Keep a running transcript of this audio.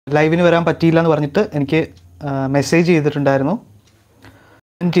ലൈവിന് വരാൻ പറ്റിയില്ല എന്ന് പറഞ്ഞിട്ട് എനിക്ക് മെസ്സേജ് ചെയ്തിട്ടുണ്ടായിരുന്നു.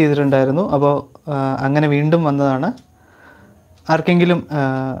 അപ്പോൾ അങ്ങനെ വീണ്ടും വന്നതാണ്. ആർക്കെങ്കിലും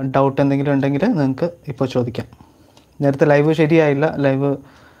ഡൗട്ട് എന്തെങ്കിലും ഉണ്ടെങ്കിൽ നിങ്ങൾക്ക് ഇപ്പോൾ ചോദിക്കാം. നേരത്തെ ലൈവ് ശരിയായില്ല, ലൈവ്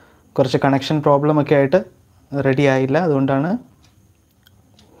കുറച്ച് കണക്ഷൻ പ്രോബ്ലം ഒക്കെ ആയിട്ട് റെഡി ആയില്ല, അതുകൊണ്ടാണ്.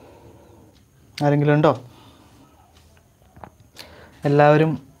 ആരെങ്കിലും ഉണ്ടോ?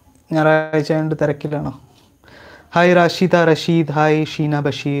 എല്ലാവരും ഞായറാഴ്ച ആയതുകൊണ്ട് തിരക്കിലാണോ? Hi Rashida Rasheed, hi Sheena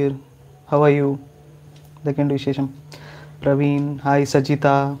Basheer, how are you? ഇതൊക്കെയുണ്ട് വിശേഷം. Praveen, hi Sajitha,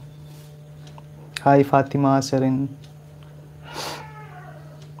 hi Fathima serine,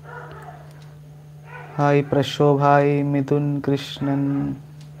 hi Prashobh, hi Mithun Krishnan,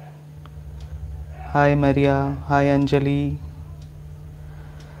 hi Maria, hi Anjali.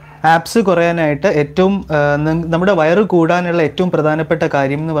 Apps കുറയാനായിട്ട് നമ്മുടെ വയറ് കൂടാനുള്ള ഏറ്റവും പ്രധാനപ്പെട്ട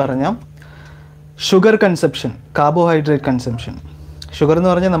കാര്യം എന്ന് പറഞ്ഞാൽ sugar consumption, carbohydrate consumption. Sugar എന്ന്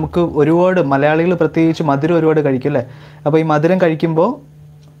പറഞ്ഞാൽ നമുക്ക് ഒരുപാട് മലയാളികൾ പ്രത്യേകിച്ച് മധുരം ഒരുപാട് കഴിക്കും അല്ലേ? അപ്പോൾ ഈ മധുരം കഴിക്കുമ്പോൾ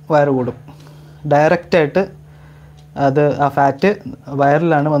വയറ് കൂടും. ഡയറക്റ്റായിട്ട് ആ ഫാറ്റ്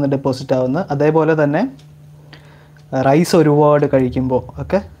വയറിലാണ് വന്ന് ഡെപ്പോസിറ്റ് ആവുന്നത്. അതേപോലെ തന്നെ റൈസ് ഒരുപാട് കഴിക്കുമ്പോൾ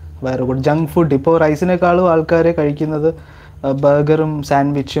ഒക്കെ വയറ് കൂടും. ജങ്ക് ഫുഡ്, ഇപ്പോൾ റൈസിനേക്കാളും ആൾക്കാർ കഴിക്കുന്നത് ബർഗറും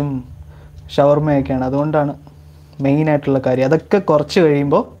സാൻഡ്വിച്ചും ഷവർമയൊക്കെയാണ്. അതുകൊണ്ടാണ് മെയിനായിട്ടുള്ള കാര്യം. അതൊക്കെ കുറച്ച്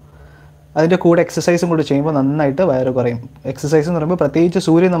കഴിയുമ്പോൾ അതിൻ്റെ കൂടെ എക്സസൈസും കൂടി ചെയ്യുമ്പോൾ നന്നായിട്ട് വയറ് കുറയും. എക്സസൈസ് എന്ന് പറയുമ്പോൾ പ്രത്യേകിച്ച്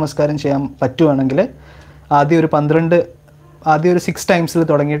സൂര്യ നമസ്കാരം ചെയ്യാൻ പറ്റുവാണെങ്കിൽ ആദ്യം ഒരു 6 ടൈംസിൽ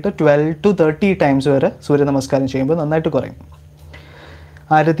തുടങ്ങിയിട്ട് 12 to 30 ടൈംസ് വരെ സൂര്യ നമസ്കാരം ചെയ്യുമ്പോൾ നന്നായിട്ട് കുറയും.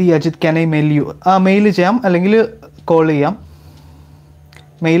 ആരതി Ajith, can I mail U? Mail ചെയ്യാം, അല്ലെങ്കിൽ കോൾ ചെയ്യാം.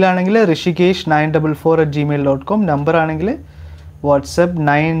 മെയിലാണെങ്കിൽ ഋഷികേഷ് 944@gmail.com. നമ്പറാണെങ്കിൽ വാട്സപ്പ്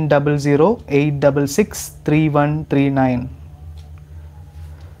 9008663139.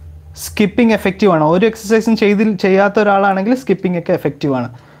 സ്കിപ്പിംഗ് എഫക്റ്റീവാണ്. ഒരു എക്സസൈസും ചെയ്യാത്ത ഒരാളാണെങ്കിൽ സ്കിപ്പിംഗ് ഒക്കെ എഫക്റ്റീവാണ്.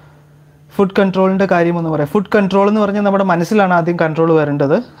 ഫുഡ് കൺട്രോളിൻ്റെ കാര്യമെന്ന് പറയാം. ഫുഡ് കൺട്രോൾ എന്ന് പറഞ്ഞാൽ നമ്മുടെ മനസ്സിലാണ് ആദ്യം കൺട്രോൾ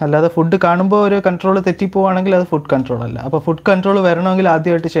വരേണ്ടത്. അല്ലാതെ ഫുഡ് കാണുമ്പോൾ ഒരു കൺട്രോൾ തെറ്റിപ്പോവുകയാണെങ്കിൽ അത് ഫുഡ് കൺട്രോൾ അല്ല. അപ്പോൾ ഫുഡ് കൺട്രോൾ വരണമെങ്കിൽ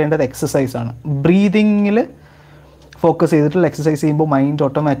ആദ്യമായിട്ട് ചെയ്യേണ്ടത് എക്സസൈസാണ്. ബ്രീതിങ്ങിൽ ഫോക്കസ് ചെയ്തിട്ടുള്ള എക്സസൈസ് ചെയ്യുമ്പോൾ മൈൻഡ്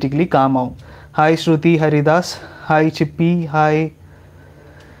ഓട്ടോമാറ്റിക്കലി കാം ആവും. ഹായ് ശ്രുതി ഹരിദാസ്, ഹായ് ചിപ്പി, hi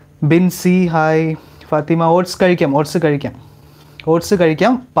Binsi, hi Fathima. Oats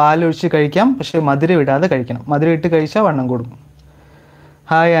കഴിക്കാം, പാലൊഴിച്ച് കഴിക്കാം, പക്ഷേ മധുരം ഇടാതെ കഴിക്കണം. മധുരം ഇട്ട് കഴിച്ചാൽ വണ്ണം കൂടും.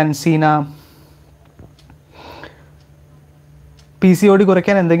 ഹായ് അൻസീന. PCOD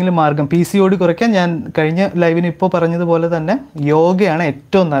കുറയ്ക്കാൻ എന്തെങ്കിലും മാർഗം? PCOD കുറയ്ക്കാൻ ഞാൻ കഴിഞ്ഞ ലൈവിന് ഇപ്പോൾ പറഞ്ഞതുപോലെ തന്നെ യോഗയാണ്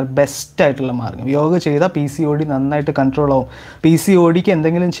ഏറ്റവും ബെസ്റ്റായിട്ടുള്ള മാർഗം. യോഗ ചെയ്താൽ PCOD നന്നായിട്ട് കൺട്രോൾ ആവും. PCODക്ക്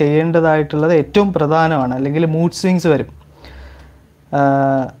എന്തെങ്കിലും ചെയ്യേണ്ടതായിട്ടുള്ളത് ഏറ്റവും പ്രധാനമാണ്, അല്ലെങ്കിൽ മൂഡ് സ്വിങ്സ് വരും.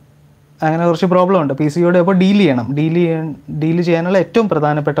 അങ്ങനെ കുറച്ച് പ്രോബ്ലം ഉണ്ട് PCOD. അപ്പോൾ ഡീൽ ചെയ്യാനുള്ള ഏറ്റവും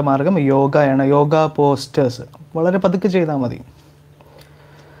പ്രധാനപ്പെട്ട മാർഗം യോഗയാണ്. യോഗ പോസ്റ്റേഴ്സ് വളരെ പതുക്കെ ചെയ്താൽ മതി.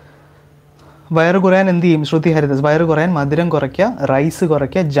 വയറ് കുറയാൻ എന്ത് ചെയ്യും? ശ്രുതി ഹരിദാസ്, വയറ് കുറയാൻ മധുരം കുറയ്ക്കുക, റൈസ്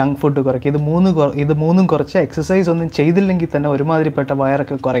കുറയ്ക്കുക, ജങ്ക് ഫുഡ് കുറയ്ക്കുക. ഇത് മൂന്നും കുറച്ച് എക്സസൈസ് ഒന്നും ചെയ്തില്ലെങ്കിൽ തന്നെ ഒരുമാതിരിപ്പെട്ട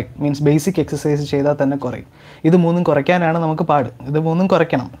വയറൊക്കെ കുറയും. മീൻസ് ബേസിക് എക്സസൈസ് ചെയ്താൽ തന്നെ കുറയും. ഇത് മൂന്നും കുറയ്ക്കാനാണ് നമുക്ക് പാട്. ഇത് മൂന്നും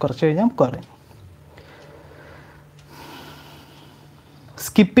കുറയ്ക്കണം, കുറച്ച് കഴിഞ്ഞാൽ കുറയും.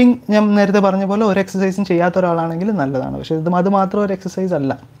 സ്കിപ്പിംഗ് ഞാൻ നേരത്തെ പറഞ്ഞ പോലെ ഒരു എക്സസൈസും ചെയ്യാത്ത ഒരാളാണെങ്കിൽ നല്ലതാണ്. പക്ഷേ അത് മാത്രം ഒരു എക്സസൈസ്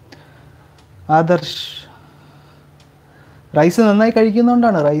അല്ല. ആദർശ്, റൈസ് നന്നായി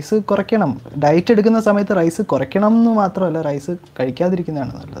കഴിക്കുന്നതുകൊണ്ടാണ്. റൈസ് കുറയ്ക്കണം. ഡയറ്റ് എടുക്കുന്ന സമയത്ത് റൈസ് കുറയ്ക്കണം എന്ന് മാത്രമല്ല, റൈസ്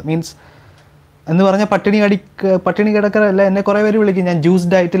കഴിക്കാതിരിക്കുന്നതാണ് നല്ലത്. മീൻസ് എന്ന് പറഞ്ഞാൽ പട്ടിണി കിടക്കലല്ല. എന്നെ കുറേ പേര് വിളിക്കും ഞാൻ ജ്യൂസ്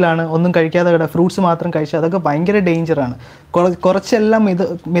ഡയറ്റിലാണ്, ഒന്നും കഴിക്കാതെ ഫ്രൂട്ട്സ് മാത്രം കഴിച്ചാൽ. അതൊക്കെ ഭയങ്കര ഡേഞ്ചറാണ്. കുറച്ചെല്ലാം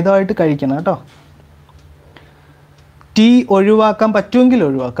മിതമായിട്ട് കഴിക്കണം കേട്ടോ. ടീ ഒഴിവാക്കാൻ പറ്റുമെങ്കിൽ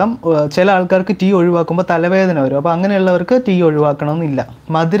ഒഴിവാക്കാം. ചില ആൾക്കാർക്ക് ടീ ഒഴിവാക്കുമ്പോൾ തലവേദന വരും. അപ്പോൾ അങ്ങനെയുള്ളവർക്ക് ടീ ഒഴിവാക്കണമെന്നില്ല.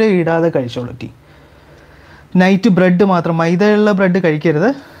 മധുരം ഇടാതെ കഴിച്ചോളൂ ടീ. നൈറ്റ് ബ്രെഡ് മാത്രം, മൈദയുള്ള ബ്രെഡ് കഴിക്കരുത്,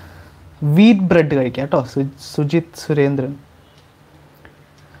 വീറ്റ് ബ്രെഡ് കഴിക്കാം കേട്ടോ. Sujith Surendran,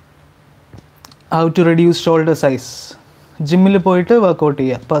 how to reduce shoulder size? ജിമ്മിൽ പോയിട്ട് വർക്കൗട്ട്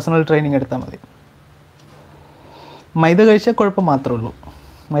ചെയ്യുക, പേഴ്സണൽ ട്രെയിനിങ് എടുത്താൽ മതി. മൈദ കഴിച്ചാൽ കുഴപ്പം മാത്രമേ ഉള്ളൂ,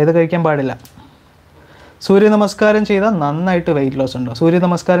 മൈദ കഴിക്കാൻ പാടില്ല. സൂര്യ നമസ്കാരം ചെയ്താൽ നന്നായിട്ട് വെയിറ്റ് ലോസ് ഉണ്ടാവും. സൂര്യ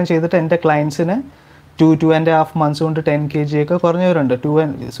നമസ്കാരം ചെയ്തിട്ട് എൻ്റെ ക്ലയൻസിന് 2.5 മന്ത്സ് കൊണ്ട് 10 kg ഒക്കെ കുറഞ്ഞവരുണ്ട്.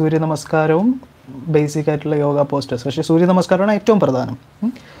 സൂര്യ നമസ്കാരവും ബേസിക് ആയിട്ടുള്ള യോഗ പോസ്റ്റേഴ്സ്. പക്ഷേ സൂര്യ നമസ്കാരമാണ് ഏറ്റവും പ്രധാനം.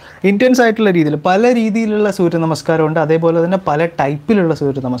 ഇൻറ്റൻസ് ആയിട്ടുള്ള രീതിയിൽ പല രീതിയിലുള്ള സൂര്യ നമസ്കാരമുണ്ട്. അതേപോലെ തന്നെ പല ടൈപ്പിലുള്ള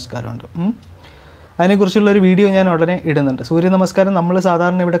സൂര്യ നമസ്കാരമുണ്ട്. അതിനെക്കുറിച്ചുള്ളൊരു വീഡിയോ ഞാൻ ഉടനെ ഇടുന്നുണ്ട്. സൂര്യ നമസ്കാരം നമ്മൾ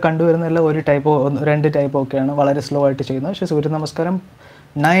സാധാരണ ഇവിടെ കണ്ടുവരുന്നതല്ല, 1 ടൈപ്പോ 2 ടൈപ്പോ ഒക്കെയാണ് വളരെ സ്ലോ ആയിട്ട് ചെയ്യുന്നത്. പക്ഷേ സൂര്യ നമസ്കാരം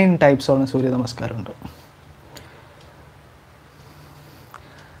 9 ടൈപ്സോളം സൂര്യ നമസ്കാരമുണ്ട്.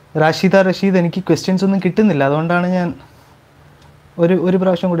 റാഷിദ റഷീദ്, എനിക്ക് ക്വസ്റ്റ്യൻസ് ഒന്നും കിട്ടുന്നില്ല, അതുകൊണ്ടാണ് ഞാൻ ഒരു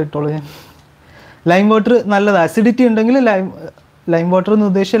പ്രാവശ്യം കൂടി ഇട്ടോളൂ. ഞാൻ ലൈം വാട്ടർ നല്ലതാണ്. അസിഡിറ്റി ഉണ്ടെങ്കിൽ ലൈം വാട്ടർ എന്ന്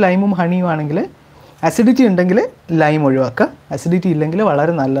ഉദ്ദേശിച്ച് ലൈമും ഹണിയും ആണെങ്കിൽ അസിഡിറ്റി ഉണ്ടെങ്കിൽ ലൈം ഒഴിവാക്കുക, അസിഡിറ്റി ഇല്ലെങ്കിൽ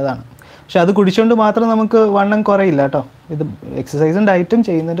വളരെ നല്ലതാണ്. പക്ഷെ അത് കുടിച്ചുകൊണ്ട് മാത്രം നമുക്ക് വണ്ണം കുറയില്ല കേട്ടോ. ഇത് എക്സസൈസും ഡയറ്റും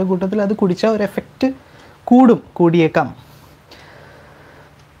ചെയ്യുന്നതിൻ്റെ കൂട്ടത്തിൽ അത് കുടിച്ചാൽ ഒരു എഫക്റ്റ് കൂടിയേക്കാം.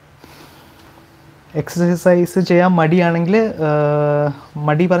 എക്സസൈസ് ചെയ്യാൻ മടിയാണെങ്കിൽ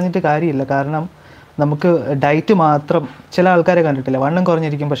മടി പറഞ്ഞിട്ട് കാര്യമില്ല. കാരണം നമുക്ക് ഡയറ്റ് മാത്രം, ചില ആൾക്കാരെ കണ്ടിട്ടില്ല വണ്ണം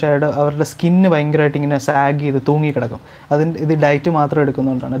കുറഞ്ഞിരിക്കും പക്ഷേ അവരുടെ സ്കിന്ന് ഭയങ്കരമായിട്ട് ഇങ്ങനെ സാഗ് ചെയ്ത് തൂങ്ങിക്കിടക്കും. ഇത് ഡയറ്റ് മാത്രം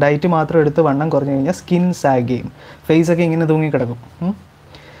എടുക്കുന്നതുകൊണ്ടാണ്. ഡയറ്റ് മാത്രം എടുത്ത് വണ്ണം കുറഞ്ഞു കഴിഞ്ഞാൽ സ്കിൻ സാഗ് ചെയ്യും, ഫേസൊക്കെ ഇങ്ങനെ തൂങ്ങിക്കിടക്കും.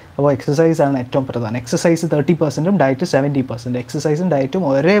 അപ്പോൾ എക്സസൈസാണ് ഏറ്റവും പ്രധാനം. Exercise 30%, diet 70%. എക്സസൈസും ഡയറ്റും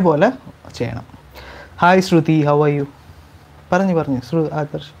ഒരേപോലെ ചെയ്യണം. Hi Shruti, how are you? പറഞ്ഞു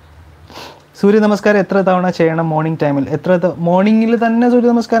ആദർശ്. സൂര്യ നമസ്കാരം എത്ര തവണ ചെയ്യണം മോർണിംഗ് ടൈമിൽ? മോർണിംഗിൽ തന്നെ സൂര്യ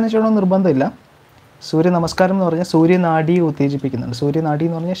നമസ്കാരം ചെയ്യണമെന്ന് നിർബന്ധമില്ല. സൂര്യ നമസ്കാരം എന്ന് പറഞ്ഞാൽ സൂര്യനാഡിയെ ഉത്തേജിപ്പിക്കുന്നുണ്ട്. സൂര്യനാഡി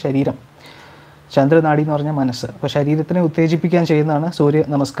എന്ന് പറഞ്ഞാൽ ശരീരം, ചന്ദ്രനാഡി എന്ന് പറഞ്ഞാൽ മനസ്സ്. അപ്പോൾ ശരീരത്തിനെ ഉത്തേജിപ്പിക്കാൻ ചെയ്യുന്നതാണ് സൂര്യ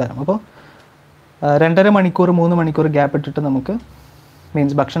നമസ്കാരം. അപ്പോൾ 2.5 മണിക്കൂർ 3 മണിക്കൂർ ഗ്യാപ്പ് ഇട്ടിട്ട് നമുക്ക്,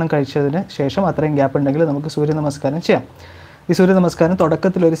 മീൻസ് ഭക്ഷണം കഴിച്ചതിന് ശേഷം അത്രയും ഗ്യാപ്പ് ഉണ്ടെങ്കിൽ നമുക്ക് സൂര്യ നമസ്കാരം ചെയ്യാം. ഈ സൂര്യ നമസ്കാരം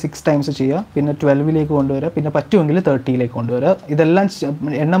തുടക്കത്തിൽ ഒരു 6 ടൈംസ് ചെയ്യുക, പിന്നെ 12ലേക്ക് കൊണ്ടുവരിക, പിന്നെ പറ്റുമെങ്കിൽ 30ലേക്ക് കൊണ്ടുവരിക. ഇതെല്ലാം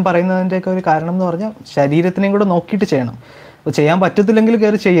എണ്ണം പറയുന്നതിൻ്റെയൊക്കെ ഒരു കാരണം എന്ന് പറഞ്ഞാൽ ശരീരത്തിനെയും കൂടെ നോക്കിയിട്ട് ചെയ്യണം. അപ്പോൾ ചെയ്യാൻ പറ്റത്തില്ലെങ്കിൽ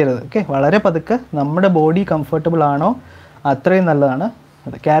കയറി ചെയ്യരുത്. ഓക്കെ, വളരെ പതുക്കെ നമ്മുടെ ബോഡി കംഫർട്ടബിൾ ആണോ അത്രയും നല്ലതാണ്.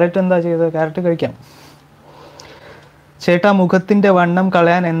 ക്യാരറ്റ് എന്താ ചെയ്തത്? ക്യാരറ്റ് കഴിക്കാം. ചേട്ടാ, മുഖത്തിൻ്റെ വണ്ണം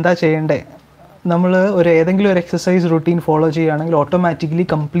കളയാൻ എന്താ ചെയ്യണ്ടേ? നമ്മൾ ഏതെങ്കിലും ഒരു എക്സസൈസ് റുട്ടീൻ ഫോളോ ചെയ്യുകയാണെങ്കിൽ ഓട്ടോമാറ്റിക്കലി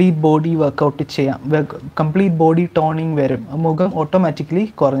കംപ്ലീറ്റ് ബോഡി വർക്കൗട്ട് ചെയ്യാം, കംപ്ലീറ്റ് ബോഡി ടോണിങ് വരും, മുഖം ഓട്ടോമാറ്റിക്കലി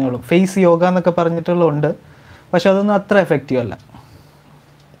കുറഞ്ഞോളും. ഫേസ് യോഗ എന്നൊക്കെ പറഞ്ഞിട്ടുള്ളതുണ്ട്, പക്ഷെ അതൊന്നും അത്ര എഫക്റ്റീവ് അല്ല.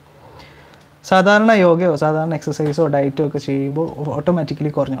 സാധാരണ യോഗയോ സാധാരണ എക്സസൈസോ ഡയറ്റോ ഒക്കെ ചെയ്യുമ്പോൾ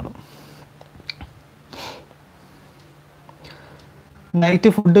ഓട്ടോമാറ്റിക്കലി കുറഞ്ഞോളും. നൈറ്റ്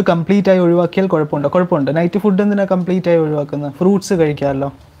ഫുഡ് കംപ്ലീറ്റ് ആയി ഒഴിവാക്കിയാൽ കുഴപ്പമുണ്ട്. നൈറ്റ് ഫുഡ് എന്തിനാണ് കംപ്ലീറ്റ് ആയി ഒഴിവാക്കുന്നത്? ഫ്രൂട്ട്സ് കഴിക്കാമല്ലോ,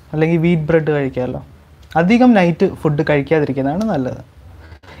 അല്ലെങ്കിൽ വീറ്റ് ബ്രെഡ് കഴിക്കാമല്ലോ. അധികം നൈറ്റ് ഫുഡ് കഴിക്കാതിരിക്കുന്നതാണ് നല്ലത്.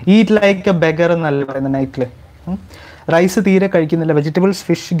 ഈറ്റ് ലൈക്ക് എ ബെഗർ എന്നല്ല പറയുന്നത് നൈറ്റിൽ. റൈസ് തീരെ കഴിക്കുന്നില്ല, വെജിറ്റബിൾസ്,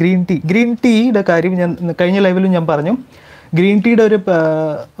 ഫിഷ്, ഗ്രീൻ ടീയുടെ കാര്യം ഞാൻ കഴിഞ്ഞ ലൈവിലും ഞാൻ പറഞ്ഞു. ഗ്രീൻ ടീയുടെ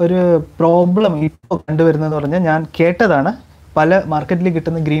ഒരു പ്രോബ്ലം ഇപ്പോൾ കണ്ടുവരുന്നതെന്ന് പറഞ്ഞാൽ, ഞാൻ കേട്ടതാണ്, പല മാർക്കറ്റിൽ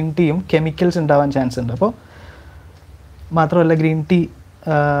കിട്ടുന്ന ഗ്രീൻ ടീയും കെമിക്കൽസ് ഉണ്ടാവാൻ ചാൻസ് ഉണ്ട്. അപ്പോൾ മാത്രമല്ല ഗ്രീൻ ടീ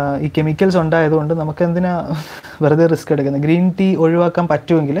ഈ കെമിക്കൽസ് ഉണ്ടായതുകൊണ്ട് നമുക്ക് എന്തിനാ വെറുതെ റിസ്ക് എടുക്കുന്നത്? ഗ്രീൻ ടീ ഒഴിവാക്കാൻ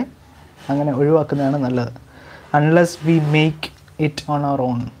പറ്റുമെങ്കിൽ അങ്ങനെ ഒഴിവാക്കുന്നതാണ് നല്ലത്. Unless we make it on our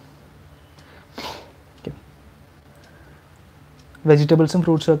on. വെജിറ്റബിൾസും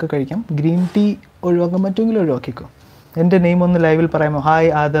ഫ്രൂട്ട്സും ഒക്കെ കഴിക്കാം. ഗ്രീൻ ടീ ഒഴിവാക്കാൻ പറ്റുമെങ്കിൽ ഒഴിവാക്കിക്കോ. എൻ്റെ നെയിം ഒന്ന് ലൈവിൽ പറയാമോ? Hi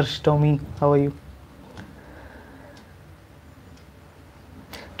Adarsh Tomy, how are you?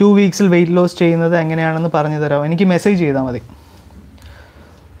 2 വീക്സിൽ weight loss ചെയ്യുന്നത് എങ്ങനെയാണെന്ന് പറഞ്ഞു തരാമോ? എനിക്ക് മെസ്സേജ് ചെയ്താൽ മതി,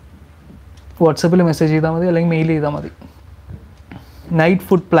 വാട്സപ്പിൽ മെസ്സേജ് ചെയ്താൽ മതി, അല്ലെങ്കിൽ മെയിൽ ചെയ്താൽ മതി. Night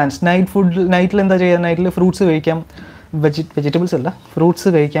food plans. നൈറ്റിൽ എന്താ ചെയ്യുക? നൈറ്റിൽ ഫ്രൂട്ട്സ് കഴിക്കാം, വെജിറ്റബിൾസ് അല്ല, ഫ്രൂട്ട്സ്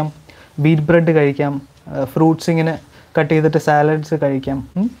കഴിക്കാം, വീറ്റ് ബ്രെഡ് കഴിക്കാം, ഫ്രൂട്ട്സ് ഇങ്ങനെ കട്ട് ചെയ്തിട്ട് സാലഡ്സ് കഴിക്കാം.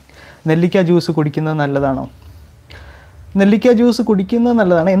 നെല്ലിക്ക ജ്യൂസ് കുടിക്കുന്നത് നല്ലതാണോ? നെല്ലിക്ക ജ്യൂസ് കുടിക്കുന്നത്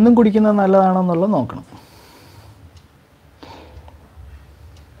നല്ലതാണ്. എന്നും കുടിക്കുന്നത് നല്ലതാണോ എന്നുള്ളത് നോക്കണം.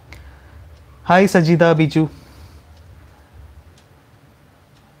 ഹായ് സജിത ബിജു.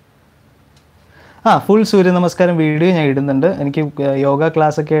 ഫുൾ സൂര്യ നമസ്കാരം വീഡിയോ ഞാൻ ഇടുന്നുണ്ട്. എനിക്ക് യോഗ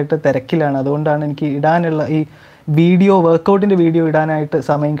ക്ലാസ്സൊക്കെ ആയിട്ട് തിരക്കിലാണ്, അതുകൊണ്ടാണ് എനിക്ക് ഇടാനുള്ള ഈ വീഡിയോ, വർക്കൗട്ടിൻ്റെ വീഡിയോ ഇടാനായിട്ട്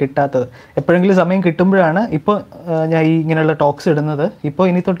സമയം കിട്ടാത്തത്. എപ്പോഴെങ്കിലും സമയം കിട്ടുമ്പോഴാണ് ഇപ്പോൾ ഞാൻ ഇങ്ങനെയുള്ള ടോക്സ് ഇടുന്നത്. ഇപ്പോൾ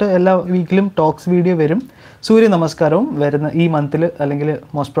ഇനി തൊട്ട് എല്ലാ വീക്കിലും ടോക്സ് വീഡിയോ വരും. സൂര്യ നമസ്കാരവും വരുന്ന ഈ മന്തിൽ, അല്ലെങ്കിൽ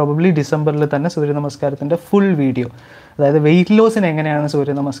മോസ്റ്റ് പ്രോബബ്ലി ഡിസംബറിൽ തന്നെ സൂര്യ നമസ്കാരത്തിൻ്റെ ഫുൾ വീഡിയോ, അതായത് വെയിറ്റ് ലോസിന് എങ്ങനെയാണ്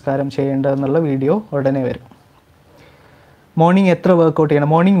സൂര്യ നമസ്കാരം ചെയ്യേണ്ടതെന്നുള്ള വീഡിയോ ഉടനെ വരും. മോർണിംഗ് എത്ര വർക്കൗട്ട് ചെയ്യണം?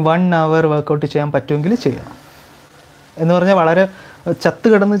 മോർണിംഗ് 1 hour വർക്കൗട്ട് ചെയ്യാൻ പറ്റുമെങ്കിൽ ചെയ്യാം. എന്ന് പറഞ്ഞാൽ വളരെ ചത്ത്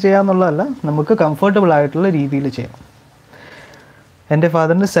കിടന്ന് ചെയ്യാമെന്നുള്ളതല്ല, നമുക്ക് കംഫർട്ടബിൾ ആയിട്ടുള്ള രീതിയിൽ ചെയ്യാം. എൻ്റെ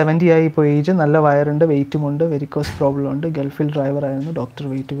ഫാദറിന് 70 ആയി ഇപ്പോൾ ഏജ്, നല്ല വയറുണ്ട്, വെയിറ്റുമുണ്ട്, വെരിക്കോസ് പ്രോബ്ലം ഉണ്ട്, ഗൾഫിൽ ഡ്രൈവറായിരുന്നു, ഡോക്ടർ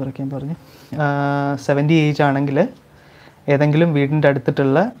വെയിറ്റ് കുറയ്ക്കാൻ പറഞ്ഞു. 70 ഏജ് ആണെങ്കിൽ ഏതെങ്കിലും വീടിൻ്റെ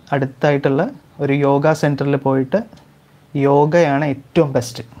അടുത്തായിട്ടുള്ള ഒരു യോഗ സെൻറ്ററിൽ പോയിട്ട് യോഗയാണ് ഏറ്റവും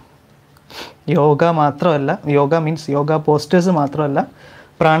ബെസ്റ്റ്. യോഗ മാത്രമല്ല, യോഗ മീൻസ് യോഗ പോസ്റ്റേഴ്സ് മാത്രമല്ല,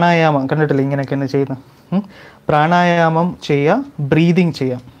 പ്രാണായാമം കണ്ടിട്ടില്ല, ഇങ്ങനെയൊക്കെയാണ് ചെയ്യുന്നത്. പ്രാണായാമം ചെയ്യുക, ബ്രീതിങ്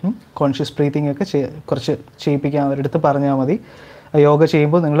ചെയ്യാം, കോൺഷ്യസ് ബ്രീതിങ് ഒക്കെ കുറച്ച് ചെയ്യിപ്പിക്കാൻ അവരുടെ അടുത്ത് പറഞ്ഞാൽ മതി. യോഗ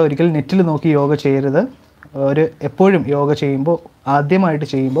ചെയ്യുമ്പോൾ നിങ്ങൾ ഒരിക്കലും നെറ്റിൽ നോക്കി യോഗ ചെയ്യരുത്. എപ്പോഴും യോഗ ചെയ്യുമ്പോൾ, ആദ്യമായിട്ട്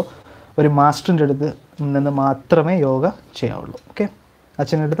ചെയ്യുമ്പോൾ ഒരു മാസ്റ്ററിൻ്റെ അടുത്ത് നിന്ന് മാത്രമേ യോഗ ചെയ്യാവുള്ളൂ. ഓക്കെ,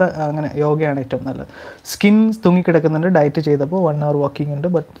 അച്ഛൻ്റെ അടുത്ത് അങ്ങനെ യോഗയാണ് ഏറ്റവും നല്ലത്. സ്കിൻ തൂങ്ങിക്കിടക്കുന്നുണ്ട്, ഡയറ്റ് ചെയ്തപ്പോൾ 1 hour വാക്കിംഗ് ഉണ്ട്,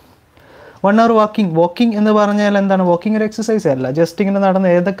 ബട്ട് 1 hour വാക്കിംഗ് എന്ന് പറഞ്ഞാൽ എന്താണ്? വാക്കിംഗ് ഒരു എക്സസൈസ് അല്ല. ജസ്റ്റ് ഇങ്ങനെ നടന്ന്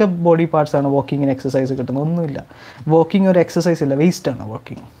ഏതൊക്കെ ബോഡി പാർട്സ് ആണ് വാക്കിങ്ങിന് എക്സസൈസ് കിട്ടുന്നത്? ഒന്നുമില്ല. വാക്കിംഗ് ഒരു എക്സസൈസ് ഇല്ല, വേസ്റ്റാണ്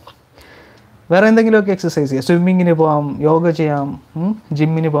വാക്കിംഗ്. വേറെ എന്തെങ്കിലുമൊക്കെ എക്സസൈസ് ചെയ്യാം. സ്വിമ്മിങ്ങിന് പോകാം, യോഗ ചെയ്യാം,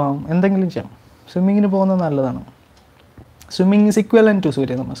 ജിമ്മിന് പോകാം, എന്തെങ്കിലും ചെയ്യാം. സ്വിമ്മിങ്ങിന് പോകുന്നത് നല്ലതാണ്. സ്വിമ്മിങ് ഈസ് ഇക്വലൻറ്റ് ടു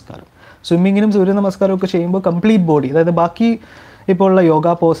സൂര്യ നമസ്കാരം. സ്വിമ്മിങ്ങിനും സൂര്യ നമസ്കാരവും ഒക്കെ ചെയ്യുമ്പോൾ കംപ്ലീറ്റ് ബോഡി, അതായത് ബാക്കി ഇപ്പോൾ ഉള്ള യോഗ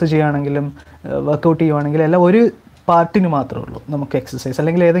പോസ് ചെയ്യുകയാണെങ്കിലും വർക്കൗട്ട് ചെയ്യുവാണെങ്കിലും എല്ലാം ഒരു പാർട്ടിന് മാത്രമേ ഉള്ളൂ നമുക്ക് എക്സസൈസ്,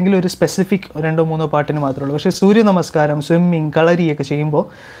 അല്ലെങ്കിൽ ഏതെങ്കിലും ഒരു സ്പെസിഫിക് 2-3 പാർട്ടിന് മാത്രമേ ഉള്ളൂ. പക്ഷേ സൂര്യ നമസ്കാരം, സ്വിമ്മിങ്, കളരിയൊക്കെ ചെയ്യുമ്പോൾ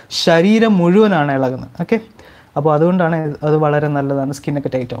ശരീരം മുഴുവനാണ് ഇളകുന്നത്. ഓക്കെ, അപ്പോൾ അതുകൊണ്ടാണ് അത് വളരെ നല്ലതാണ്.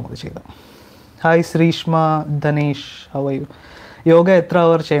 സ്കിന്നൊക്കെ ടൈറ്റ് ആവുമ്പോൾ ചെയ്താൽ. Hi Sreeshma Dhanesh, how are you? Yoga എത്ര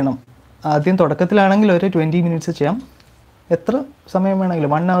അവർ ചെയ്യണം? ആദ്യം തുടക്കത്തിലാണെങ്കിൽ ഒരു 20 മിനിറ്റ്സ് ചെയ്യാം. എത്ര സമയം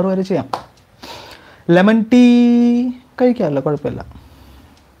വേണമെങ്കിലും 1 hour വരെ ചെയ്യാം. ലെമൺ ടീ കഴിക്കാമല്ലോ, കുഴപ്പമില്ല.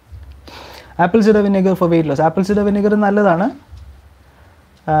 Apple cider vinegar four weight loss. Apple cider vinegar നല്ലതാണ്,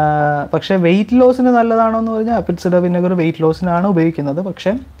 പക്ഷേ വെയിറ്റ് ലോസിന് നല്ലതാണോ എന്ന് പറഞ്ഞാൽ ആപ്പിൾ സിഡർ വിനെഗർ വെയിറ്റ് ലോസിനാണ് ഉപയോഗിക്കുന്നത്.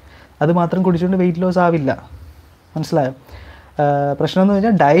 പക്ഷേ അത് മാത്രം കുടിച്ചുകൊണ്ട് വെയിറ്റ് ലോസ് ആവില്ല. മനസ്സിലായോ? പ്രശ്നം എന്ന്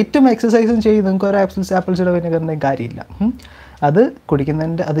വെച്ചാൽ ഡയറ്റും എക്സസൈസും ചെയ്ത് നിങ്ങൾക്ക് ഒരു ആപ്പിൾ സിഡർ വിനെഗറിൻ്റെയും കാര്യമില്ല. അത്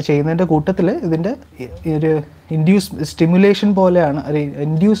ചെയ്യുന്നതിൻ്റെ കൂട്ടത്തിൽ ഇതിൻ്റെ ഒരു സ്റ്റിമുലേഷൻ പോലെയാണ്, ഒരു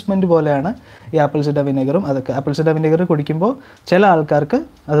ഇൻഡ്യൂസ്മെൻറ്റ് പോലെയാണ് ഈ ആപ്പിൾ സിഡർ വിനെഗറും. അതൊക്കെ ആപ്പിൾ സിഡർ വിനെഗർ കുടിക്കുമ്പോൾ ചില ആൾക്കാർക്ക്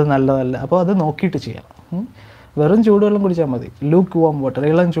അത് നല്ലതല്ല. അപ്പോൾ അത് നോക്കിയിട്ട് ചെയ്യാം. വെറും ചൂടുവെള്ളം കുടിച്ചാൽ മതി. ലൂക്ക് വാം വാട്ടർ,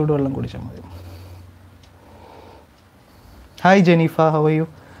 ഇളം ചൂടുവെള്ളം കുടിച്ചാൽ മതി. Hi ജെനീഫ, how are you?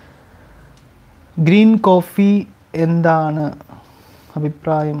 Green coffee എന്താണ്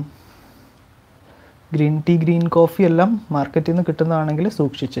അഭിപ്രായം? ഗ്രീൻ ടീ, ഗ്രീൻ കോഫി എല്ലാം മാർക്കറ്റിൽ നിന്ന് കിട്ടുന്നതാണെങ്കിൽ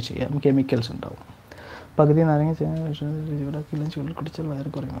സൂക്ഷിച്ച് ചെയ്യാം. കെമിക്കൽസ് ഉണ്ടാവും. പകുതി നാരങ്ങ ചൂടാക്കില്ല, ചൂടിൽ കുടിച്ചാൽ വയറ്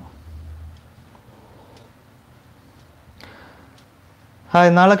കുറയുമോ? ഹായ്,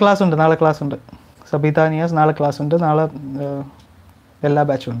 നാളെ ക്ലാസ് ഉണ്ട്. സബീത നിയാസ്, നാളെ ക്ലാസ് ഉണ്ട്. നാളെ എല്ലാ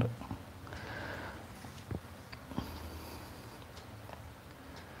ബാച്ചും ഉണ്ട്.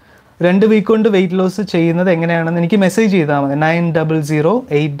 രണ്ട് വീക്ക് കൊണ്ട് വെയിറ്റ് ലോസ് ചെയ്യുന്നത് എങ്ങനെയാണെന്ന് എനിക്ക് മെസ്സേജ് ചെയ്താൽ മതി.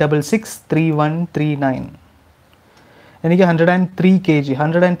 9008663139. എനിക്ക് 103 kg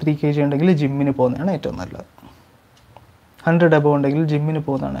ഉണ്ടെങ്കിൽ ജിമ്മിന് പോകുന്നതാണ് ഏറ്റവും നല്ലത്. 100 above ഉണ്ടെങ്കിൽ ജിമ്മിന്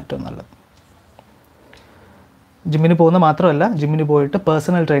പോകുന്നതാണ് ഏറ്റവും നല്ലത്. ജിമ്മിന് പോകുന്ന മാത്രമല്ല, ജിമ്മിന് പോയിട്ട്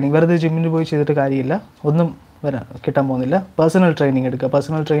പേഴ്സണൽ ട്രെയിനിങ്, വെറുതെ ജിമ്മിന് പോയി ചെയ്തിട്ട് കാര്യമില്ല, ഒന്നും കിട്ടാൻ പോകുന്നില്ല. പേഴ്സണൽ ട്രെയിനിങ് എടുക്കുക.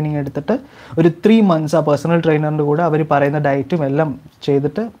 പേഴ്സണൽ ട്രെയിനിങ് എടുത്തിട്ട് ഒരു 3 months ആ പേഴ്സണൽ ട്രെയിനറിൻ്റെ കൂടെ അവർ പറയുന്ന ഡയറ്റും എല്ലാം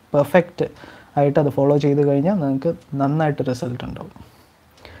ചെയ്തിട്ട് പെർഫെക്റ്റ് ആയിട്ട് അത് ഫോളോ ചെയ്ത് കഴിഞ്ഞാൽ നിങ്ങൾക്ക് നന്നായിട്ട് റിസൾട്ട് ഉണ്ടാവും.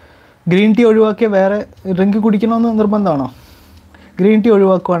 ഗ്രീൻ ടീ ഒഴിവാക്കിയ വേറെ ഡ്രിങ്ക് കുടിക്കണമെന്ന് നിർബന്ധമാണോ? ഗ്രീൻ ടീ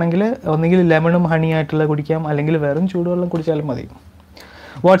ഒഴിവാക്കുകയാണെങ്കിൽ ഒന്നുകിൽ ലെമണും ഹണി ആയിട്ടുള്ള കുടിക്കാം, അല്ലെങ്കിൽ വെറും ചൂടുവെള്ളം കുടിച്ചാലും മതി.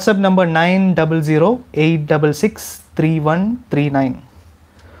 WhatsApp number 9008663139.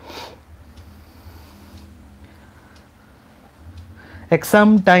 എക്സാം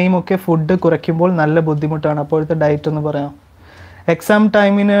ടൈമൊക്കെ ഫുഡ് കുറയ്ക്കുമ്പോൾ നല്ല ബുദ്ധിമുട്ടാണ്. അപ്പോഴത്തെ ഡയറ്റ് ഒന്ന് പറയാം. എക്സാം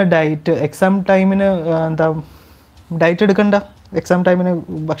ടൈമിന് ഡയറ്റ് എടുക്കണ്ട. എക്സാം ടൈമിന്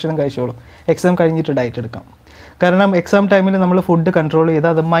ഭക്ഷണം കഴിച്ചോളൂ. എക്സാം കഴിഞ്ഞിട്ട് ഡയറ്റ് എടുക്കാം. കാരണം എക്സാം ടൈമിൽ നമ്മൾ ഫുഡ് കൺട്രോൾ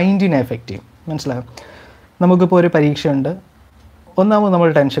ചെയ്താൽ അത് മൈൻഡിനെ എഫക്റ്റ് ചെയ്യും. മനസ്സിലാകും? നമുക്കിപ്പോൾ ഒരു പരീക്ഷയുണ്ട്, ഒന്നാമത് നമ്മൾ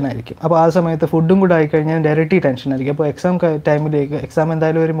ടെൻഷനായിരിക്കും. അപ്പോൾ ആ സമയത്ത് ഫുഡും കൂടെ ആയിക്കഴിഞ്ഞാൽ ഇരട്ടി ടെൻഷനായിരിക്കും. അപ്പോൾ എക്സാം ടൈമിലേക്ക്, എക്സാം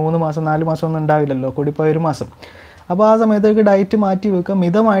എന്തായാലും ഒരു 3 മാസം 4 മാസം ഒന്നും ഉണ്ടാവില്ലല്ലോ, കൂടിപ്പോയ 1 മാസം. അപ്പോൾ ആ സമയത്തേക്ക് ഡയറ്റ് മാറ്റി വെക്കുക,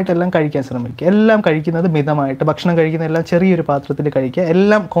 മിതമായിട്ടെല്ലാം കഴിക്കാൻ ശ്രമിക്കുക. എല്ലാം കഴിക്കുന്നത് മിതമായിട്ട്, ഭക്ഷണം കഴിക്കുന്ന എല്ലാം ചെറിയൊരു പാത്രത്തിൽ കഴിക്കുക,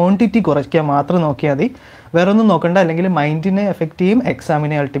 എല്ലാം ക്വാണ്ടിറ്റി കുറയ്ക്കുക മാത്രം നോക്കിയാൽ മതി. വേറെ ഒന്നും നോക്കണ്ട. അല്ലെങ്കിൽ മൈൻഡിനെ എഫക്റ്റ് ചെയ്യും,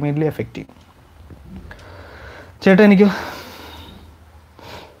 എക്സാമിനെ അൾട്ടിമേറ്റ്ലി എഫക്റ്റ് ചെയ്യും. ചേട്ടാ, എനിക്ക്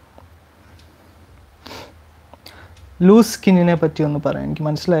ലൂസ് സ്കിന്നിനെ പറ്റി ഒന്ന് പറയാം. എനിക്ക്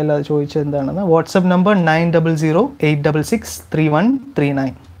മനസ്സിലായില്ല അത് ചോദിച്ചത് എന്താണെന്ന്. WhatsApp number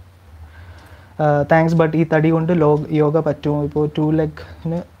 9008663139. താങ്ക്സ്. ബട്ട് ഈ തടി കൊണ്ട് യോഗ പറ്റുമോ? ഇപ്പോൾ 2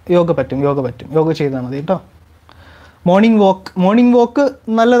 ലെഗിന് യോഗ പറ്റും. യോഗ ചെയ്താൽ മതി കേട്ടോ. മോർണിംഗ് വാക്ക്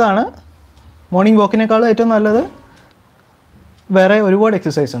നല്ലതാണ്. മോർണിംഗ് വാക്കിനേക്കാളും ഏറ്റവും നല്ലത് വേറെ ഒരുപാട്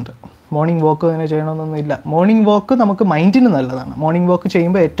എക്സസൈസ് ഉണ്ട്. മോർണിംഗ് വാക്ക് തന്നെ ചെയ്യണമെന്നൊന്നുമില്ല. മോർണിംഗ് വാക്ക് നമുക്ക് മൈൻഡിന് നല്ലതാണ്. മോർണിംഗ് വാക്ക്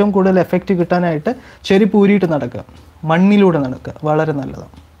ചെയ്യുമ്പോൾ ഏറ്റവും കൂടുതൽ എഫക്റ്റ് കിട്ടാനായിട്ട് ചെരുപ്പ് ഊരിയിട്ട് നടക്കുക, മണ്ണിലൂടെ നടക്കുക, വളരെ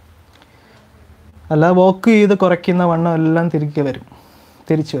നല്ലതാണ്. അല്ല വാക്ക് ചെയ്ത് കുറയ്ക്കുന്ന വണ്ണം എല്ലാം തിരിച്ചു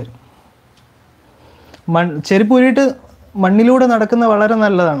വരും. ചെരുപ്പ് ഊരിയിട്ട് മണ്ണിലൂടെ നടക്കുന്ന വളരെ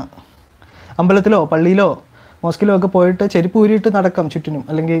നല്ലതാണ്. അമ്പലത്തിലോ പള്ളിയിലോ മോസ്കിലോ ഒക്കെ പോയിട്ട് ചെരുപ്പ് ഊരിയിട്ട് നടക്കാം ചുറ്റിനും,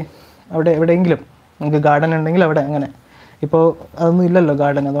 അല്ലെങ്കിൽ അവിടെ എവിടെയെങ്കിലും നമുക്ക് ഗാർഡൻ ഉണ്ടെങ്കിൽ അവിടെ. അങ്ങനെ ഇപ്പോൾ അതൊന്നും ഇല്ലല്ലോ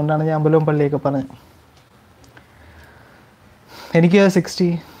ഗാർഡൻ, അതുകൊണ്ടാണ് ഞാൻ അമ്പലവും പള്ളിയൊക്കെ പറഞ്ഞത്. എനിക്ക് 60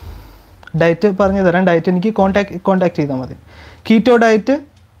 ഡയറ്റ് പറഞ്ഞു തരാം. ഡയറ്റ് എനിക്ക് കോൺടാക്ട് ചെയ്താൽ മതി. കീറ്റോ ഡയറ്റ്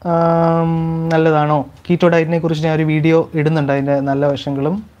നല്ലതാണോ? കീറ്റോ ഡയറ്റിനെ കുറിച്ച് ഞാൻ ഒരു വീഡിയോ ഇടുന്നുണ്ട്, അതിൻ്റെ നല്ല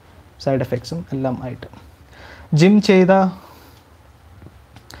വശങ്ങളും സൈഡ് എഫക്ട്സും എല്ലാം ആയിട്ട്. ജിം ചെയ്ത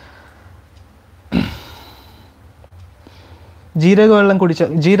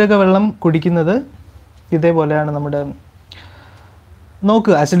ജീരകവെള്ളം കുടിക്കുന്നത് ഇതേപോലെയാണ്. നമ്മുടെ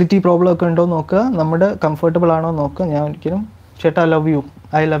നോക്കുക, അസിഡിറ്റി പ്രോബ്ലം ഒക്കെ ഉണ്ടോ നോക്കുക, നമ്മുടെ കംഫർട്ടബിൾ ആണോ നോക്കുക. ഞാൻ ഒരിക്കലും ചേട്ടാ I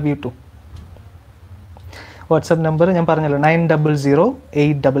love you to. WhatsApp number ഞാൻ പറഞ്ഞല്ലോ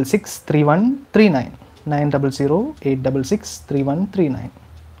 9008663139 9008663139.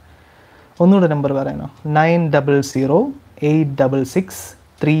 ഒന്നുകൂടെ നമ്പർ പറയണോ?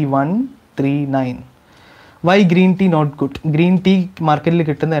 9008663139. Y green tea not good? Green tea മാർക്കറ്റിൽ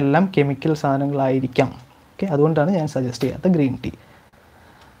കിട്ടുന്ന എല്ലാം കെമിക്കൽ സാധനങ്ങളായിരിക്കാം. ഓക്കെ, അതുകൊണ്ടാണ് ഞാൻ സജസ്റ്റ് ചെയ്യാത്ത ഗ്രീൻ ടീ.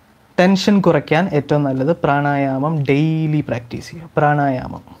 ടെൻഷൻ കുറയ്ക്കാൻ ഏറ്റവും നല്ലത് പ്രാണായാമം. ഡെയിലി പ്രാക്ടീസ് ചെയ്യുക.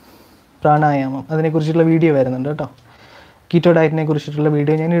 പ്രാണായാമം അതിനെക്കുറിച്ചുള്ള വീഡിയോ വരുന്നുണ്ട് കേട്ടോ. കീറ്റോ ഡയറ്റിനെ കുറിച്ചിട്ടുള്ള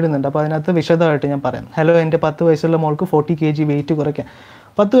വീഡിയോ ഞാൻ ഇടുന്നുണ്ട്. അപ്പോൾ അതിനകത്ത് വിശദമായിട്ട് ഞാൻ പറയാം. ഹലോ, എൻ്റെ 10 വയസ്സുള്ള മോൾക്ക് 40 kg വെയിറ്റ് കുറയ്ക്കാൻ.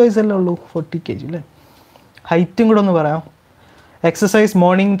 10 വയസ്സല്ലേ ഉള്ളൂ, 40 kg അല്ലേ? ഹൈറ്റും കൂടെ ഒന്ന് പറയാം. എക്സസൈസ്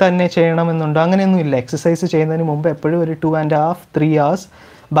മോർണിംഗ് തന്നെ ചെയ്യണമെന്നുണ്ടോ? അങ്ങനെയൊന്നും ഇല്ല. എക്സസൈസ് ചെയ്യുന്നതിന് മുമ്പ് എപ്പോഴും ഒരു 2.5-3 hours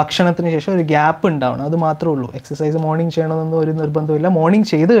ഭക്ഷണത്തിന് ശേഷം ഒരു ഗ്യാപ്പ് ഉണ്ടാവണം. അത് മാത്രമേ ഉള്ളൂ. എക്സസൈസ് മോർണിംഗ് ചെയ്യണമെന്നൊന്നും ഒരു നിർബന്ധമില്ല. മോർണിംഗ്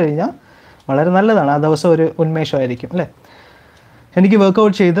ചെയ്ത് കഴിഞ്ഞാൽ വളരെ നല്ലതാണ്. ആ ദിവസം ഒരു ഉന്മേഷമായിരിക്കും അല്ലേ? എനിക്ക്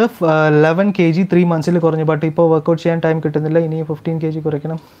വർക്കൗട്ട് ചെയ്ത് 11 kg 3 months കുറഞ്ഞു. ബട്ട് ഇപ്പോൾ വർക്കൗട്ട് ചെയ്യാൻ ടൈം കിട്ടുന്നില്ല. ഇനി 15 kg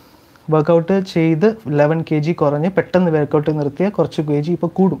കുറയ്ക്കണം. വർക്കൗട്ട് ചെയ്ത് 11 kg കുറഞ്ഞ് പെട്ടെന്ന് വർക്കൗട്ട് നിർത്തിയാൽ കുറച്ച് kg ഇപ്പോൾ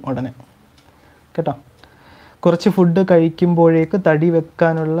കൂടും ഉടനെ കേട്ടോ. കുറച്ച് ഫുഡ് കഴിക്കുമ്പോഴേക്ക് തടി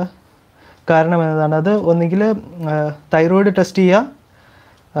വെക്കാനുള്ള കാരണം എന്നതാണ്. അത് ഒന്നുകിൽ തൈറോയിഡ് ടെസ്റ്റ് ചെയ്യുക,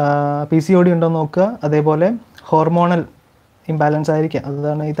 PCOD ഉണ്ടോ നോക്കുക, അതേപോലെ ഹോർമോണൽ ഇംബാലൻസ് ആയിരിക്കാം.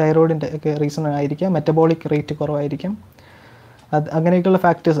 അതാണ് ഈ തൈറോയിഡിൻ്റെ ഒക്കെ റീസൺ ആയിരിക്കാം. മെറ്റബോളിക് റേറ്റ് കുറവായിരിക്കും. അങ്ങനെയൊക്കെയുള്ള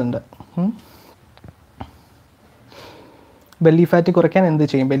ഫാക്ടേഴ്സ് ഉണ്ട്. ബെല്ലി ഫാറ്റ് കുറയ്ക്കാൻ എന്ത്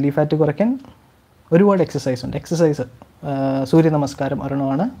ചെയ്യും? ബെല്ലി ഫാറ്റ് കുറയ്ക്കാൻ ഒരുപാട് എക്സസൈസ് ഉണ്ട്. സൂര്യ നമസ്കാരം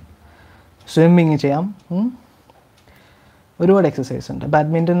ഒരെണ്ണമാണ്. സ്വിമ്മിങ് ചെയ്യാം. ഒരുപാട് എക്സസൈസ് ഉണ്ട്.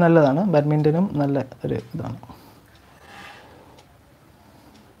 ബാഡ്മിൻ്റൺ നല്ലതാണ്. ബാഡ്മിൻ്റനും നല്ല ഒരു ഇതാണ്.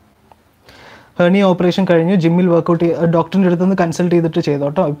 ഹെർണിയ ഓപ്പറേഷൻ കഴിഞ്ഞു. ജിമ്മിൽ വർക്കൗട്ട് ഡോക്ടറിൻ്റെ അടുത്തുനിന്ന് കൺസൾട്ട് ചെയ്തിട്ട് ചെയ്തോ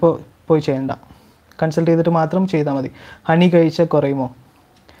കേട്ടോ. ഇപ്പോൾ പോയി ചെയ്യണ്ട. കൺസൾട്ട് ചെയ്തിട്ട് മാത്രം ചെയ്താൽ മതി. ഹണി കഴിച്ചാൽ കുറയുമോ?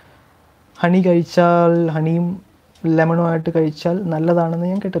 ഹണിയും ലെമണുമായിട്ട് കഴിച്ചാൽ നല്ലതാണെന്ന്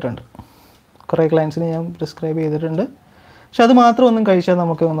ഞാൻ കേട്ടിട്ടുണ്ട്. കുറേ ക്ലയൻസിന് ഞാൻ പ്രിസ്ക്രൈബ് ചെയ്തിട്ടുണ്ട്. പക്ഷെ അത് മാത്രം ഒന്നും കഴിച്ചാൽ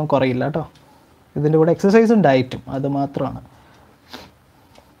നമുക്ക് ഒന്നും കുറയില്ല കേട്ടോ. ഇതിൻ്റെ കൂടെ എക്സസൈസും ഡയറ്റും അത് മാത്രമാണ്.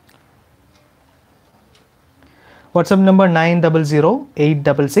 WhatsApp number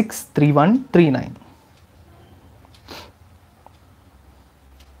 9008663139.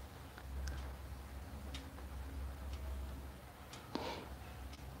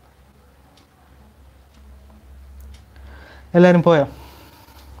 എല്ലാവരും പോയോ?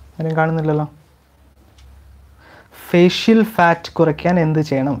 ആരും കാണുന്നില്ലല്ലോ. ഫേഷ്യൽ ഫാറ്റ് കുറയ്ക്കാൻ എന്ത്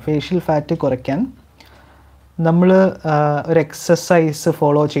ചെയ്യണം? ഫേഷ്യൽ ഫാറ്റ് കുറയ്ക്കാൻ നമ്മൾ ഒരു എക്സസൈസ്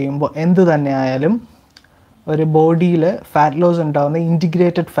ഫോളോ ചെയ്യുമ്പോൾ എന്ത് തന്നെ ആയാലും ഒരു ബോഡിയിൽ ഫാറ്റ് ലോസ് ഉണ്ടാകുന്ന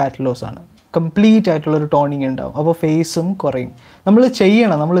ഇൻറ്റിഗ്രേറ്റഡ് ഫാറ്റ് ലോസ് ആണ്. കംപ്ലീറ്റ് ആയിട്ടുള്ളൊരു ടോണിങ് ഉണ്ടാവും. അപ്പോൾ ഫേസും കുറയും. നമ്മൾ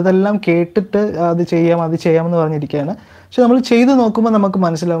ചെയ്യണം. നമ്മളിതെല്ലാം കേട്ടിട്ട് അത് ചെയ്യാമെന്ന് പറഞ്ഞിരിക്കുകയാണ്. പക്ഷെ നമ്മൾ ചെയ്ത് നോക്കുമ്പോൾ നമുക്ക്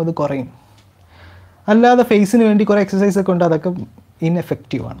മനസ്സിലാവും അത് കുറയും. അല്ലാതെ ഫേസിന് വേണ്ടി കുറേ എക്സസൈസ് ഒക്കെ ഉണ്ട്, അതൊക്കെ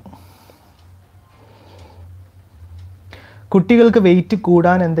ഇൻഎഫക്റ്റീവാണ്. കുട്ടികൾക്ക് വെയിറ്റ്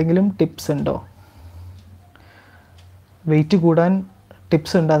കൂടാൻ എന്തെങ്കിലും ടിപ്സ് ഉണ്ടോ? വെയിറ്റ് കൂടാൻ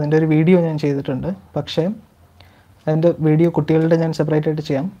ടിപ്സ് ഉണ്ട്. അതിൻ്റെ ഒരു വീഡിയോ ഞാൻ ചെയ്തിട്ടുണ്ട്. പക്ഷേ അതിൻ്റെ വീഡിയോ കുട്ടികളുടെ ഞാൻ സെപ്പറേറ്റ് ആയിട്ട്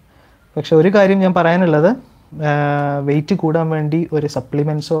ചെയ്യാം. പക്ഷേ ഒരു കാര്യം ഞാൻ പറയാനുള്ളത്, വെയിറ്റ് കൂടാൻ വേണ്ടി ഒരു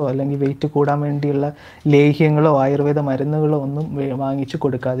സപ്ലിമെൻറ്റ്സോ അല്ലെങ്കിൽ വെയിറ്റ് കൂടാൻ വേണ്ടിയുള്ള ലേഹ്യങ്ങളോ ആയുർവേദ മരുന്നുകളോ ഒന്നും വാങ്ങിച്ച്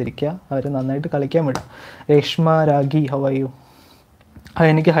കൊടുക്കാതിരിക്കുക. അവർ നന്നായിട്ട് കളിക്കാൻ വിടാം. Reshma ragi, how are you?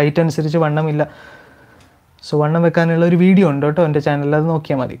 എനിക്ക് ഹൈറ്റ് അനുസരിച്ച് വണ്ണമില്ല. സോ വണ്ണം വെക്കാനുള്ള ഒരു വീഡിയോ ഉണ്ട് കേട്ടോ എൻ്റെ ചാനലിൽ, അത്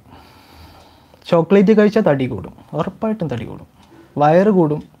നോക്കിയാൽ മതി. ചോക്ലേറ്റ് കഴിച്ചാൽ തടി കൂടും, ഉറപ്പായിട്ടും തടി കൂടും. വയറ്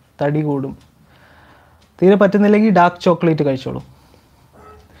കൂടും, തടി കൂടും. തീരെ പറ്റുന്നില്ലെങ്കിൽ ഡാർക്ക് ചോക്ലേറ്റ് കഴിച്ചോളൂ.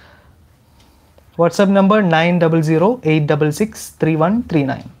 WhatsApp number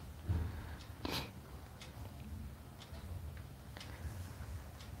 9008663139.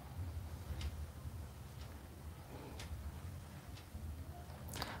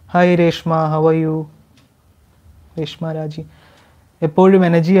 Hi Reshma, how are you? Reshma രാജി. എപ്പോഴും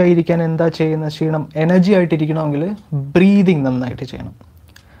എനർജി ആയിരിക്കാൻ എന്താ ചെയ്യുന്ന? ക്ഷീണം എനർജി ആയിട്ടിരിക്കണമെങ്കിൽ ബ്രീതിങ് നന്നായിട്ട് ചെയ്യണം.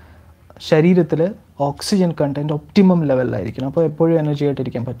 ശരീരത്തിൽ ഓക്സിജൻ കണ്ടൻറ്റ് ഒപ്റ്റിമം ലെവലിലായിരിക്കണം. അപ്പോൾ എപ്പോഴും എനർജി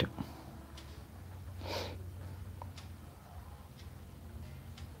ആയിട്ടിരിക്കാൻ പറ്റും.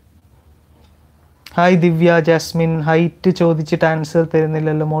 ഹായ് ദിവ്യ ജാസ്മിൻ. ഹൈറ്റ് ചോദിച്ചിട്ട് ആൻസർ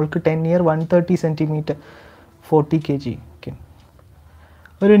തരുന്നില്ലല്ലോ. മോൾക്ക് 10 year 130 centimeter 40 kg. ഓക്കെ,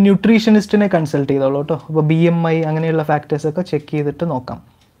 ഒരു ന്യൂട്രീഷനിസ്റ്റിനെ കൺസൾട്ട് ചെയ്തോളൂ കേട്ടോ. അപ്പോൾ BMI അങ്ങനെയുള്ള ഫാക്ടേഴ്സൊക്കെ ചെക്ക് ചെയ്തിട്ട് നോക്കാം.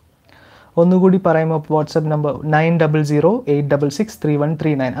 ഒന്നുകൂടി പറയുമ്പോൾ വാട്സപ്പ് നമ്പർ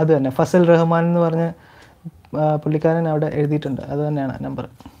 9008663139. അത് തന്നെ. ഫസൽ റഹ്മാൻ എന്ന് പറഞ്ഞ പുള്ളിക്കാരൻ അവിടെ എഴുതിയിട്ടുണ്ട്, അത് തന്നെയാണ് നമ്പർ.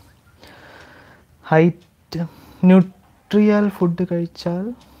 ഹൈറ്റ് ന്യൂട്രിയൽ ഫുഡ് കഴിച്ചാൽ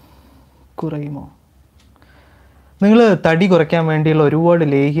കുറയുമോ? നിങ്ങൾ തടി കുറയ്ക്കാൻ വേണ്ടിയുള്ള ഒരുപാട്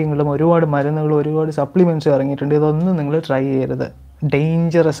ലേഹ്യങ്ങളും ഒരുപാട് മരുന്നുകളും ഒരുപാട് സപ്ലിമെൻറ്റ്സും ഇറങ്ങിയിട്ടുണ്ട്. ഇതൊന്നും നിങ്ങൾ ട്രൈ ചെയ്യരുത്,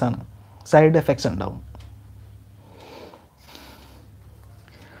 ഡേഞ്ചറസ് ആണ്, സൈഡ് എഫക്ട്സ് ഉണ്ടാവും.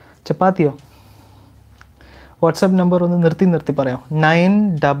 ചപ്പാത്തിയോ? വാട്സാപ്പ് നമ്പർ ഒന്ന് നിർത്തി പറയാം.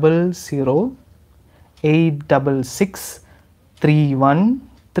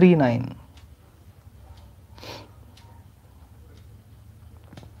 9008663139.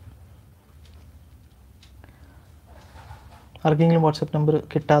 ആർക്കെങ്കിലും വാട്സാപ്പ് നമ്പർ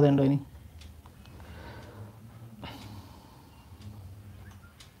കിട്ടാതെ ഉണ്ടോ ഇനി?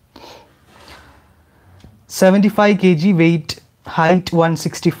 $75 kg wait, height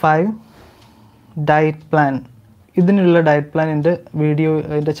 165, diet plan. ഇതിനുള്ള ഡയറ്റ് പ്ലാൻ എൻ്റെ വീഡിയോ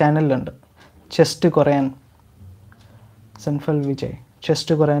എൻ്റെ ചാനലിലുണ്ട്. ചെസ്റ്റ് കുറയാൻ, സൻഫൽ വിജയ്,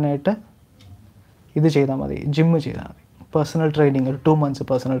 ചെസ്റ്റ് കുറയാനായിട്ട് ഇത് ചെയ്താൽ മതി, ജിമ്മ് ചെയ്താൽ മതി. പേഴ്സണൽ ട്രെയിനിങ്, ഒരു 2 months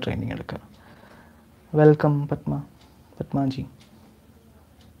പേഴ്സണൽ ട്രെയിനിങ് എടുക്കുക. വെൽക്കം പത്മാജി.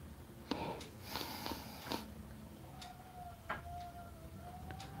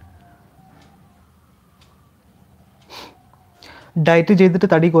 ഡയറ്റ് ചെയ്തിട്ട്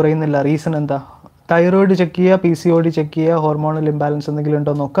തടി കുറയുന്നില്ല, റീസൺ എന്താ? തൈറോയിഡ് ചെക്ക് ചെയ്യുക, PCOD ചെക്ക് ചെയ്യുക, ഹോർമോണൽ ഇംബാലൻസ് എന്തെങ്കിലും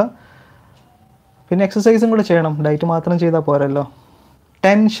ഉണ്ടോ നോക്കുക. പിന്നെ എക്സസൈസും കൂടെ ചെയ്യണം, ഡയറ്റ് മാത്രം ചെയ്താൽ പോരല്ലോ.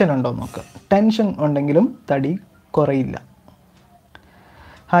 ടെൻഷൻ ഉണ്ടോ നോക്കുക, ടെൻഷൻ ഉണ്ടെങ്കിലും തടി കുറയില്ല.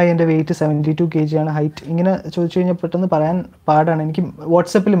 ഹായ്, എൻ്റെ വെയിറ്റ് 72 kg ആണ്, ഹൈറ്റ്. ഇങ്ങനെ ചോദിച്ചു കഴിഞ്ഞാൽ പെട്ടെന്ന് പറയാൻ പാടാണ്. എനിക്ക്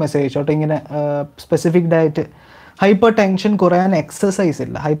വാട്സപ്പിൽ മെസ്സേജ് അയച്ചോട്ടെ, ഇങ്ങനെ സ്പെസിഫിക് ഡയറ്റ്. ഹൈപ്പർ ടെൻഷൻ കുറയാൻ എക്സസൈസ്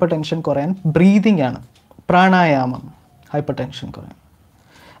ഇല്ല, ഹൈപ്പർ ടെൻഷൻ കുറയാൻ ബ്രീതിങ് ആണ്, പ്രാണായാമം. ഹൈപ്പർ ടെൻഷൻ കുറയാൻ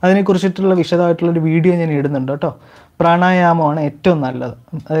അതിനെക്കുറിച്ചിട്ടുള്ള വിശദമായിട്ടുള്ളൊരു വീഡിയോ ഞാൻ ഇടുന്നുണ്ട് കേട്ടോ. പ്രാണായാമമാണ് ഏറ്റവും നല്ലത്,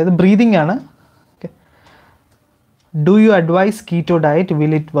 അതായത് ബ്രീതിങ് ആണ്. Do you advice keto diet,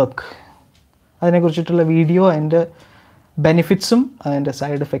 will it work? അതിനെക്കുറിച്ചിട്ടുള്ള video, അതിൻ്റെ ബെനിഫിറ്റ്സും അതിൻ്റെ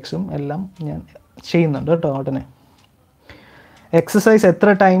സൈഡ് എഫക്ട്സും എല്ലാം ഞാൻ ചെയ്യുന്നുണ്ട് കേട്ടോ ഉടനെ. എക്സസൈസ് എത്ര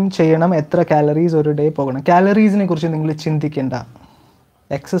ടൈം ചെയ്യണം, എത്ര കാലറീസ് ഒരു ഡേ പോകണം? കാലറീസിനെ കുറിച്ച് നിങ്ങൾ ചിന്തിക്കേണ്ട.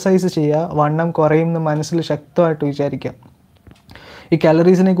 എക്സസൈസ് ചെയ്യുക, വണ്ണം കുറയും എന്ന് മനസ്സിൽ ശക്തമായിട്ട് വിചാരിക്കുക. ഈ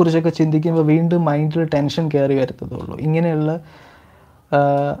കാലറീസിനെ കുറിച്ചൊക്കെ ചിന്തിക്കുമ്പോൾ വീണ്ടും മൈൻഡിൽ ടെൻഷൻ കയറി വരുത്തതുള്ളൂ. ഇങ്ങനെയുള്ള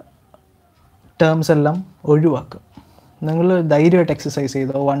ടേംസ് എല്ലാം ഒഴിവാക്കുക. നിങ്ങൾ ധൈര്യമായിട്ട് എക്സസൈസ്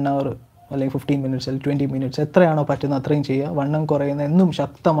ചെയ്തോ, 1 hour അല്ലെങ്കിൽ 15 minutes അല്ലെങ്കിൽ 20 minutes, എത്രയാണോ പറ്റുന്നത് അത്രയും ചെയ്യുക. വണ്ണം കുറയുന്ന എന്നും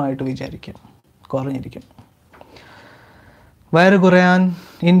ശക്തമായിട്ട് വിചാരിക്കുക, കുറഞ്ഞിരിക്കും. വയറ് കുറയാൻ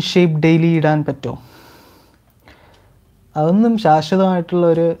ഇൻ ഷേപ്പ് ഡെയിലി ഇടാൻ പറ്റുമോ? അതൊന്നും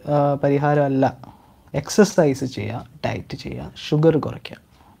ശാശ്വതമായിട്ടുള്ളൊരു പരിഹാരമല്ല. എക്സസൈസ് ചെയ്യുക, ഡയറ്റ് ചെയ്യുക, ഷുഗർ കുറയ്ക്കുക.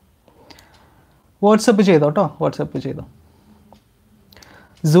 വാട്സപ്പ് ചെയ്തോ കേട്ടോ, വാട്സപ്പ് ചെയ്തോ.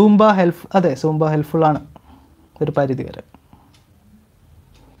 സൂംബ അതെ, സൂംബ ഹെൽപ്ഫുള്ളാണ് ഒരു പരിധി വരെ.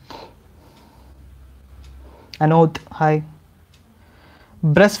 അനോദ് ഹായ്.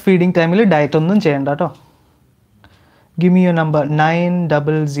 ബ്രസ്റ്റ് ഫീഡിങ് ടൈമിൽ ഡയറ്റ് ഒന്നും ചെയ്യണ്ട കേട്ടോ. Give me your number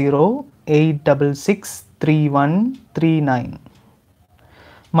 9008663139.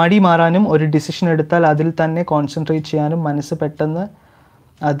 മടി മാറാനും ഒരു ഡിസിഷൻ എടുത്താൽ അതിൽ തന്നെ കോൺസെൻട്രേറ്റ് ചെയ്യാനും മനസ്സ് പെട്ടെന്ന്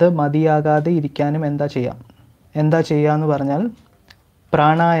അത് മതിയാകാതെ ഇരിക്കാനും എന്താ ചെയ്യാന്ന് പറഞ്ഞാൽ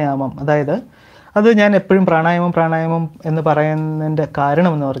പ്രാണായാമം. അതായത് അത് ഞാൻ എപ്പോഴും പ്രാണായാമം എന്ന് പറയുന്നതിൻ്റെ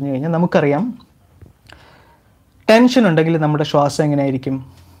കാരണം എന്ന് പറഞ്ഞു കഴിഞ്ഞാൽ, നമുക്കറിയാം ടെൻഷൻ ഉണ്ടെങ്കിൽ നമ്മുടെ ശ്വാസം എങ്ങനെയായിരിക്കും?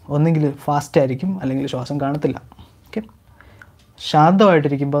 ഒന്നെങ്കിൽ ഫാസ്റ്റ് ആയിരിക്കും, അല്ലെങ്കിൽ ശ്വാസം കാണത്തില്ല. ഓക്കെ,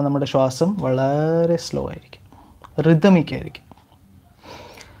 ശാന്തമായിട്ടിരിക്കുമ്പോൾ നമ്മുടെ ശ്വാസം വളരെ സ്ലോ ആയിരിക്കും, റിതമിക് ആയിരിക്കും.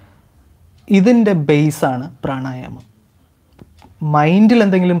 ഇതിൻ്റെ ബേസാണ് പ്രാണായാമം. മൈൻഡിൽ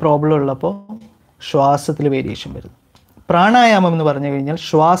എന്തെങ്കിലും പ്രോബ്ലം ഉള്ളപ്പോൾ ശ്വാസത്തിൽ വേരിയേഷൻ വരുന്നു. പ്രാണായാമം എന്ന് പറഞ്ഞു കഴിഞ്ഞാൽ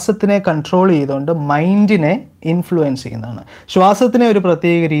ശ്വാസത്തിനെ കൺട്രോൾ ചെയ്തുകൊണ്ട് മൈൻഡിനെ ഇൻഫ്ലുവൻസ് ചെയ്യുന്നതാണ്. ശ്വാസത്തിനെ ഒരു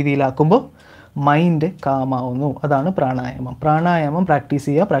പ്രത്യേക രീതിയിലാക്കുമ്പോൾ മൈൻഡ് കാമാവുന്നു. അതാണ് പ്രാണായാമം. പ്രാണായാമം പ്രാക്ടീസ്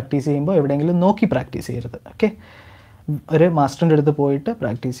ചെയ്യുമ്പോൾ എവിടെയെങ്കിലും നോക്കി പ്രാക്ടീസ് ചെയ്യരുത്. ഓക്കെ, ഒരു മാസ്റ്ററിൻ്റെ അടുത്ത് പോയിട്ട്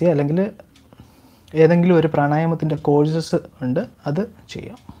പ്രാക്ടീസ് ചെയ്യുക, അല്ലെങ്കിൽ ഏതെങ്കിലും ഒരു പ്രാണായാമത്തിൻ്റെ കോഴ്സസ് ഉണ്ട്, അത്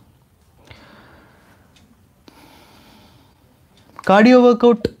ചെയ്യാം. Cardio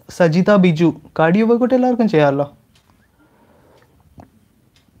workout Sajitha Biju. Cardio workout എല്ലാവർക്കും ചെയ്യാമല്ലോ.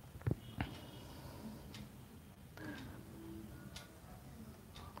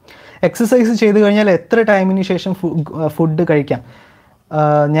 എക്സസൈസ് ചെയ്ത് കഴിഞ്ഞാൽ എത്ര ടൈമിന് ശേഷം ഫുഡ് കഴിക്കാം?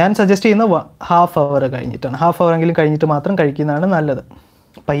 ഞാൻ സജസ്റ്റ് ചെയ്യുന്ന 1/2 hour കഴിഞ്ഞിട്ടാണ്. 1/2 hour എങ്കിലും കഴിഞ്ഞിട്ട് മാത്രം കഴിക്കുന്നതാണ് നല്ലത്.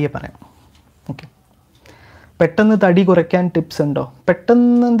 പയ്യെ പറയാം. ഓക്കെ, പെട്ടെന്ന് തടി കുറയ്ക്കാൻ ടിപ്സ് ഉണ്ടോ?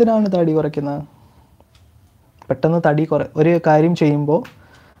 പെട്ടെന്ന് എന്തിനാണ് തടി കുറയ്ക്കുന്നത്? പെട്ടെന്ന് ഒരു കാര്യം ചെയ്യുമ്പോൾ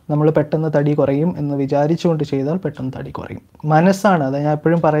നമ്മൾ പെട്ടെന്ന് തടി കുറയും എന്ന് വിചാരിച്ചുകൊണ്ട് ചെയ്താൽ പെട്ടെന്ന് തടി കുറയും. മനസ്സാണ് അത്. ഞാൻ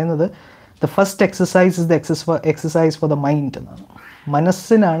എപ്പോഴും പറയുന്നത്, the first exercise is the exercise for the mind എന്നാണ്.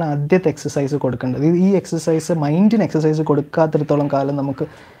 മനസ്സിനാണ് ആദ്യത്തെ എക്സസൈസ് കൊടുക്കേണ്ടത്. ഈ എക്സസൈസ് മൈൻഡിന് എക്സസൈസ് കൊടുക്കാത്തിടത്തോളം കാലം നമുക്ക്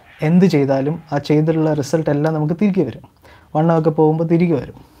എന്ത് ചെയ്താലും ആ ചെയ്തിട്ടുള്ള റിസൾട്ട് എല്ലാം നമുക്ക് തിരികെ വരും. വണ്ണമൊക്കെ പോകുമ്പോൾ തിരികെ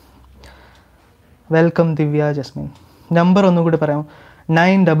വരും. വെൽക്കം ദിവ്യ ജസ്മിൻ. നമ്പർ ഒന്നും കൂടി പറയാം,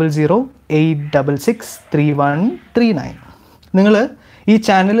 9008663139. നിങ്ങൾ ഈ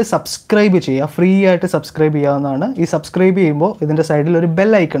ചാനൽ സബ്സ്ക്രൈബ് ചെയ്യുക, ഫ്രീ ആയിട്ട് സബ്സ്ക്രൈബ് ചെയ്യാവുന്നതാണ്. ഈ സബ്സ്ക്രൈബ് ചെയ്യുമ്പോൾ ഇതിൻ്റെ സൈഡിൽ ഒരു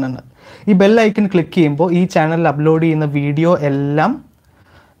ബെൽ ഐക്കൺ ഉണ്ട്. ഈ ബെൽ ഐക്കൺ ക്ലിക്ക് ചെയ്യുമ്പോൾ ഈ ചാനലിൽ അപ്ലോഡ് ചെയ്യുന്ന വീഡിയോ എല്ലാം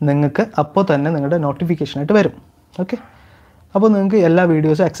നിങ്ങൾക്ക് അപ്പോൾ തന്നെ നിങ്ങളുടെ നോട്ടിഫിക്കേഷനായിട്ട് വരും. ഓക്കെ, അപ്പോൾ നിങ്ങൾക്ക് എല്ലാ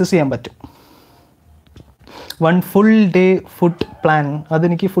വീഡിയോസും ആക്സസ് ചെയ്യാൻ പറ്റും. 1 full day ഫുഡ് പ്ലാൻ,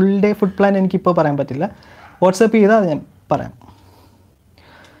 അതെനിക്ക് ഫുൾ ഡേ ഫുഡ് പ്ലാൻ എനിക്കിപ്പോൾ പറയാൻ പറ്റില്ല. വാട്സപ്പ് ചെയ്താൽ ഞാൻ പറയാം.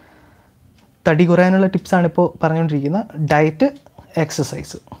 തടി കുറയാനുള്ള ടിപ്സാണ് ഇപ്പോൾ പറഞ്ഞുകൊണ്ടിരിക്കുന്നത്. Diet,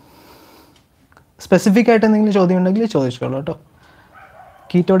 exercise. സ്പെസിഫിക് ആയിട്ട് എന്തെങ്കിലും ചോദ്യം ഉണ്ടെങ്കിൽ ചോദിച്ചോളൂ കേട്ടോ.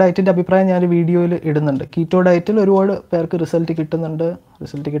 കീറ്റോ ഡയറ്റിൻ്റെ അഭിപ്രായം ഞാൻ വീഡിയോയിൽ ഇടുന്നുണ്ട്. കീറ്റോ ഡയറ്റിൽ ഒരുപാട് പേർക്ക് റിസൾട്ട് കിട്ടുന്നുണ്ട്,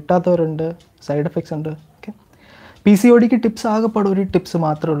 റിസൾട്ട് കിട്ടാത്തവരുണ്ട്, സൈഡ് എഫക്ട്സ് ഉണ്ട്. ഓക്കെ, PCODക്ക് ടിപ്സ് ആകെപ്പാടെ ഒരു ടിപ്സ്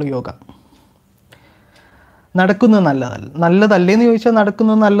മാത്രമേ ഉള്ളൂ, യോഗ. നടക്കുന്നത് നല്ലതല്ലേന്ന് ചോദിച്ചാൽ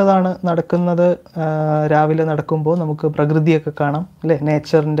നടക്കുന്നത് നല്ലതാണ്. നടക്കുന്നത് രാവിലെ നടക്കുമ്പോൾ നമുക്ക് പ്രകൃതിയൊക്കെ കാണാം അല്ലേ,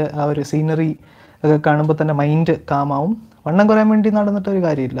 നേച്ചറിൻ്റെ ആ ഒരു സീനറി ഒക്കെ കാണുമ്പോൾ തന്നെ മൈൻഡ് കാമാവും. വണ്ണം കുറയാൻ വേണ്ടി നടന്നിട്ടൊരു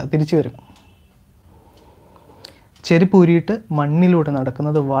കാര്യമില്ല, തിരിച്ചു വരും. ചെരുപ്പ് ഊരിയിട്ട് മണ്ണിലൂടെ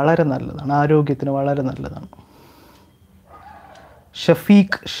നടക്കുന്നത് വളരെ നല്ലതാണ്, ആരോഗ്യത്തിന് വളരെ നല്ലതാണ്.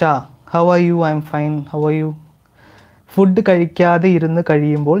 Shafeeq Shah, how are you? I am fine, how are you? Food കഴിക്കാതെ ഇരുന്ന്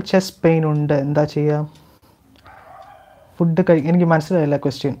കഴിയുമ്പോൾ ചെസ്റ്റ് പെയിൻ ഉണ്ട്, എന്താ ചെയ്യുക? എനിക്ക് മനസ്സിലായില്ല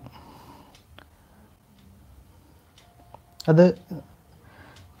ക്വസ്റ്റ്യൻ. അത്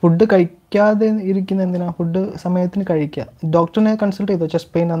ഫുഡ് കഴിക്കാതെ ഇരിക്കുന്ന എന്തിനാ? ഫുഡ് സമയത്തിന് കഴിക്കുക. ഡോക്ടറിനെ കൺസൾട്ട് ചെയ്തോ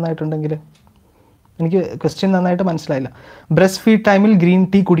ചെസ്റ്റ് പെയിൻ നന്നായിട്ടുണ്ടെങ്കിൽ? എനിക്ക് ക്വസ്റ്റ്യൻ നന്നായിട്ട് മനസ്സിലായില്ല. ബ്രസ്റ്റ് ഫീഡ് ടൈമിൽ ഗ്രീൻ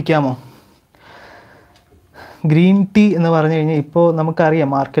ടീ കുടിക്കാമോ? ഗ്രീൻ ടീ എന്ന് പറഞ്ഞു കഴിഞ്ഞാൽ ഇപ്പോൾ നമുക്കറിയാം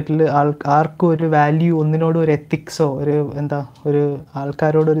മാർക്കറ്റിൽ ആർക്കും ഒരു വാല്യൂ, ഒന്നിനോടും ഒരു എത്തിക്സോ ഒരു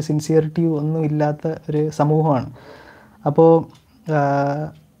ആൾക്കാരോടൊരു സിൻസിയറിറ്റിയോ ഒന്നും ഇല്ലാത്ത ഒരു സമൂഹമാണ്. അപ്പോൾ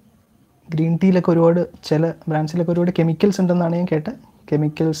ഗ്രീൻ ടീയിലൊക്കെ ഒരുപാട്, ചില ബ്രാൻഡ്സിലൊക്കെ ഒരുപാട് കെമിക്കൽസ് ഉണ്ടെന്നാണ് ഞാൻ കേട്ടത്.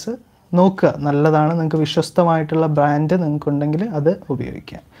 കെമിക്കൽസ് നോക്കുക, നല്ലതാണ്. നിങ്ങൾക്ക് വിശ്വസ്തമായിട്ടുള്ള ബ്രാൻഡ് നിങ്ങൾക്കുണ്ടെങ്കിൽ അത്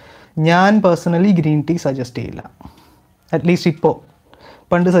ഉപയോഗിക്കാം. ഞാൻ പേഴ്സണലി ഗ്രീൻ ടീ സജസ്റ്റ് ചെയ്യില്ല, അറ്റ്ലീസ്റ്റ് ഇപ്പോൾ.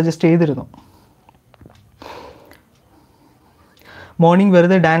 പണ്ട് സജസ്റ്റ് ചെയ്തിരുന്നു. മോർണിംഗ്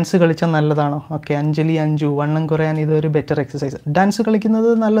വെറുതെ ഡാൻസ് കളിച്ചാൽ നല്ലതാണോ? ഓക്കെ, അഞ്ജു, വണ്ണം കുറയാൻ ഇതൊരു ബെറ്റർ എക്സസൈസ്. ഡാൻസ് കളിക്കുന്നത്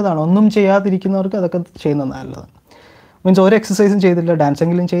നല്ലതാണ്. ഒന്നും ചെയ്യാതിരിക്കുന്നവർക്ക് അതൊക്കെ ചെയ്യുന്നത് നല്ലതാണ്. മീൻസ് ഒരു എക്സസൈസും ചെയ്തില്ല,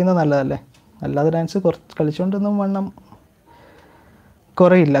 ഡാൻസെങ്കിലും ചെയ്യുന്നത് നല്ലതല്ലേ. അല്ലാതെ ഡാൻസ് കളിച്ചുകൊണ്ടൊന്നും വണ്ണം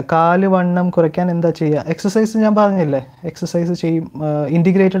കുറയില്ല. കാല് വണ്ണം കുറയ്ക്കാൻ എന്താ ചെയ്യുക? എക്സസൈസ് ഞാൻ പറഞ്ഞില്ലേ, എക്സസൈസ് ചെയ്യും,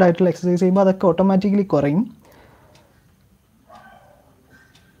 ഇൻറ്റിഗ്രേറ്റഡ് ആയിട്ടുള്ള എക്സസൈസ് ചെയ്യുമ്പോൾ അതൊക്കെ ഓട്ടോമാറ്റിക്കലി കുറയും.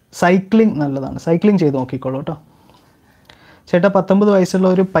 സൈക്ലിംഗ് നല്ലതാണ്, സൈക്ലിംഗ് ചെയ്ത് നോക്കിക്കോളൂ കേട്ടോ. ചേട്ടാ, 19 വയസ്സുള്ള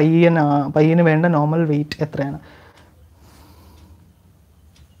ഒരു പയ്യന് വേണ്ട നോർമൽ വെയിറ്റ് എത്രയാണ്?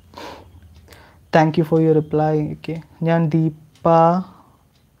 Thank you for your reply. Okay, ഞാൻ ദീപ,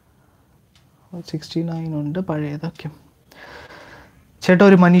 69 ഉണ്ട്, പഴയതൊക്കെ. ചേട്ടാ,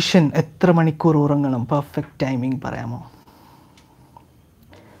 ഒരു മനുഷ്യൻ എത്ര മണിക്കൂർ ഉറങ്ങണം? പെർഫെക്റ്റ് ടൈമിംഗ് പറയാമോ?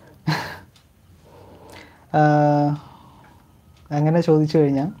 അങ്ങനെ ചോദിച്ചു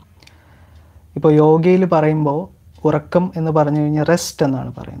കഴിഞ്ഞാൽ, ഇപ്പോൾ യോഗയിൽ പറയുമ്പോൾ ഉറക്കം എന്ന് പറഞ്ഞു കഴിഞ്ഞാൽ റെസ്റ്റ്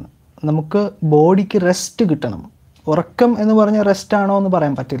എന്നാണ് പറയുന്നത്. നമുക്ക് ബോഡിക്ക് റെസ്റ്റ് കിട്ടണം. ഉറക്കം എന്ന് പറഞ്ഞാൽ റെസ്റ്റ് ആണോ എന്ന്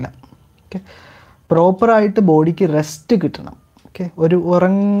പറയാൻ പറ്റില്ല. ഓക്കെ, പ്രോപ്പറായിട്ട് ബോഡിക്ക് റെസ്റ്റ് കിട്ടണം. ഓക്കെ,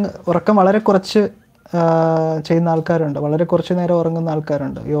 ഉറക്കം വളരെ കുറച്ച് ചെയ്യുന്ന ആൾക്കാരുണ്ട്, വളരെ കുറച്ച് നേരം ഉറങ്ങുന്ന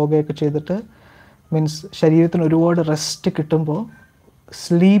ആൾക്കാരുണ്ട്. യോഗയൊക്കെ ചെയ്തിട്ട് മീൻസ് ശരീരത്തിന് ഒരുപാട് റെസ്റ്റ് കിട്ടുമ്പോൾ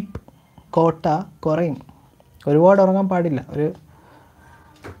സ്ലീപ്പ് കോട്ട കുറയും. ഒരുപാട് ഉറങ്ങാൻ പാടില്ല.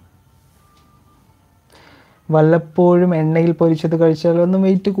 വല്ലപ്പോഴും എണ്ണയിൽ പൊരിച്ചത് കഴിച്ചാലൊന്നും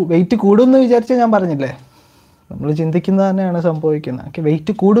വെയിറ്റ് കൂടുമെന്ന് വിചാരിച്ചാൽ, ഞാൻ പറഞ്ഞില്ലേ, നമ്മൾ ചിന്തിക്കുന്നത് തന്നെയാണ് സംഭവിക്കുന്നത്. ഓക്കെ,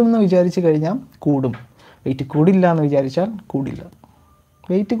 വെയിറ്റ് കൂടുമെന്ന് വിചാരിച്ച് കഴിഞ്ഞാൽ കൂടും, വെയിറ്റ് കൂടില്ല എന്ന് വിചാരിച്ചാൽ കൂടില്ല.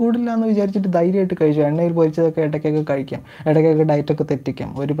 വെയിറ്റ് കൂടില്ല എന്ന് വിചാരിച്ചിട്ട് ധൈര്യമായിട്ട് കഴിച്ചു. എണ്ണയിൽ പൊരിച്ചതൊക്കെ ഇടയ്ക്കൊക്കെ കഴിക്കാം, ഇടയ്ക്കൊക്കെ ഡയറ്റൊക്കെ തെറ്റിക്കാം,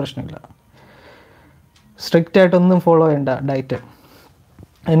 ഒരു പ്രശ്നമില്ല. സ്ട്രിക്റ്റ് ആയിട്ടൊന്നും ഫോളോ ചെയ്യണ്ട ഡയറ്റ്.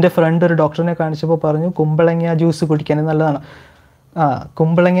 എൻ്റെ ഫ്രണ്ട് ഒരു ഡോക്ടറിനെ കാണിച്ചപ്പോൾ പറഞ്ഞു കുമ്പളങ്ങ ജ്യൂസ് കുടിക്കാൻ നല്ലതാണ്.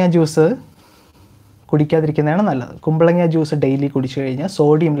 കുമ്പളങ്ങ ജ്യൂസ് കുടിക്കാതിരിക്കുന്നതാണ് നല്ലത്. കുമ്പളങ്ങ ജ്യൂസ് ഡെയിലി കുടിച്ചു കഴിഞ്ഞാൽ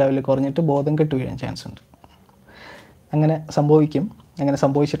സോഡിയം ലെവൽ കുറഞ്ഞിട്ട് ബോധം കെട്ട് വീഴാൻ ചാൻസ് ഉണ്ട്. അങ്ങനെ സംഭവിക്കും, അങ്ങനെ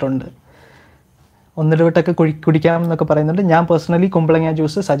സംഭവിച്ചിട്ടുണ്ട്. 1 വട്ടമൊക്കെ കുടിക്കാം എന്നൊക്കെ പറയുന്നുണ്ട്. ഞാൻ പേഴ്സണലി കുമ്പളങ്ങ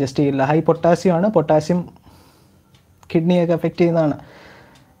ജ്യൂസ് സജസ്റ്റ് ചെയ്യില്ല. ഹൈ പൊട്ടാസ്യം ആണ്, പൊട്ടാസ്യം കിഡ്നിയൊക്കെ എഫക്റ്റ് ചെയ്യുന്നതാണ്.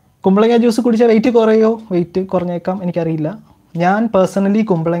 കുമ്പളങ്ങ ജ്യൂസ് കുടിച്ചാൽ വെയിറ്റ് കുറയോ? വെയിറ്റ് കുറഞ്ഞേക്കാം, എനിക്കറിയില്ല. ഞാൻ പേഴ്സണലി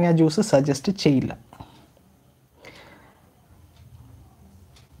കുമ്പളങ്ങ ജ്യൂസ് സജസ്റ്റ് ചെയ്യില്ല.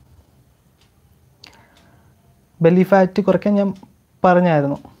 ബെല്ലി ഫാറ്റ് കുറയ്ക്കാൻ ഞാൻ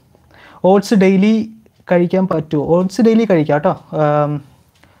പറഞ്ഞായിരുന്നു. ഓട്സ് ഡെയിലി കഴിക്കാൻ പറ്റുമോ? ഓട്സ് ഡെയിലി കഴിക്കാം കേട്ടോ.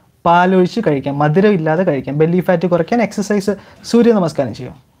 പാലൊഴിച്ച് കഴിക്കാം, മധുരം ഇല്ലാതെ കഴിക്കാം. ബെല്ലി ഫാറ്റ് കുറയ്ക്കാൻ എക്സസൈസ്, സൂര്യ നമസ്കാരം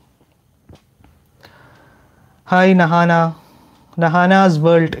ചെയ്യും. Hi നഹാനാസ്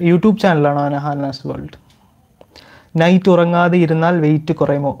world YouTube ചാനലാണോ? നഹാനാസ് world. Night ഉറങ്ങാതെ ഇരുന്നാൽ വെയിറ്റ്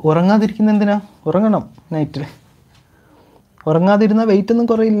കുറയുമോ? ഉറങ്ങാതിരിക്കുന്ന എന്തിനാ? ഉറങ്ങണം. നൈറ്റിൽ ഉറങ്ങാതിരുന്നാൽ വെയിറ്റ് ഒന്നും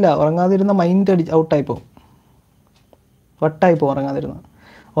കുറയില്ല. ഉറങ്ങാതിരുന്ന മൈൻഡ് ഔട്ടായി പോകും, വട്ടായി പോകും.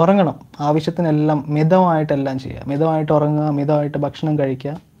 ഉറങ്ങണം. ആവശ്യത്തിനെല്ലാം മിതമായിട്ടെല്ലാം ചെയ്യുക. മിതമായിട്ട് ഉറങ്ങുക, മിതമായിട്ട് ഭക്ഷണം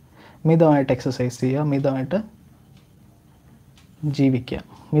കഴിക്കുക, മിതമായിട്ട് എക്സസൈസ് ചെയ്യുക, മിതമായിട്ട് ജീവിക്കുക,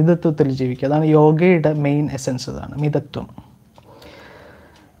 മിതത്വത്തിൽ ജീവിക്കുക. അതാണ് യോഗയുടെ മെയിൻ എസൻസ്, അതാണ് മിതത്വം.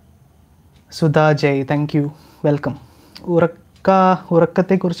 സുധാ ജയ്, താങ്ക് യു, വെൽക്കം.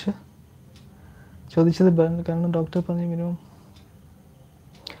 ഉറക്കത്തെക്കുറിച്ച് ചോദിച്ചത് കാരണം ഡോക്ടർ പറഞ്ഞു മിനിമം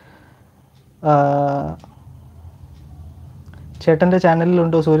ചേട്ടൻ്റെ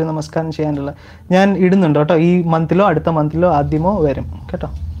ചാനലിലുണ്ടോ സൂര്യ നമസ്കാരം ചെയ്യാനുള്ള? ഞാൻ ഇടുന്നുണ്ട് കേട്ടോ. ഈ മന്തിലോ അടുത്ത മന്തിലോ ആദ്യമോ വരും കേട്ടോ.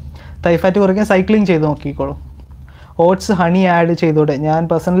 തൈഫാറ്റ് കുറയ്ക്കാൻ സൈക്ലിംഗ് ചെയ്ത് നോക്കിക്കോളൂ. Oats honey add ചെയ്തോടെ. ഞാൻ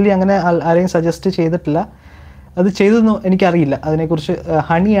പേഴ്സണലി അങ്ങനെ ആരെയും സജസ്റ്റ് ചെയ്തിട്ടില്ല. അത് ചെയ്തെന്ന് എനിക്കറിയില്ല. അതിനെക്കുറിച്ച്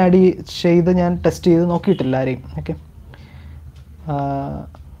ഹണി ആഡ് ചെയ്ത് ഞാൻ ടെസ്റ്റ് ചെയ്ത് നോക്കിയിട്ടില്ല ആരെയും. ഓക്കെ,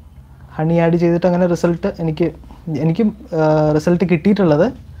 ഹണി ആഡ് ചെയ്തിട്ട് അങ്ങനെ എനിക്കും റിസൾട്ട് കിട്ടിയിട്ടുള്ളത്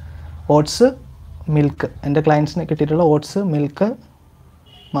ഓട്സ് മിൽക്ക്. എൻ്റെ ക്ലയൻസിന് കിട്ടിയിട്ടുള്ള ഓട്സ് മിൽക്ക്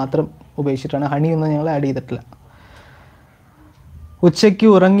മാത്രം ഉപയോഗിച്ചിട്ടാണ്. ഹണിയൊന്നും ഞങ്ങൾ ആഡ് ചെയ്തിട്ടില്ല. ഉച്ചയ്ക്ക്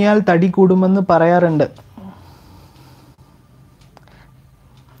ഉറങ്ങിയാൽ തടി കൂടുമെന്ന് പറയാറുണ്ട്.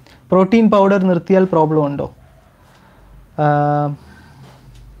 പ്രോട്ടീൻ പൗഡർ നിർത്തിയാൽ പ്രോബ്ലം ഉണ്ടോ?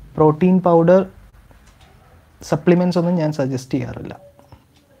 പ്രോട്ടീൻ പൗഡർ സപ്ലിമെൻറ്റ്സ് ഒന്നും ഞാൻ സജസ്റ്റ് ചെയ്യാറില്ല.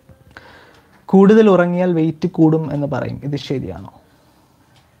 കൂടുതൽ ഉറങ്ങിയാൽ വെയിറ്റ് കൂടും എന്ന് പറയും, ഇത് ശരിയാണോ?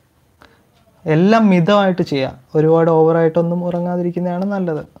 എല്ലാം മിതമായിട്ട് ചെയ്യാം. ഒരുപാട് ഓവറായിട്ടൊന്നും ഉറങ്ങാതിരിക്കുന്നതാണ്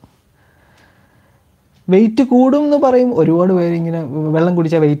നല്ലത്. വെയിറ്റ് കൂടും എന്ന് പറയും. ഒരുപാട് പേര് ഇങ്ങനെ വെള്ളം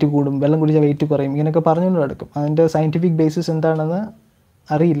കുടിച്ചാൽ വെയിറ്റ് കൂടും, വെള്ളം കുടിച്ചാൽ വെയിറ്റ് കുറയും, ഇങ്ങനെയൊക്കെ പറഞ്ഞുകൊണ്ട് നടക്കും. അതിൻ്റെ സയൻറ്റിഫിക് ബേസിസ് എന്താണെന്ന്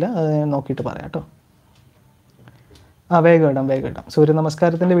അറിയില്ല. അത് ഞാൻ നോക്കിയിട്ട് പറയാം കേട്ടോ. വേഗം ഇടാം. സൂര്യ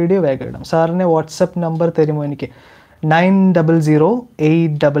നമസ്കാരത്തിൻ്റെ വീഡിയോ വേഗം ഇടാം. സാറിൻ്റെ വാട്സപ്പ് നമ്പർ തരുമോ എനിക്ക്?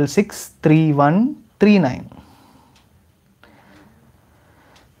 9008663139.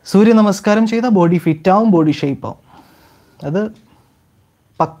 സൂര്യ നമസ്കാരം ചെയ്താൽ ബോഡി ഫിറ്റാവും, ബോഡി ഷേപ്പാവും. അത്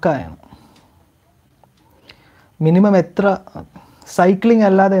പക്കായാണ്. മിനിമം എത്ര സൈക്ലിംഗ്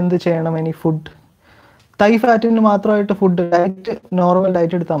അല്ലാതെ എന്ത് ചെയ്യണം? ഇനി ഫുഡ്, തൈ ഫാറ്റിന് മാത്രമായിട്ട് ഫുഡ് ഡയറ്റ്, നോർമൽ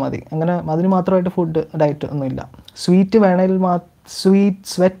ഡയറ്റ് എടുത്താൽ മതി. അങ്ങനെ അതിന് മാത്രമായിട്ട് ഫുഡ് ഡയറ്റ് ഒന്നുമില്ല. സ്വീറ്റ് വേണമെങ്കിൽ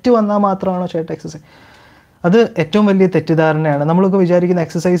സ്വെറ്റ് വന്നാൽ മാത്രമാണോ ചേട്ടാ എക്സസൈസ്? അത് ഏറ്റവും വലിയ തെറ്റിദ്ധാരണയാണ്. നമ്മളൊക്കെ വിചാരിക്കുന്ന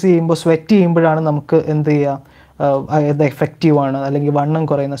എക്സസൈസ് ചെയ്യുമ്പോൾ സ്വെറ്റ് ചെയ്യുമ്പോഴാണ് നമുക്ക് എന്ത് ചെയ്യുക, ഇത് എഫക്റ്റീവാണ് അല്ലെങ്കിൽ വണ്ണം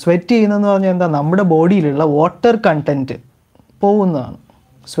കുറയുന്നത്. സ്വെറ്റ് ചെയ്യുന്നതെന്ന് പറഞ്ഞാൽ എന്താ? നമ്മുടെ ബോഡിയിലുള്ള വാട്ടർ കണ്ടൻറ്റ് പോകുന്നതാണ്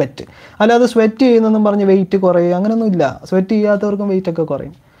സ്വെറ്റ്. അല്ലാതെ സ്വെറ്റ് ചെയ്യുന്നതെന്നും പറഞ്ഞ് വെയിറ്റ് കുറയുക അങ്ങനെയൊന്നുമില്ല. സ്വെറ്റ് ചെയ്യാത്തവർക്കും വെയിറ്റൊക്കെ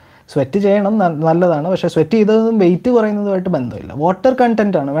കുറയും. സ്വെറ്റ് ചെയ്യണം, നല്ലതാണ്. പക്ഷേ സ്വെറ്റ് ചെയ്തതും വെയിറ്റ് കുറയുന്നതുമായിട്ട് ബന്ധമില്ല. വാട്ടർ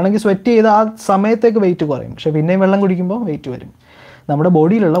കണ്ടൻറ്റാണ്. വേണമെങ്കിൽ സ്വെറ്റ് ചെയ്ത് ആ സമയത്തേക്ക് വെയിറ്റ് കുറയും, പക്ഷേ പിന്നെയും വെള്ളം കുടിക്കുമ്പോൾ വെയിറ്റ് വരും. നമ്മുടെ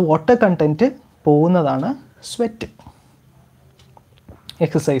ബോഡിയിലുള്ള വാട്ടർ കണ്ടൻറ്റ് പോകുന്നതാണ് സ്വെറ്റ്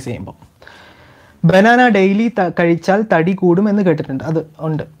എക്സസൈസ് ചെയ്യുമ്പോൾ. ബനാന ഡെയിലി കഴിച്ചാൽ തടി കൂടും എന്ന് കേട്ടിട്ടുണ്ട്. അത്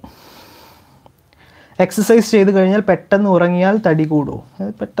ഉണ്ട്. എക്സസൈസ് ചെയ്ത് കഴിഞ്ഞാൽ പെട്ടെന്ന് ഉറങ്ങിയാൽ തടി കൂടുമോ?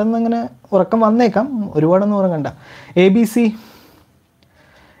 പെട്ടെന്ന് അങ്ങനെ ഉറക്കം വന്നേക്കാം, ഒരുപാടൊന്നും ഉറങ്ങണ്ട.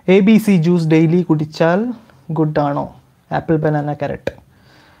 ABC ജ്യൂസ് ഡെയിലി കുടിച്ചാൽ ഗുഡ് ആണോ? ആപ്പിൾ ബനാന ക്യാരറ്റ്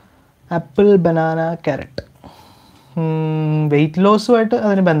വെയിറ്റ് ലോസുമായിട്ട്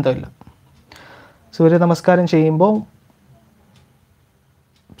അതിന് ബന്ധമില്ല. സൂര്യ നമസ്കാരം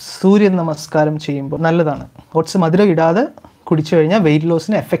ചെയ്യുമ്പോൾ നല്ലതാണ്. ഓട്സ് മധുരം ഇടാതെ കുടിച്ചു കഴിഞ്ഞാൽ വെയിറ്റ്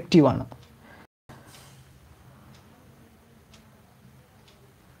ലോസിന് എഫക്റ്റീവാണ്.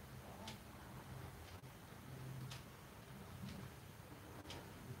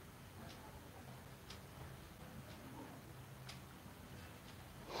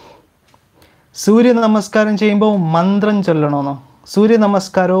 സൂര്യ നമസ്കാരം ചെയ്യുമ്പോൾ മന്ത്രം ചൊല്ലണമെന്നോ? സൂര്യ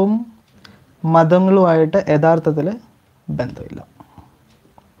നമസ്കാരവും മതങ്ങളുമായിട്ട് യഥാർത്ഥത്തിൽ ബന്ധമില്ല.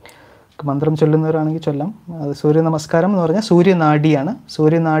 മന്ത്രം ചൊല്ലുന്നവരാണെങ്കിൽ ചൊല്ലാം. അത് സൂര്യ നമസ്കാരം എന്ന് പറഞ്ഞാൽ സൂര്യനാഡിയാണ്.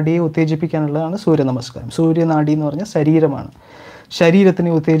 സൂര്യനാഡിയെ ഉത്തേജിപ്പിക്കാനുള്ളതാണ് സൂര്യ നമസ്കാരം. സൂര്യനാഡി എന്ന് പറഞ്ഞാൽ ശരീരമാണ്. ശരീരത്തിനെ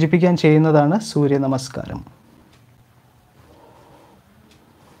ഉത്തേജിപ്പിക്കാൻ ചെയ്യുന്നതാണ് സൂര്യ നമസ്കാരം.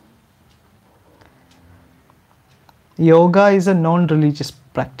 Yoga is A non religious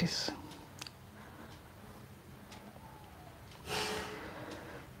practice.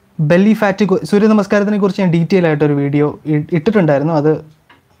 Belly fat, സൂര്യ നമസ്കാരത്തിനെ കുറിച്ച് ഞാൻ ഡീറ്റെയിൽ ആയിട്ടൊരു വീഡിയോ ഇട്ടിട്ടുണ്ടായിരുന്നു. അത്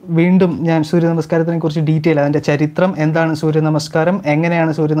വീണ്ടും ഞാൻ സൂര്യ നമസ്കാരത്തിനെ കുറിച്ച് ഡീറ്റെയിൽ, അതിൻ്റെ ചരിത്രം എന്താണ്, സൂര്യ നമസ്കാരം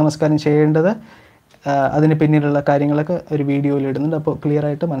എങ്ങനെയാണ് സൂര്യ നമസ്കാരം ചെയ്യേണ്ടത്, അതിന് പിന്നിലുള്ള കാര്യങ്ങളൊക്കെ ഒരു വീഡിയോയിൽ ഇടുന്നുണ്ട്. അപ്പോൾ ക്ലിയർ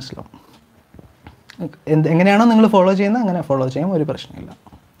ആയിട്ട് മനസ്സിലാവും. എങ്ങനെയാണോ നിങ്ങൾ ഫോളോ ചെയ്യുന്നത് അങ്ങനെ ഫോളോ ചെയ്യാം, ഒരു പ്രശ്നമില്ല.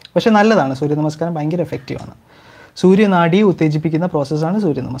 പക്ഷേ നല്ലതാണ്, സൂര്യ നമസ്കാരം ഭയങ്കര എഫക്റ്റീവാണ്. സൂര്യനാഡിയെ ഉത്തേജിപ്പിക്കുന്ന പ്രോസസ്സാണ്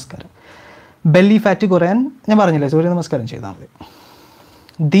സൂര്യ നമസ്കാരം. ബെല്ലി ഫാറ്റ് കുറയാൻ ഞാൻ പറഞ്ഞില്ലേ, സൂര്യ നമസ്കാരം ചെയ്താൽ മതി.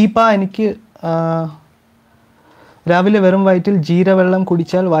 ദീപ, എനിക്ക് രാവിലെ വെറും വയറ്റിൽ ജീരവെള്ളം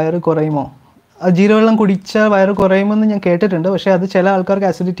കുടിച്ചാൽ വയറ് കുറയുമോ? ജീരവെള്ളം കുടിച്ചാൽ വയറ് കുറയുമെന്ന് ഞാൻ കേട്ടിട്ടുണ്ട്. പക്ഷേ അത് ചില ആൾക്കാർക്ക്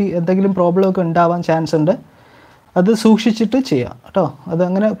അസിഡിറ്റി എന്തെങ്കിലും പ്രോബ്ലം ഒക്കെ ഉണ്ടാവാൻ ചാൻസ് ഉണ്ട്. അത് സൂക്ഷിച്ചിട്ട് ചെയ്യാം കേട്ടോ. അത്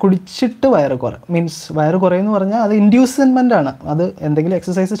അങ്ങനെ കുടിച്ചിട്ട് വയറ് മീൻസ് വയറ് കുറയെന്ന് പറഞ്ഞാൽ അത് ഇൻഡ്യൂസ്മെൻ്റ് ആണ്. അത് എന്തെങ്കിലും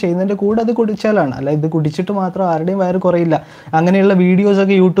എക്സസൈസ് ചെയ്യുന്നതിൻ്റെ കൂടെ അത് കുടിച്ചാലാണ്. അല്ല ഇത് കുടിച്ചിട്ട് മാത്രം ആരുടെയും വയറ് കുറയില്ല. അങ്ങനെയുള്ള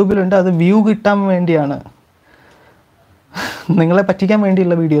വീഡിയോസൊക്കെ യൂട്യൂബിലുണ്ട്. അത് വ്യൂ കിട്ടാൻ വേണ്ടിയാണ്, നിങ്ങളെ പറ്റിക്കാൻ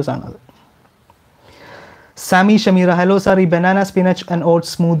വേണ്ടിയുള്ള വീഡിയോസാണത്. സാമി ഷമീറ, ഹലോ സാർ, ഈ banana spinach and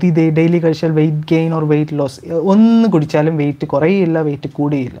oats smoothie daily കഴിച്ചാൽ weight gain or weight loss? ഒന്ന് കുടിച്ചാലും വെയിറ്റ് കുറയില്ല, വെയിറ്റ്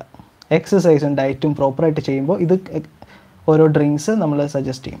കൂടിയില്ല. എക്സസൈസും ഡയറ്റും പ്രോപ്പറായിട്ട് ചെയ്യുമ്പോൾ ഇത് ഓരോ ഡ്രിങ്ക്സ് നമ്മൾ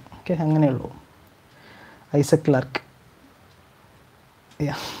സജസ്റ്റ് ചെയ്യും. ഓക്കെ, അങ്ങനെയുള്ളൂ. ഐസക് ക്ലാർക്ക്,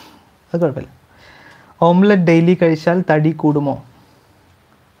 അത് കുഴപ്പമില്ല. ഓംലെറ്റ് ഡെയിലി കഴിച്ചാൽ തടി കൂടുമോ?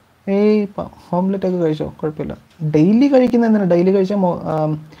 ഓംലെറ്റ് ഒക്കെ കഴിച്ചോ, കുഴപ്പമില്ല. ഡെയിലി കഴിക്കുന്ന എന്തിനാണ്? ഡെയിലി കഴിച്ചാൽ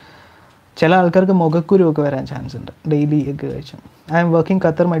ചില ആൾക്കാർക്ക് മുഖക്കുരു ഒക്കെ വരാൻ ചാൻസ് ഉണ്ട് ഡെയിലി എഗ് കഴിച്ചാൽ. I am working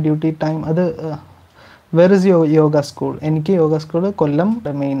Qatar, my duty time. അത് വെർ ഇസ് യോഗ സ്കൂൾ? എനിക്ക് യോഗ സ്കൂൾ കൊല്ലം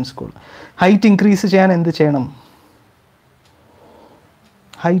മെയിൻ സ്കൂൾ. ഹൈറ്റ് ഇൻക്രീസ് ചെയ്യാൻ എന്ത് ചെയ്യണം?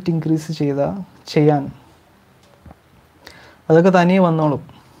 ഹൈറ്റ് ഇൻക്രീസ് ചെയ്യാൻ അതൊക്കെ തനിയെ വന്നോളും,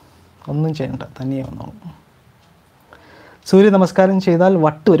 ഒന്നും ചെയ്യണ്ട, തനിയെ വന്നോളും. സൂര്യ നമസ്കാരം ചെയ്താൽ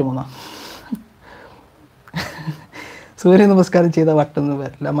വട്ട് വരുമോ? സൂര്യ നമസ്കാരം ചെയ്താൽ വട്ടൊന്നും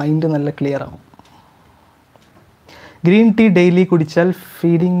വരില്ല, മൈൻഡ് നല്ല ക്ലിയർ ആവും. ഗ്രീൻ ടീ ഡെയിലി കുടിച്ചാൽ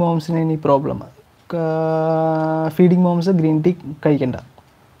feeding മോംസിന് any problem? Feeding moms green tea കഴിക്കണ്ട.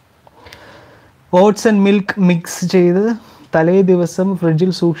 ഓട്സ് ആൻഡ് മിൽക്ക് മിക്സ് ചെയ്ത് തലേ ദിവസം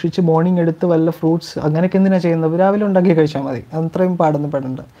ഫ്രിഡ്ജിൽ സൂക്ഷിച്ച് മോർണിംഗ് എടുത്ത് വല്ല ഫ്രൂട്ട്സ് അങ്ങനെയൊക്കെ എന്തിനാണ് ചെയ്യുന്നത്? രാവിലെ ഉണ്ടാക്കി കഴിച്ചാൽ മതി, അത്രയും പാടൊന്നും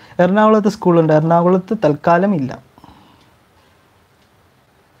പെടണ്ട. എറണാകുളത്ത് സ്കൂളുണ്ട്, എറണാകുളത്ത് തൽക്കാലം ഇല്ല.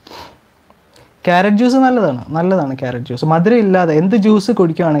 ക്യാരറ്റ് ജ്യൂസ് നല്ലതാണ് ക്യാരറ്റ് ജ്യൂസ്. മധുരം ഇല്ലാതെ എന്ത് ജ്യൂസ്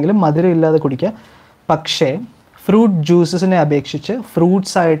കുടിക്കുകയാണെങ്കിലും മധുരം ഇല്ലാതെ കുടിക്കുക. പക്ഷേ ഫ്രൂട്ട് ജ്യൂസസിനെ അപേക്ഷിച്ച്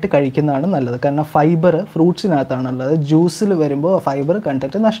ഫ്രൂട്ട്സ് ആയിട്ട് കഴിക്കുന്നതാണ് നല്ലത്. കാരണം ഫൈബർ ഫ്രൂട്ട്സിനകത്താണുള്ളത്. ജ്യൂസിൽ വരുമ്പോൾ ഫൈബർ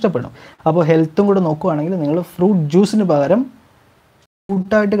കണ്ടന്റ് നഷ്ടപ്പെടും. അപ്പോൾ ഹെൽത്തും കൂടെ നോക്കുകയാണെങ്കിൽ നിങ്ങൾ ഫ്രൂട്ട് ജ്യൂസിന് പകരം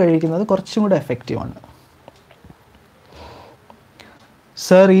ഫ്രൂട്ടായിട്ട് കഴിക്കുന്നത് കുറച്ചും കൂടെ എഫക്റ്റീവാണ്.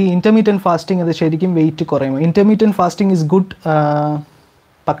 സർ, ഈ ഇൻ്റർമീഡിയൻറ്റ് ഫാസ്റ്റിംഗ് അത് ശരിക്കും wait കുറയുമോ? Intermittent fasting is good,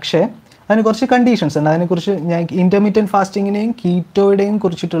 പക്ഷേ അതിന് കുറച്ച് കണ്ടീഷൻസ് ഉണ്ട്. അതിനെക്കുറിച്ച് ഞാൻ ഇൻ്റർമീഡിയൻറ്റ് ഫാസ്റ്റിങ്ങിനെയും കീറ്റോയുടെയും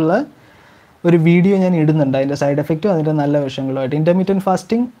കുറിച്ചിട്ടുള്ള ഒരു വീഡിയോ ഞാൻ ഇടുന്നുണ്ട്, അതിൻ്റെ സൈഡ് എഫക്റ്റും അതിൻ്റെ നല്ല വശങ്ങളുമായിട്ട്. ഇൻ്റർമീഡിയൻറ്റ്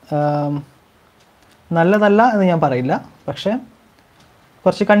ഫാസ്റ്റിംഗ് നല്ലതല്ല എന്ന് ഞാൻ പറയില്ല, പക്ഷേ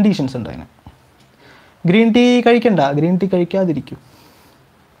കുറച്ച് കണ്ടീഷൻസ് ഉണ്ട് അതിന്. ഗ്രീൻ ടീ കഴിക്കണ്ട, ഗ്രീൻ ടീ കഴിക്കാതിരിക്കും.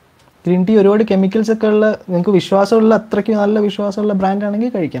 ഗ്രീൻ ടീ ഒരുപാട് കെമിക്കൽസൊക്കെ ഉള്ള, നിങ്ങൾക്ക് വിശ്വാസമുള്ള, അത്രയ്ക്ക് നല്ല വിശ്വാസമുള്ള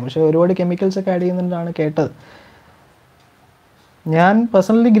ബ്രാൻഡാണെങ്കിൽ കഴിക്കാം. പക്ഷേ ഒരുപാട് കെമിക്കൽസൊക്കെ ആഡ് ചെയ്യുന്നുണ്ടാണ് കേട്ടത്. ഞാൻ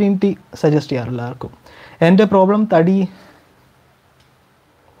പേഴ്സണലി ഗ്രീൻ ടീ സജസ്റ്റ് ചെയ്യാറില്ല ആർക്കും. എൻ്റെ പ്രോബ്ലം തടി.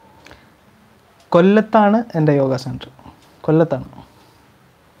 കൊല്ലത്താണ് എൻ്റെ യോഗ സെൻറ്റർ, കൊല്ലത്താണ്.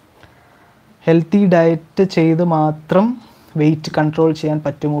 ഹെൽത്തി ഡയറ്റ് ചെയ്ത് മാത്രം വെയിറ്റ് കൺട്രോൾ ചെയ്യാൻ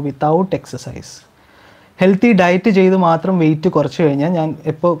പറ്റുമോ വിത്തൗട്ട് എക്സസൈസ്? ഹെൽത്തി ഡയറ്റ് ചെയ്ത് മാത്രം വെയിറ്റ് കുറച്ച് കഴിഞ്ഞാൽ, ഞാൻ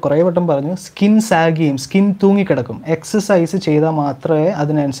ഇപ്പോൾ കുറേ വട്ടം പറഞ്ഞു, സ്കിൻ സാഗിയും സ്കിൻ തൂങ്ങിക്കിടക്കും. എക്സസൈസ് ചെയ്താൽ മാത്രമേ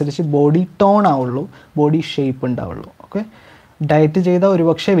അതിനനുസരിച്ച് ബോഡി ടോൺ ആവുള്ളൂ, ബോഡി ഷേപ്പ് ഉണ്ടാവുള്ളൂ. ഓക്കെ, ഡയറ്റ് ചെയ്താൽ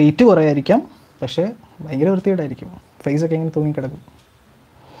ഒരുപക്ഷെ വെയിറ്റ് കുറയായിരിക്കാം, പക്ഷേ ഭയങ്കര വൃത്തികേടായിരിക്കും, ഫേസൊക്കെ ഇങ്ങനെ തൂങ്ങിക്കിടക്കും.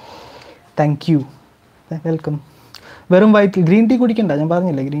 Thank you, welcome. വെറും വയറ്റിൽ ഗ്രീൻ ടീ കുടിക്കണ്ട, ഞാൻ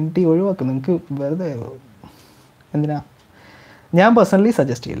പറഞ്ഞില്ലേ, ഗ്രീൻ ടീ ഒഴിവാക്കും. നിങ്ങൾക്ക് വെറുതെ എന്തിനാ? ഞാൻ പേഴ്സണലി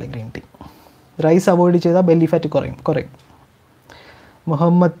സജസ്റ്റ് ചെയ്യില്ല ഗ്രീൻ ടീ. റൈസ് അവോയ്ഡ് ചെയ്താൽ ബെല്ലി ഫാറ്റ് കുറയും.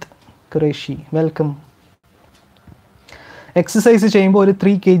 മുഹമ്മദ് ഖുറേഷി, വെൽക്കം. എക്സസൈസ് ചെയ്യുമ്പോൾ ഒരു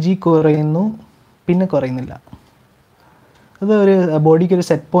 3 kg കുറയുന്നു, പിന്നെ കുറയുന്നില്ല. അത് ഒരു ബോഡിക്ക് ഒരു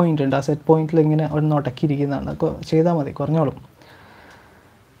സെറ്റ് പോയിൻ്റ് ഉണ്ട്, ആ സെറ്റ് പോയിന്റിൽ ഇങ്ങനെ ഒന്ന് ഉടക്കിയിരിക്കുന്നതാണ്. അപ്പോൾ ചെയ്താൽ മതി, കുറഞ്ഞോളും.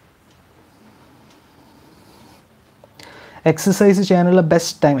 എക്സസൈസ് ചെയ്യാനുള്ള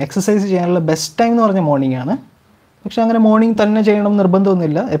ബെസ്റ്റ് ടൈം എന്ന് പറഞ്ഞാൽ മോർണിംഗ് ആണ്. പക്ഷെ അങ്ങനെ മോർണിംഗ് തന്നെ ചെയ്യണം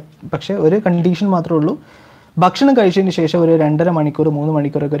നിർബന്ധമൊന്നുമില്ല. പക്ഷേ ഒരു കണ്ടീഷൻ മാത്രമേ ഉള്ളൂ, ഭക്ഷണം കഴിച്ചതിന് ശേഷം ഒരു 2.5 മണിക്കൂർ 3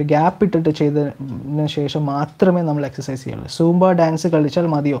 മണിക്കൂറൊക്കെ ഒരു ഗ്യാപ്പ് ഇട്ടിട്ട് ചെയ്തതിന് ശേഷം മാത്രമേ നമ്മൾ എക്സസൈസ് ചെയ്യുള്ളൂ. സൂംബ ഡാൻസ് കളിച്ചാൽ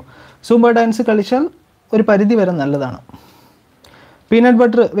മതിയോ? സൂംബ ഡാൻസ് കളിച്ചാൽ ഒരു പരിധി വരെ നല്ലതാണ്. പീനട്ട്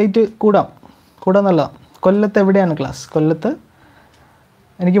ബട്ടർ വെയിറ്റ് കൂടാൻ നല്ലതാണ്. കൊല്ലത്ത് എവിടെയാണ് ക്ലാസ്? കൊല്ലത്ത്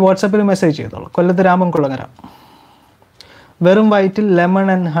എനിക്ക് വാട്സാപ്പിൽ മെസ്സേജ് ചെയ്തോളൂ. കൊല്ലത്ത് രാമൻകുളങ്ങര. വെറും വയറ്റിൽ ലെമൺ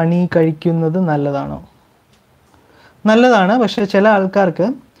ആൻഡ് ഹണി കഴിക്കുന്നത് നല്ലതാണോ? നല്ലതാണ്, പക്ഷേ ചില ആൾക്കാർക്ക്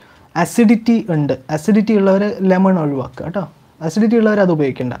അസിഡിറ്റി ഉണ്ട്, അസിഡിറ്റി ഉള്ളവർ ലെമൺ ഒഴിവാക്കുക കേട്ടോ. അസിഡിറ്റി ഉള്ളവർ അത്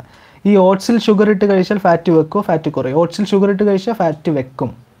ഉപയോഗിക്കേണ്ട. ഈ ഓട്സിൽ ഷുഗർ ഇട്ട് കഴിച്ചാൽ ഫാറ്റ് വെക്കുമോ, ഫാറ്റ് കുറയും. ഓട്സിൽ ഷുഗർ ഇട്ട് കഴിച്ചാൽ ഫാറ്റ് വെക്കും,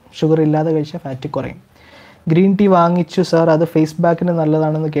 ഷുഗർ ഇല്ലാതെ കഴിച്ചാൽ ഫാറ്റ് കുറയും. ഗ്രീൻ ടീ വാങ്ങിച്ചു സാർ, അത് ഫേസ് പാക്കിന്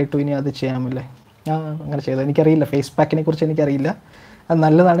നല്ലതാണെന്ന് കേട്ടു, ഇനി അത് ചെയ്യാമല്ലേ? അങ്ങനെ ചെയ്തു. എനിക്കറിയില്ല, ഫേസ് പാക്കിനെ കുറിച്ച് എനിക്കറിയില്ല. അത്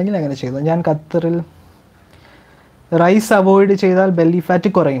നല്ലതാണെങ്കിൽ അങ്ങനെ ചെയ്തു. ഞാൻ ഖത്തറിൽ റൈസ് അവോയ്ഡ് ചെയ്താൽ ബെല്ലി ഫാറ്റ്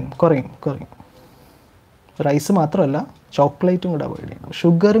കുറയും. റൈസ് മാത്രമല്ല, ചോക്ലേറ്റും കൂടെ അവോയ്ഡ് ചെയ്യണം,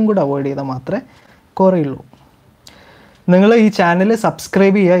 ഷുഗറും കൂടെ അവോയ്ഡ് ചെയ്താൽ മാത്രമേ കുറയുള്ളൂ. നിങ്ങൾ ഈ ചാനൽ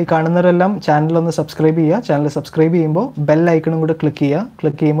സബ്സ്ക്രൈബ് ചെയ്യുക. ഈ കാണുന്നവരെല്ലാം ചാനലൊന്ന് സബ്സ്ക്രൈബ് ചെയ്യുക. ചാനൽ സബ്സ്ക്രൈബ് ചെയ്യുമ്പോൾ ബെൽ ഐക്കണും കൂടെ ക്ലിക്ക് ചെയ്യുക.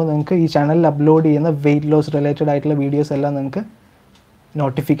 ക്ലിക്ക് ചെയ്യുമ്പോൾ നിങ്ങൾക്ക് ഈ ചാനലിൽ അപ്ലോഡ് ചെയ്യുന്ന വെയിറ്റ് ലോസ് റിലേറ്റഡ് ആയിട്ടുള്ള വീഡിയോസ് എല്ലാം നിങ്ങൾക്ക്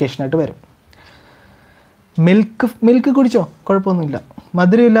നോട്ടിഫിക്കേഷനായിട്ട് വരും. മിൽക്ക് കുടിച്ചോ, കുഴപ്പമൊന്നുമില്ല.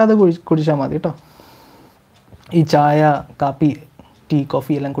 മധുരം ഇല്ലാതെ കുടിച്ചാൽ മതി കേട്ടോ. ഈ ചായ, കാപ്പി, ടീ,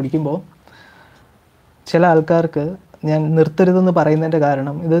 കോഫി എല്ലാം കുടിക്കുമ്പോൾ ചില ആൾക്കാർക്ക് ഞാൻ നിർത്തരുതെന്ന് പറയുന്നതിൻ്റെ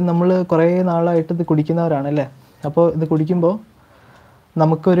കാരണം, ഇത് നമ്മൾ കുറേ നാളായിട്ട് ഇത് കുടിക്കുന്നവരാണല്ലേ. അപ്പോൾ ഇത് കുടിക്കുമ്പോൾ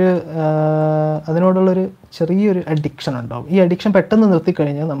നമുക്കൊരു അതിനോടുള്ളൊരു ചെറിയൊരു അഡിക്ഷൻ ഉണ്ടാവും. ഈ അഡിക്ഷൻ പെട്ടെന്ന്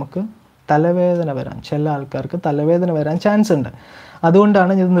നിർത്തിക്കഴിഞ്ഞാൽ നമുക്ക് തലവേദന വരാൻ, ചില ആൾക്കാർക്ക് തലവേദന വരാൻ ചാൻസ് ഉണ്ട്.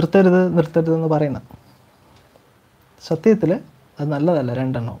 അതുകൊണ്ടാണ് ഇത് നിർത്തരുതെന്ന് പറയുന്നത്. സത്യത്തിൽ അത് നല്ലതല്ല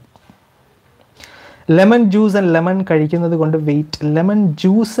രണ്ടെണ്ണവും. ലെമൺ ജ്യൂസ് ആൻഡ് ലെമൺ കഴിക്കുന്നത് കൊണ്ട് wait. Lemon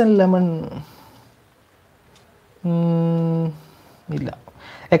juice and lemon ഇല്ല.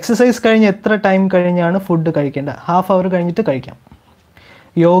 എക്സസൈസ് കഴിഞ്ഞ് എത്ര ടൈം കഴിഞ്ഞാണ് ഫുഡ് കഴിക്കേണ്ടത്? ഹാഫ് അവർ കഴിഞ്ഞിട്ട് കഴിക്കാം.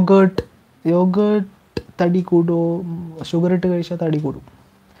 യോഗേർട്ട് തടി കൂടുമോ? ഷുഗർ ഇട്ട് കഴിച്ചാൽ തടി കൂടും.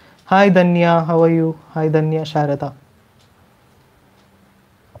 Hi Dhanya, how are you? Hi Dhanya, Sharada.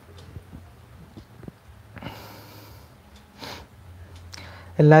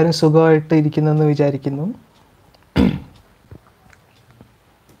 എല്ലാവരും സുഖമായിട്ട് ഇരിക്കുന്നെന്ന് വിചാരിക്കുന്നു.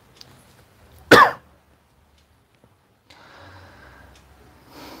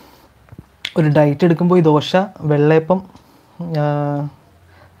 ഒരു ഡയറ്റ് എടുക്കുമ്പോൾ ഈ ദോശ, വെള്ളയപ്പം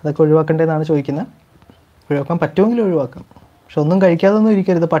അതൊക്കെ ഒഴിവാക്കണ്ടേന്നാണ് ചോദിക്കുന്നത്. ഒഴിവാക്കാൻ പറ്റുമെങ്കിൽ ഒഴിവാക്കാം, പക്ഷെ ഒന്നും കഴിക്കാതൊന്നും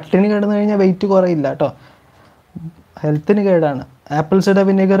ഇരിക്കരുത്. പട്ടിണി കിടന്നു കഴിഞ്ഞാൽ വെയിറ്റ് കുറയില്ല കേട്ടോ, ഹെൽത്തിന് കേടാണ്. ആപ്പിൾ സിഡർ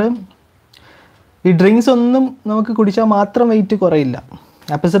വിനെഗർ, ഈ ഡ്രിങ്ക്സ് ഒന്നും നമുക്ക് കുടിച്ചാൽ മാത്രം വെയിറ്റ് കുറയില്ല.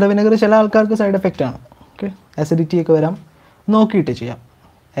 ആപ്പിൾ സിഡർ വിനെഗർ ചില ആൾക്കാർക്ക് സൈഡ് എഫക്റ്റ് ആണ്. ഓക്കെ, ആസിഡിറ്റി ഒക്കെ വരാം. നോക്കിയിട്ട് ചെയ്യാം.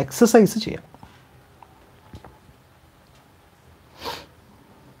 എക്സസൈസ് ചെയ്യാം.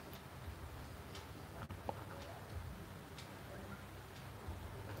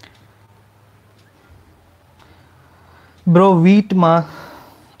 ബ്രോ, വീറ്റ്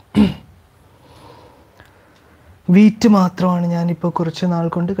മാത്രമാണ് ഞാനിപ്പോൾ കുറച്ച് നാൾ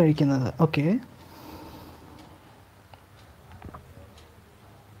കൊണ്ട് കഴിക്കുന്നത്. ഓക്കെ,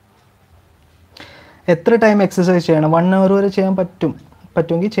 എത്ര ടൈം എക്സസൈസ് ചെയ്യണം? 1 hour വരെ ചെയ്യാൻ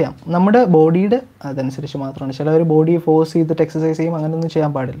പറ്റുമെങ്കിൽ ചെയ്യാം. നമ്മുടെ ബോഡിയുടെ അതനുസരിച്ച് മാത്രമാണ്. ചിലവർ ബോഡി ഫോഴ്സ് ചെയ്തിട്ട് എക്സസൈസ് ചെയ്യും, അങ്ങനെയൊന്നും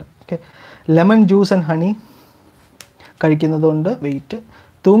ചെയ്യാൻ പാടില്ല. Okay, lemon juice and honey കഴിക്കുന്നത് കൊണ്ട് വെയിറ്റ്.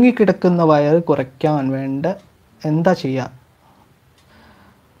 തൂങ്ങിക്കിടക്കുന്ന വയറ് കുറയ്ക്കാൻ വേണ്ട എന്താ ചെയ്യുക?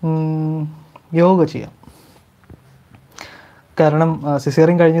 യോഗ ചെയ്യാം. കാരണം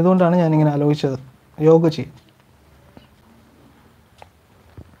സിസേറിയൻ കഴിഞ്ഞതുകൊണ്ടാണ് ഞാനിങ്ങനെ ആലോചിച്ചത്. യോഗ ചെയ്യും.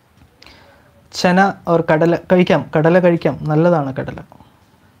 ചന ഓർ കടല കഴിക്കാം. നല്ലതാണ് കടല,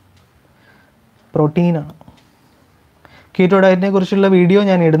 പ്രോട്ടീനാണ്. കീറ്റോ ഡയറ്റിനെ കുറിച്ചുള്ള വീഡിയോ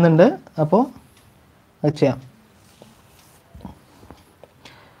ഞാൻ ഇടുന്നുണ്ട്, അപ്പോൾ അത് ചെയ്യാം.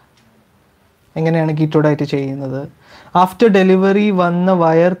 എങ്ങനെയാണ് കീറ്റോ ഡയറ്റ് ചെയ്യുന്നത്? ആഫ്റ്റർ ഡെലിവറി വന്ന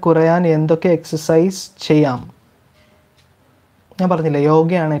വയർ കുറയാൻ എന്തൊക്കെ എക്സസൈസ് ചെയ്യാം? ഞാൻ പറഞ്ഞില്ലേ,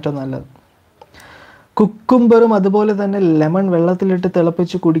 യോഗയാണ് ഏറ്റവും നല്ലത്. കുക്കുംബറും അതുപോലെ തന്നെ ലെമൺ വെള്ളത്തിലിട്ട്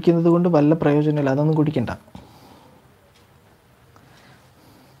തിളപ്പിച്ച് കുടിക്കുന്നത് കൊണ്ട് വല്ല പ്രയോജനമില്ല, അതൊന്നും കുടിക്കണ്ട.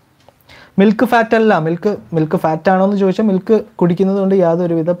 മിൽക്ക് ഫാറ്റ് അല്ല, മിൽക്ക് ഫാറ്റ് ആണോ എന്ന് ചോദിച്ചാൽ മിൽക്ക് കുടിക്കുന്നത് കൊണ്ട്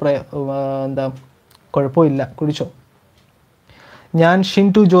യാതൊരുവിധ കുഴപ്പമില്ല, കുടിച്ചോ. ഞാൻ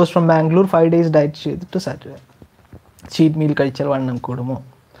ഷിൻറ്റു Jose from Bangalore. 5 days diet ചെയ്തിട്ട് സാറ്റർഡേ ചീറ്റ് മീൽ കഴിച്ചാൽ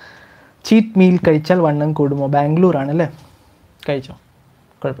വണ്ണം കൂടുമോ? ബാംഗ്ലൂർ ആണല്ലേ, കഴിച്ചോ,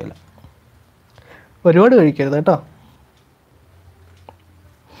 കുഴപ്പമില്ല. ഒരുപാട് കഴിക്കരുത് കേട്ടോ.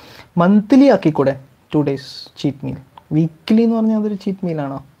 Monthly ആക്കിക്കൂടെ 2 days cheat meal? Weekly എന്ന് പറഞ്ഞാൽ അതൊരു ചീറ്റ്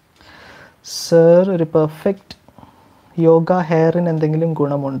മീലാണോ? സർ, ഒരു പെർഫെക്റ്റ് യോഗ ഹെയറിന് എന്തെങ്കിലും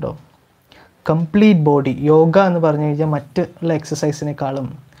ഗുണമുണ്ടോ? കംപ്ലീറ്റ് ബോഡി യോഗ എന്ന് പറഞ്ഞു കഴിഞ്ഞാൽ മറ്റുള്ള എക്സസൈസിനേക്കാളും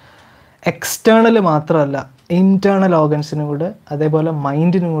എക്സ്റ്റേണൽ മാത്രമല്ല, ഇൻറ്റേർണൽ ഓർഗൻസിനും കൂടെ അതേപോലെ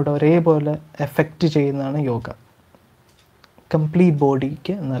മൈൻഡിനും കൂടെ ഒരേപോലെ എഫക്റ്റ് ചെയ്യുന്നതാണ് യോഗ. കംപ്ലീറ്റ്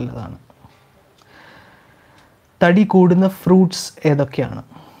ബോഡിക്ക് നല്ലതാണ്. തടി കൂടുന്ന ഫ്രൂട്ട്സ് ഏതൊക്കെയാണ്?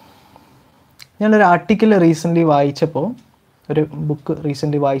 ഞാനൊരു ആർട്ടിക്കിൾ റീസെൻ്റ്ലി വായിച്ചപ്പോൾ, ഒരു ബുക്ക്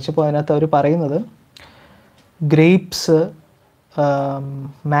റീസെൻ്റ്ലി വായിച്ചപ്പോൾ അതിനകത്ത് അവർ പറയുന്നത് ഗ്രേപ്സ്,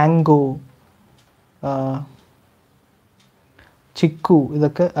 മാംഗോ, ചിക്കു,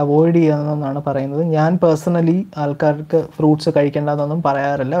 ഇതൊക്കെ അവോയ്ഡ് ചെയ്യണമെന്നാണ് പറയുന്നത്. ഞാൻ പേഴ്സണലി ആൾക്കാർക്ക് ഫ്രൂട്ട്സ് കഴിക്കേണ്ടതെന്നൊന്നും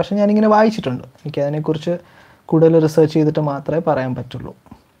പറയാറില്ല. പക്ഷെ ഞാനിങ്ങനെ വായിച്ചിട്ടുണ്ട്. എനിക്കതിനെക്കുറിച്ച് കൂടുതൽ റിസർച്ച് ചെയ്തിട്ട് മാത്രമേ പറയാൻ പറ്റുള്ളൂ.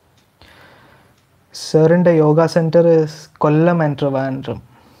 സാറിൻ്റെ yoga centre Kollam and Trivandrum.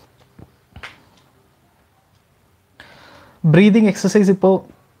 Breathing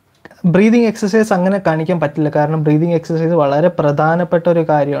exercise അങ്ങനെ കാണിക്കാൻ പറ്റില്ല. കാരണം ബ്രീതിങ് എക്സസൈസ് വളരെ പ്രധാനപ്പെട്ട ഒരു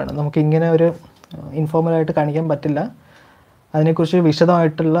കാര്യമാണ്. നമുക്കിങ്ങനെ ഒരു ഇൻഫോർമലായിട്ട് കാണിക്കാൻ പറ്റില്ല. അതിനെക്കുറിച്ച്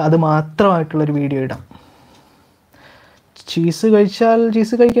വിശദമായിട്ടുള്ള അത് മാത്രമായിട്ടുള്ളൊരു വീഡിയോ ഇടാം. ചീസ് കഴിച്ചാൽ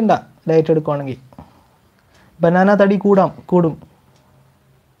ചീസ് കഴിക്കണ്ട ഡയറ്റ് എടുക്കുകയാണെങ്കിൽ. ബനാന തടി കൂടും.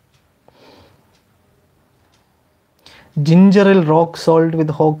 ജിഞ്ചറിൽ റോക്ക് സോൾട്ട്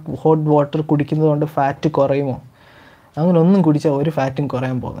വിത്ത് ഹോട്ട് വാട്ടർ കുടിക്കുന്നത് കൊണ്ട് ഫാറ്റ് കുറയുമോ? അങ്ങനെ ഒന്നും കുടിച്ചാൽ ഒരു ഫാറ്റും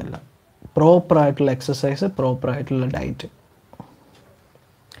കുറയാൻ പോകുന്നില്ല. പ്രോപ്പറായിട്ടുള്ള എക്സസൈസ്, പ്രോപ്പറായിട്ടുള്ള ഡയറ്റ്.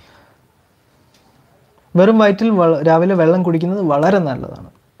 വെറും വയറ്റിൽ രാവിലെ വെള്ളം കുടിക്കുന്നത് വളരെ നല്ലതാണ്.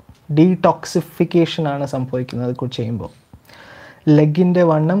 ഡീടോക്സിഫിക്കേഷനാണ് സംഭവിക്കുന്നത് ചെയ്യുമ്പോൾ. ലെഗിൻ്റെ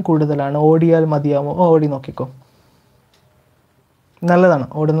വണ്ണം കൂടുതലാണ്, ഓടിയാൽ മതിയാമോ? ഓടി നോക്കിക്കോ, നല്ലതാണ്,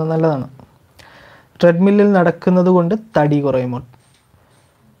 ഓടുന്നത് നല്ലതാണ്. ട്രെഡ്മില്ലിൽ നടക്കുന്നത് കൊണ്ട് തടി കുറയുമോ?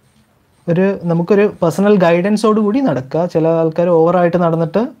 നമുക്കൊരു പേഴ്സണൽ ഗൈഡൻസോട് കൂടി നടക്കുക. ചില ആൾക്കാർ ഓവറായിട്ട്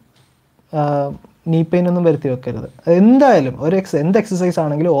നടന്നിട്ട് നീ പെയിൻ ഒന്നും വരുത്തി വെക്കരുത്. എന്തായാലും എന്ത് എക്സസൈസ്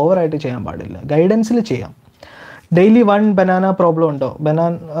ആണെങ്കിലും ഓവറായിട്ട് ചെയ്യാൻ പാടില്ല. ഗൈഡൻസിൽ ചെയ്യാം. ഡെയിലി 1 ബനാന പ്രോബ്ലം ഉണ്ടോ?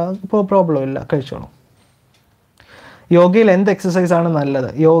 ഇപ്പോൾ പ്രോബ്ലം ഇല്ല, കഴിച്ചോളൂ. യോഗയിൽ എന്ത് എക്സസൈസാണ് നല്ലത്?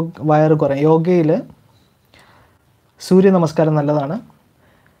 വയറ് കുറയും. യോഗയിൽ സൂര്യ നമസ്കാരം നല്ലതാണ്.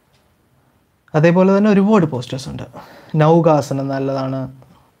 അതേപോലെ തന്നെ ഒരുപാട് പോസ്റ്റേഴ്സ് ഉണ്ട്. നൗകാസനം നല്ലതാണ്,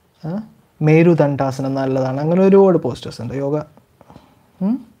 മേരുദണ്ഡാസനം നല്ലതാണ്. അങ്ങനെ ഒരുപാട് പോസ്റ്റേഴ്സ് ഉണ്ട്. യോഗ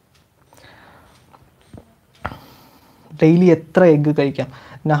ഡെയിലി എത്ര എഗ്ഗ് കഴിക്കാം?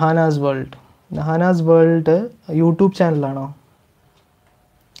 നഹാനാസ് വേൾഡ് യൂട്യൂബ് ചാനലാണോ?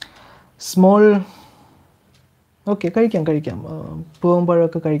 സ്മോൾ ഓക്കെ, കഴിക്കാം.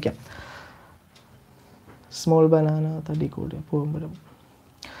 പൂവമ്പഴമൊക്കെ കഴിക്കാം. സ്മോൾ ബനാന തടി കൂടിയ പൂവമ്പഴം.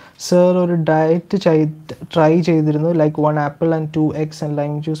 സർ, ഒരു ഡയറ്റ് ട്രൈ ചെയ്തിരുന്നു. Like 1 apple and 2 eggs and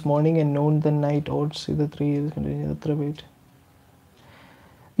lime juice morning and non then night oats. ഇത് 3 years എത്ര വെയിറ്റ്?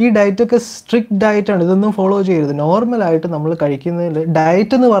 ഈ ഡയറ്റൊക്കെ സ്ട്രിക്റ്റ് ഡയറ്റാണ്. ഇതൊന്നും ഫോളോ ചെയ്യരുത്. നോർമലായിട്ട് നമ്മൾ കഴിക്കുന്നതിൽ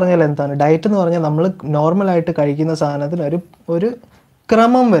ഡയറ്റ് എന്ന് പറഞ്ഞാൽ എന്താണ്? ഡയറ്റ് എന്ന് പറഞ്ഞാൽ നമ്മൾ നോർമലായിട്ട് കഴിക്കുന്ന സാധനത്തിന് ഒരു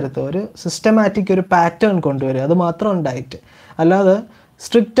ക്രമം വരുത്തുക, ഒരു സിസ്റ്റമാറ്റിക് ഒരു പാറ്റേൺ കൊണ്ടുവരിക. അത് മാത്രമാണ് ഡയറ്റ്. അല്ലാതെ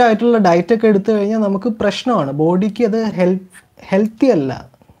സ്ട്രിക്റ്റ് ആയിട്ടുള്ള ഡയറ്റൊക്കെ എടുത്തു കഴിഞ്ഞാൽ നമുക്ക് പ്രശ്നമാണ്. ബോഡിക്ക് അത് ഹെൽത്തി അല്ല.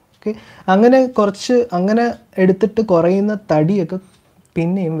 ഓക്കെ, അങ്ങനെ എടുത്തിട്ട് കുറയുന്ന തടിയൊക്കെ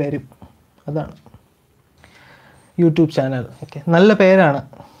പിന്നെയും വരും. അതാണ് യൂട്യൂബ് ചാനൽ. ഓക്കെ, നല്ല പേരാണ്,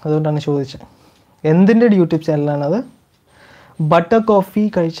 അതുകൊണ്ടാണ് ചോദിച്ചത്. എന്തിൻ്റെ യൂട്യൂബ് ചാനലാണത്? ബട്ടർ കോഫി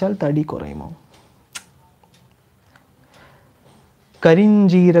കഴിച്ചാൽ തടി കുറയുമോ?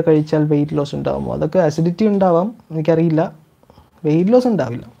 കരിഞ്ചീര കഴിച്ചാൽ വെയിറ്റ് ലോസ് ഉണ്ടാകുമോ? അതൊക്കെ അസിഡിറ്റി ഉണ്ടാവാം, എനിക്കറിയില്ല. വെയിറ്റ് ലോസ്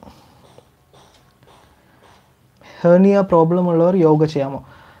ഉണ്ടാവില്ല. ഹെർണിയ പ്രോബ്ലം ഉള്ളവർ യോഗ ചെയ്യാമോ?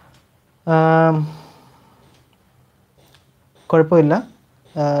 കുഴപ്പമില്ല.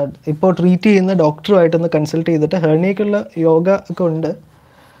 ഇപ്പോൾ ട്രീറ്റ് ചെയ്യുന്ന ഡോക്ടറുമായിട്ടൊന്ന് കൺസൾട്ട് ചെയ്തിട്ട്, ഹെർണിയക്കുള്ള യോഗ ഒക്കെ ഉണ്ട്,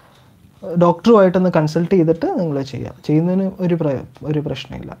 ഡോക്ടറുമായിട്ടൊന്ന് കൺസൾട്ട് ചെയ്തിട്ട് നിങ്ങൾ ചെയ്യുന്നതിന് ഒരു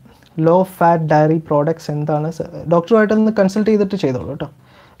പ്രശ്നമില്ല. ലോ ഫാറ്റ് ഡയറി പ്രോഡക്ട്സ് എന്താണ്? ഡോക്ടറുമായിട്ടൊന്ന് കൺസൾട്ട് ചെയ്തിട്ട് ചെയ്തോളൂ കേട്ടോ.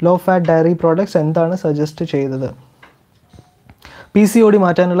 ലോ ഫാറ്റ് ഡയറി പ്രോഡക്ട്സ് എന്താണ് സജസ്റ്റ് ചെയ്തത്? PCOD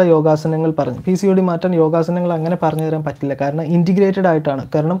മാറ്റാനുള്ള യോഗാസനങ്ങൾ പറഞ്ഞു. PCOD മാറ്റാൻ യോഗാസനങ്ങൾ അങ്ങനെ പറഞ്ഞു തരാൻ പറ്റില്ല. കാരണം ഇൻറ്റിഗ്രേറ്റഡ് ആയിട്ടാണ്.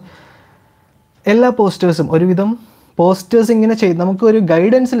 കാരണം എല്ലാ പോസ്റ്റേഴ്സും ഒരുവിധം പോസ്റ്റേഴ്സ് ഇങ്ങനെ നമുക്കൊരു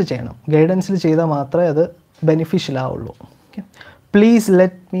ഗൈഡൻസിൽ ചെയ്യണം. ഗൈഡൻസിൽ ചെയ്താൽ മാത്രമേ അത് ബെനിഫിഷ്യൽ ആവുള്ളൂ. ഓക്കെ, പ്ലീസ്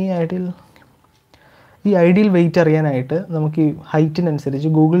ലെറ്റ് മീ ഈ ഐഡിയൽ വെയിറ്റ് അറിയാനായിട്ട് നമുക്ക് ഈ ഹൈറ്റിനനുസരിച്ച്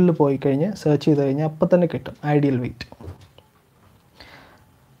ഗൂഗിളിൽ പോയി കഴിഞ്ഞ് സെർച്ച് ചെയ്ത് കഴിഞ്ഞാൽ അപ്പം തന്നെ കിട്ടും ഐഡിയൽ വെയിറ്റ്.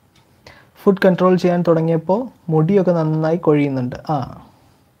 ഫുഡ് കൺട്രോൾ ചെയ്യാൻ തുടങ്ങിയപ്പോൾ മുടിയൊക്കെ നന്നായി കൊഴിയുന്നുണ്ട്.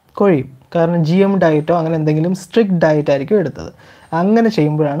 കൊഴിയും. കാരണം GM ഡയറ്റോ അങ്ങനെ എന്തെങ്കിലും സ്ട്രിക്റ്റ് ഡയറ്റ് ആയിരിക്കും എടുത്തത്. അങ്ങനെ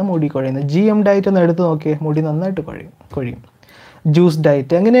ചെയ്യുമ്പോഴാണ് മുടി കൊഴിയുന്നത്. GM ഡയറ്റ് ഒന്ന് എടുത്ത് നോക്കിയേ, മുടി നന്നായിട്ട് കൊഴിയും. ജ്യൂസ്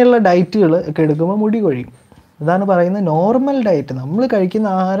ഡയറ്റ് അങ്ങനെയുള്ള ഡയറ്റുകൾ ഒക്കെ എടുക്കുമ്പോൾ മുടി കൊഴിയും. അതാണ് പറയുന്നത് നോർമൽ ഡയറ്റ്. നമ്മൾ കഴിക്കുന്ന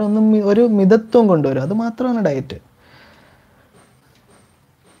ആഹാരം ഒന്നും ഒരു മിതത്വം കൊണ്ടുവരും, അത് മാത്രമാണ് ഡയറ്റ്.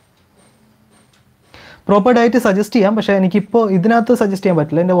 പ്രോപ്പർ ഡയറ്റ് സജസ്റ്റ് ചെയ്യാം, പക്ഷേ എനിക്കിപ്പോൾ ഇതിനകത്ത് സജസ്റ്റ് ചെയ്യാൻ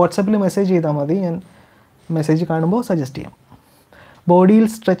പറ്റില്ല. എൻ്റെ വാട്സാപ്പിൽ മെസ്സേജ് ചെയ്താൽ മതി, ഞാൻ മെസ്സേജ് കാണുമ്പോൾ സജസ്റ്റ് ചെയ്യാം. ബോഡിയിൽ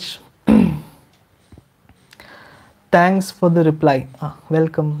stretch. Thanks for the reply.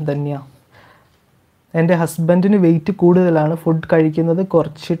 Welcome Dhanya. എൻ്റെ ഹസ്ബൻഡിന് വെയിറ്റ് കൂടുതലാണ്, ഫുഡ് കഴിക്കുന്നത്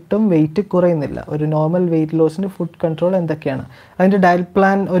കുറച്ചിട്ടും വെയിറ്റ് കുറയുന്നില്ല. ഒരു നോർമൽ വെയിറ്റ് ലോസിന് ഫുഡ് കൺട്രോൾ എന്തൊക്കെയാണ്? അതിൻ്റെ ഡയറ്റ്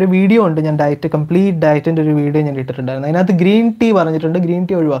പ്ലാൻ ഒരു വീഡിയോ ഉണ്ട്, ഞാൻ കംപ്ലീറ്റ് ഡയറ്റിൻ്റെ ഒരു വീഡിയോ ഞാൻ ഇട്ടിട്ടുണ്ടായിരുന്നു. അതിനകത്ത് ഗ്രീൻ ടീ പറഞ്ഞിട്ടുണ്ട്, ഗ്രീൻ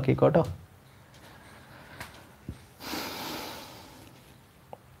ടീ ഒഴിവാക്കിക്കോട്ടോ.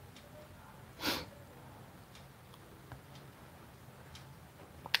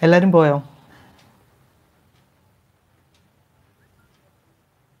 എല്ലാവരും പോയോ?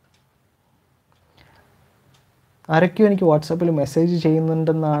 ആരൊക്കെയോ എനിക്ക് വാട്സാപ്പിൽ മെസ്സേജ്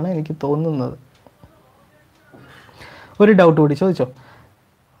ചെയ്യുന്നുണ്ടെന്നാണ് എനിക്ക് തോന്നുന്നത്. ഒരു ഡൗട്ട് കൂടി ചോദിച്ചോ.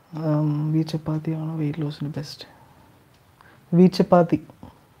 Wheat ചപ്പാത്തിയാണോ wait ലോസിന് best? വീറ്റ് ചപ്പാത്തി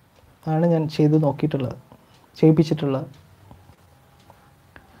ആണ് ഞാൻ ചെയ്യിപ്പിച്ചിട്ടുള്ളത്.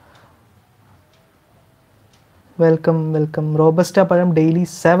 വെൽക്കം. റോബസ്റ്റ പഴം ഡെയിലി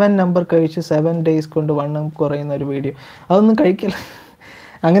 7 നമ്പർ കഴിച്ച് 7 days കൊണ്ട് വണ്ണം കുറയുന്ന ഒരു വീഡിയോ. അതൊന്നും കഴിക്കില്ല.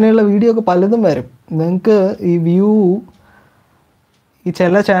 അങ്ങനെയുള്ള വീഡിയോ ഒക്കെ പലതും വരും. നിങ്ങൾക്ക് ഈ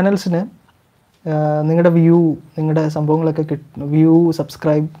ചില ചാനൽസിന് നിങ്ങളുടെ നിങ്ങളുടെ സംഭവങ്ങളൊക്കെ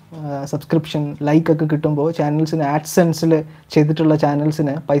സബ്സ്ക്രിപ്ഷൻ, ലൈക്കൊക്കെ കിട്ടുമ്പോൾ ചാനൽസിന് ആഡ്സെൻസിൽ ചെയ്തിട്ടുള്ള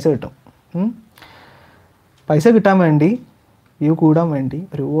ചാനൽസിന് പൈസ കിട്ടും. പൈസ കിട്ടാൻ വേണ്ടി, വ്യൂ കൂടാൻ വേണ്ടി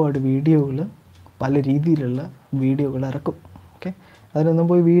ഒരുപാട് വീഡിയോകൾ, പല രീതിയിലുള്ള വീഡിയോകൾ ഇറക്കും. ഓക്കെ, അതിനൊന്നും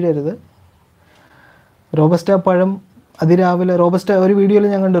പോയി വീഴരുത്. റോബസ്റ്റ പഴം അതിരാവിലെ ഒരു വീഡിയോയിൽ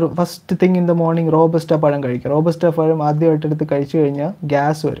ഞാൻ കണ്ടു, first thing in the morning robusta പഴം കഴിക്കുക. റോബസ്റ്റ പഴം ആദ്യമായിട്ട് എടുത്ത് കഴിച്ചു കഴിഞ്ഞാൽ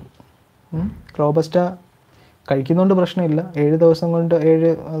ഗ്യാസ് വരും. റോബസ്റ്റ കഴിക്കുന്നതുകൊണ്ട് പ്രശ്നമില്ല. 7 ദിവസം കൊണ്ട്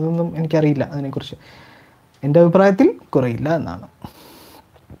അതൊന്നും എനിക്കറിയില്ല അതിനെക്കുറിച്ച്. എൻ്റെ അഭിപ്രായത്തിൽ കുറയില്ല എന്നാണ്.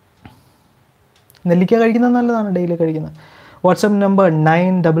 നെല്ലിക്ക കഴിക്കുന്നത് നല്ലതാണ്, ഡെയിലി കഴിക്കുന്നത്. WhatsApp number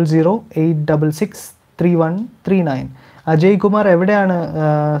 9008663139. അജയ് കുമാർ എവിടെയാണ്?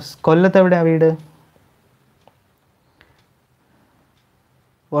 കൊല്ലത്ത് എവിടെയാണ് വീട്?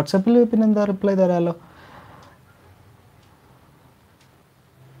 വാട്സപ്പിൽ പിന്നെന്താ റിപ്ലൈ തരാമല്ലോ.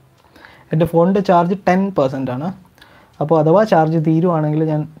 എൻ്റെ ഫോണിൻ്റെ ചാർജ് 10% ആണ്. അപ്പോൾ അഥവാ ചാർജ് തീരുവാണെങ്കിൽ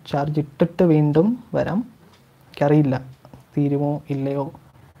ഞാൻ ചാർജ് ഇട്ടിട്ട് വീണ്ടും വരാം. എനിക്കറിയില്ല തീരുമോ ഇല്ലയോ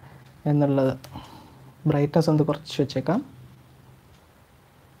എന്നുള്ളത്. ബ്രൈറ്റ്നസ് ഒന്ന് കുറച്ച് വെച്ചേക്കാം.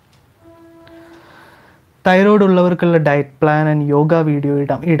 Thyroid ഉള്ളവർക്കുള്ള diet plan and yoga video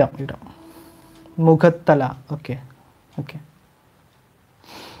ഇടാം. മുഖത്തല. ഓക്കെ.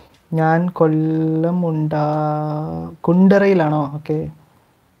 ഞാൻ കൊല്ലം കുണ്ടറയിലാണോ? ഓക്കെ,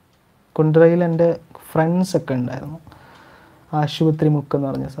 കുണ്ടറയിൽ എൻ്റെ ഫ്രണ്ട്സൊക്കെ ഉണ്ടായിരുന്നു. ആശുപത്രി മുക്കെന്ന്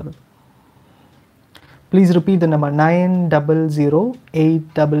പറഞ്ഞ സ്ഥലത്ത്. Please repeat the number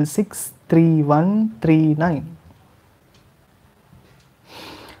 9008663139.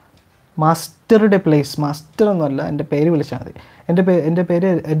 മാസ്റ്ററുടെ പ്ലേസ്. മാസ്റ്റർ ഒന്നുമല്ല, എൻ്റെ പേര് വിളിച്ചാൽ മതി.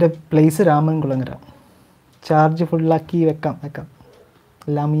 എൻ്റെ പ്ലേസ് രാമൻകുളങ്ങര. ചാർജ് ഫുള്ളാക്കി വെക്കാം.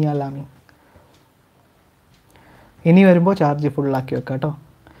 ലാമി. ഇനി വരുമ്പോൾ ചാർജ് ഫുള്ളാക്കി വെക്കാം കേട്ടോ.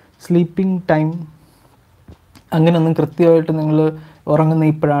 സ്ലീപ്പിംഗ് ടൈം അങ്ങനെയൊന്നും കൃത്യമായിട്ട് നിങ്ങൾ ഉറങ്ങുന്ന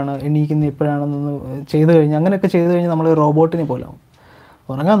ഇപ്പോഴാണ്, എണീക്കുന്ന ഇപ്പോഴാണെന്നൊന്ന് അങ്ങനെയൊക്കെ ചെയ്ത് കഴിഞ്ഞാൽ നമ്മൾ റോബോട്ടിനെ പോലെ ആവും.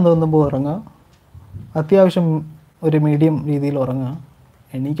 ഉറങ്ങാൻ തോന്നുമ്പോൾ ഉറങ്ങുക, അത്യാവശ്യം ഒരു മീഡിയം രീതിയിൽ ഉറങ്ങുക,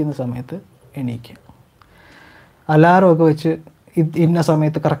 എണീക്കുന്ന സമയത്ത് എണീക്കുക. അലാറമൊക്കെ വെച്ച് ഇന്ന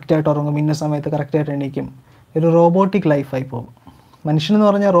സമയത്ത് കറക്റ്റായിട്ട് ഉറങ്ങും, ഇന്ന സമയത്ത് കറക്റ്റായിട്ട് എണീക്കും. ഒരു റോബോട്ടിക് ലൈഫായി പോകും. മനുഷ്യനെന്ന്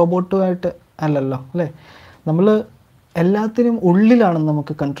പറഞ്ഞാൽ റോബോട്ടുമായിട്ട് അല്ലല്ലോ അല്ലേ. നമ്മൾ എല്ലാത്തിനും ഉള്ളിലാണ്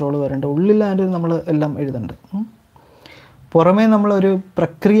നമുക്ക് കൺട്രോൾ വരേണ്ടത്. ഉള്ളിലാണ് നമ്മൾ എല്ലാം എഴുതേണ്ടത്. പുറമേ നമ്മളൊരു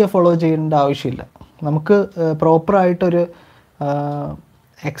പ്രക്രിയ ഫോളോ ചെയ്യേണ്ട ആവശ്യമില്ല. നമുക്ക് പ്രോപ്പറായിട്ടൊരു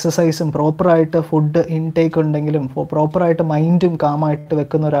എക്സസൈസും പ്രോപ്പറായിട്ട് ഫുഡ് ഇൻടേക്ക് ഉണ്ടെങ്കിലും പ്രോപ്പറായിട്ട് മൈൻഡും കാമായിട്ട്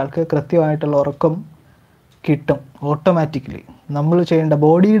വെക്കുന്ന ഒരാൾക്ക് കൃത്യമായിട്ടുള്ള ഉറക്കം കിട്ടും ഓട്ടോമാറ്റിക്കലി. നമ്മൾ ചെയ്യേണ്ട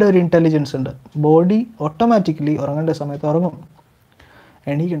ബോഡിയുടെ ഒരു ഇൻ്റലിജൻസ് ഉണ്ട്. ബോഡി ഓട്ടോമാറ്റിക്കലി ഉറങ്ങേണ്ട സമയത്ത് ഉറങ്ങും,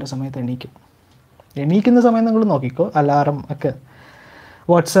 എണീക്കേണ്ട സമയത്ത് എണീക്കും. എണീക്കുന്ന സമയം നിങ്ങൾ നോക്കിക്കോ, അലാറം ഒക്കെ.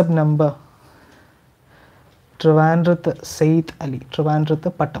 വാട്സപ്പ് നമ്പർ ട്രിവാൻഡ്രത്ത് സെയ്ദ് അലി, ട്രിവാൻഡ്രത്ത്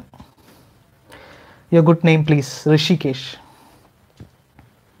പട്ടം. Your good name please? Rishikesh.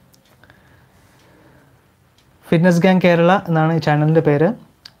 Fitness gang Kerala എന്നാണ് ഈ ചാനലിൻ്റെ പേര്.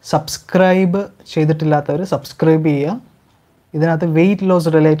 സബ്സ്ക്രൈബ് ചെയ്തിട്ടില്ലാത്തവർ സബ്സ്ക്രൈബ് ചെയ്യുക. ഇതിനകത്ത് വെയിറ്റ് ലോസ്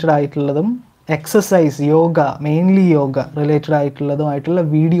റിലേറ്റഡ് ആയിട്ടുള്ളതും exercise, yoga, mainly yoga related ആയിട്ടുള്ളതുമായിട്ടുള്ള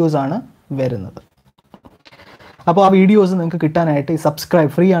വീഡിയോസാണ് വരുന്നത്. അപ്പോൾ ആ വീഡിയോസ് നിങ്ങൾക്ക് കിട്ടാനായിട്ട്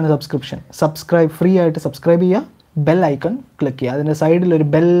ഫ്രീ ആണ് സബ്സ്ക്രിപ്ഷൻ. ഫ്രീ ആയിട്ട് സബ്സ്ക്രൈബ് ചെയ്യുക, ബെൽ ഐക്കൺ ക്ലിക്ക് ചെയ്യുക. അതിൻ്റെ സൈഡിൽ ഒരു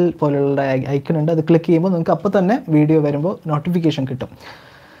ബെൽ പോലുള്ള ഐക്കൺ ഉണ്ട്, അത് ക്ലിക്ക് ചെയ്യുമ്പോൾ നിങ്ങൾക്ക് അപ്പോൾ തന്നെ വീഡിയോ വരുമ്പോൾ നോട്ടിഫിക്കേഷൻ കിട്ടും.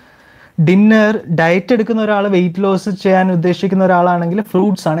 ഡയറ്റ് എടുക്കുന്ന ഒരാൾ, വെയിറ്റ് ലോസ് ചെയ്യാൻ ഉദ്ദേശിക്കുന്ന ഒരാളാണെങ്കിൽ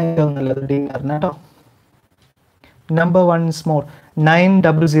ഫ്രൂട്ട്സ് ആണ് ഏറ്റവും നല്ലത് ഡിന്നറിന് കേട്ടോ. Number once more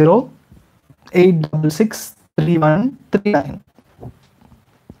 9008663139.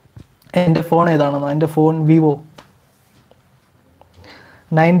 എൻ്റെ ഫോൺ ഏതാണെന്നോ? എൻ്റെ ഫോൺ വിവോ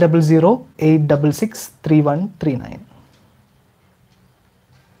 9008663139.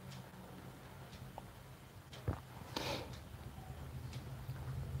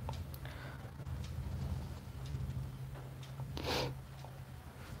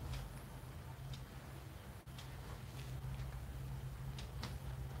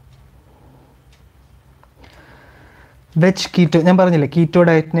 വെജ് കീറ്റോ, ഞാൻ പറഞ്ഞില്ലേ കീറ്റോ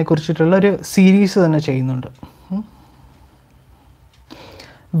ഡയറ്റിനെ കുറിച്ചിട്ടുള്ള ഒരു സീരീസ് തന്നെ ചെയ്യുന്നുണ്ട്.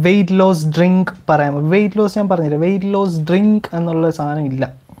 വെയിറ്റ് ലോസ് ഡ്രിങ്ക് പറയാമോ? വെയിറ്റ് ലോസ് ഞാൻ പറഞ്ഞില്ല, വെയിറ്റ് ലോസ് ഡ്രിങ്ക് എന്നുള്ള സാധനം ഇല്ല.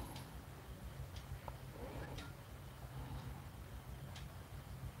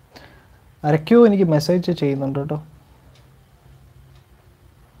 ആരൊക്കെയോ എനിക്ക് മെസ്സേജ് ചെയ്യുന്നുണ്ട് കേട്ടോ.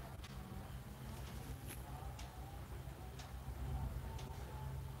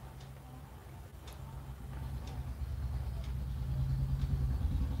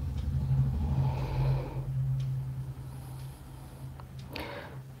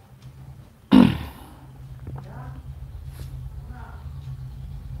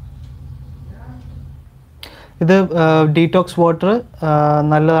 ഇത് ഡീറ്റോക്സ് വാട്ടർ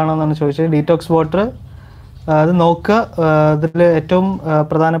നല്ലതാണെന്നാണ് ചോദിച്ചത്. ഡീറ്റോക്സ് വാട്ടർ അത് നോക്കുക. അതിൽ ഏറ്റവും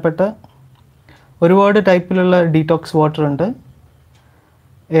പ്രധാനപ്പെട്ട ഒരുപാട് ടൈപ്പിലുള്ള ഡീറ്റോക്സ് വാട്ടർ ഉണ്ട്.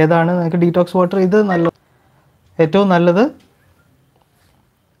 ഏതാണ് നിങ്ങൾക്ക് ഡീറ്റോക്സ് വാട്ടർ? ഇത് ഏറ്റവും നല്ലത്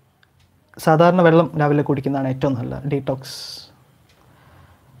സാധാരണ വെള്ളം രാവിലെ കുടിക്കുന്നതാണ് ഏറ്റവും നല്ല ഡീറ്റോക്സ്.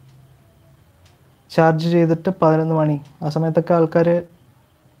 ചാർജ് ചെയ്തിട്ട് 11 മണി ആ സമയത്തൊക്കെ ആൾക്കാർ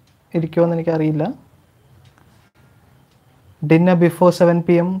ഇരിക്കുമെന്ന് എനിക്കറിയില്ല. ഡിന്നർ ബിഫോർ 7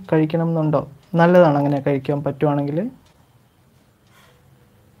 PM കഴിക്കണം എന്നുണ്ടോ? നല്ലതാണ് അങ്ങനെ കഴിക്കാൻ പറ്റുവാണെങ്കിൽ.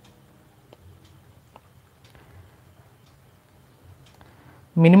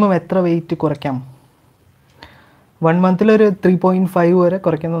 മിനിമം എത്ര വെയിറ്റ് കുറയ്ക്കാം? 1 മന്തിലൊരു 3.5 വരെ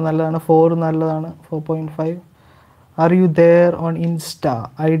കുറയ്ക്കുന്നത് നല്ലതാണ്. 4 നല്ലതാണ്. 4.5. Are you their own insta?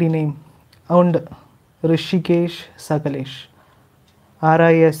 ID name ഉണ്ട്, ഋഷികേഷ് സകലേഷ്.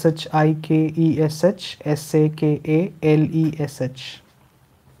 RISHIKESHSAKALESH.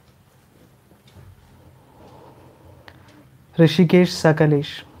 ഋഷികേഷ്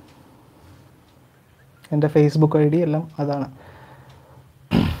സകലേഷ്. എൻ്റെ ഫേസ്ബുക്ക് ID എല്ലാം അതാണ്.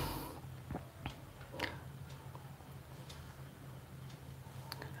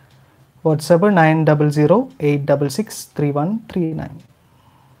 WhatsApp 9008663139.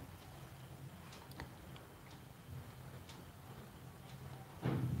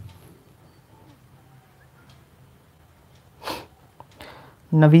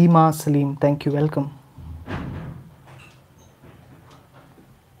 നവീമ Saleem, thank you, welcome.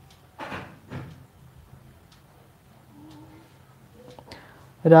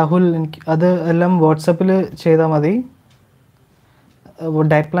 Rahul, എനിക്ക് അത് എല്ലാം വാട്സപ്പിൽ ചെയ്താൽ മതി.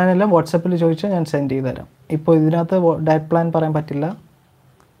 ഡയറ്റ് പ്ലാൻ എല്ലാം വാട്സപ്പിൽ ചോദിച്ചാൽ ഞാൻ സെൻഡ് ചെയ്ത് തരാം. ഇപ്പോൾ ഇതിനകത്ത് ഡയറ്റ് പ്ലാൻ പറയാൻ പറ്റില്ല,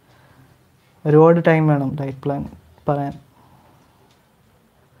 ഒരുപാട് ടൈം വേണം ഡയറ്റ് പ്ലാൻ പറയാൻ.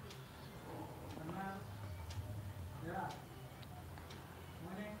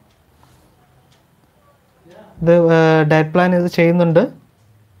 ഇത് ഡയറ്റ് പ്ലാൻ ഇത് ചെയ്യുന്നുണ്ട്.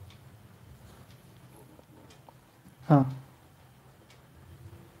 ആ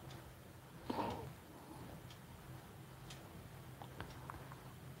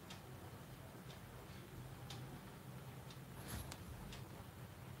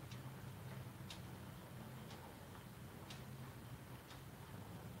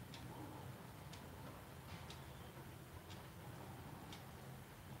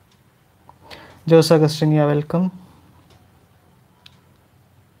ജോസ് അഗസ്റ്റിൻ, യാ വെൽക്കം.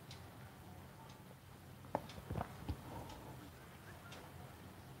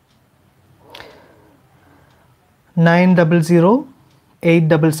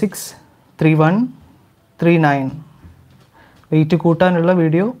 $900-866-3139. വെയിറ്റ് കൂട്ടാനുള്ള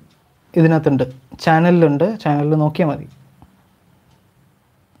വീഡിയോ ഇതിനകത്തുണ്ട്, ചാനലിലുണ്ട്. ചാനലിൽ നോക്കിയാൽ മതി.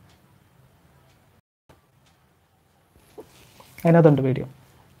 അതിനകത്തുണ്ട് വീഡിയോ.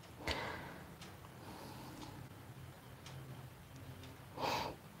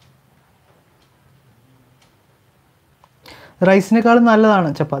 റൈസിനേക്കാളും നല്ലതാണ്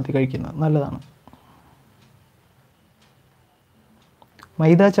ചപ്പാത്തി കഴിക്കുന്നത്, നല്ലതാണ്.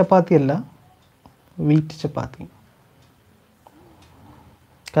 മൈദ ചപ്പാത്തി അല്ല, വീറ്റ് ചപ്പാത്തി.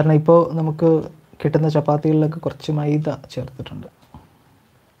 കാരണം ഇപ്പോൾ നമുക്ക് കിട്ടുന്ന ചപ്പാത്തികളിലൊക്കെ കുറച്ച് മൈദ ചേർത്തിട്ടുണ്ട്.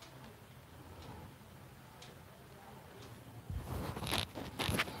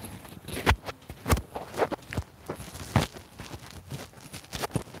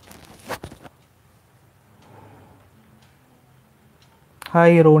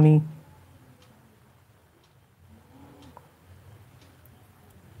 Hi Roni.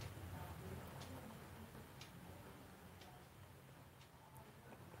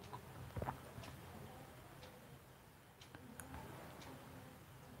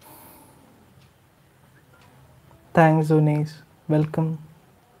 Thanks Unais, welcome.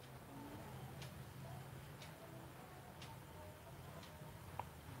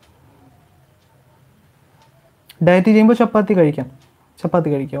 Diet ചെയ്യുമ്പോൾ ചപ്പാത്തി കഴിക്കാം,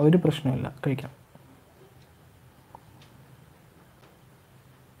 ഒരു പ്രശ്നമില്ല, കഴിക്കാം.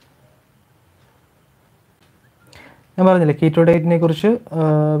 ഞാൻ പറഞ്ഞില്ലേ കീറ്റോ ഡയറ്റിനെ കുറിച്ച്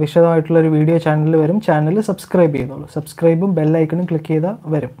വിശദമായിട്ടുള്ളൊരു വീഡിയോ ചാനലിൽ വരും. ചാനൽ സബ്സ്ക്രൈബ് ചെയ്തോളൂ. സബ്സ്ക്രൈബും ബെല്ലൈക്കണും ക്ലിക്ക് ചെയ്താൽ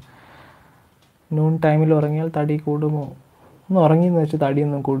വരും. നൂൺ ടൈമിൽ ഉറങ്ങിയാൽ തടി കൂടുമോ? ഒന്ന് ഉറങ്ങിയെന്ന് വെച്ചാൽ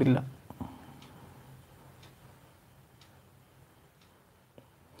തടിയൊന്നും കൂടില്ല.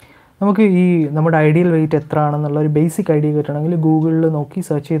 നമുക്ക് ഈ നമ്മുടെ ഐഡിയൽ വെയിറ്റ് എത്ര ആണെന്നുള്ള ഒരു ബേസിക് ഐഡിയ കിട്ടണമെങ്കിൽ ഗൂഗിളിൽ നോക്കി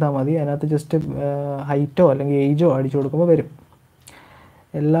സെർച്ച് ചെയ്താൽ മതി. അതിനകത്ത് ജസ്റ്റ് ഹൈറ്റോ അല്ലെങ്കിൽ ഏജോ അടിച്ചു കൊടുക്കുമ്പോൾ വരും.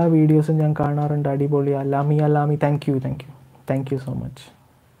 എല്ലാ വീഡിയോസും ഞാൻ കാണാറുണ്ട്, അടിപൊളി. Alami thank you so much.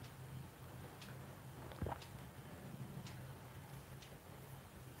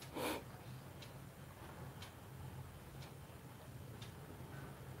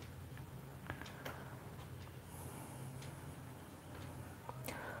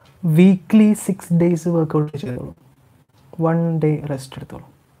 Weekly 6 days workout ചെയ്തോളൂ, 1 day റെസ്റ്റ് എടുത്തോളൂ.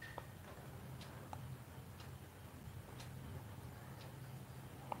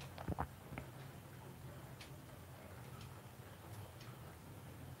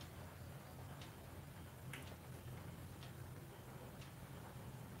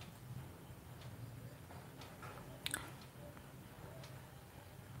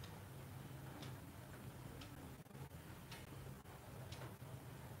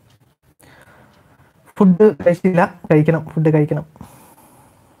 ഫുഡ് കഴിച്ചില്ല, കഴിക്കണം, ഫുഡ് കഴിക്കണം.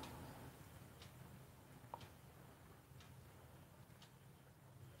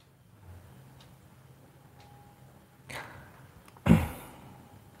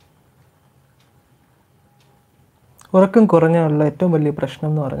 ഉറക്കം കുറഞ്ഞുള്ള ഏറ്റവും വലിയ പ്രശ്നം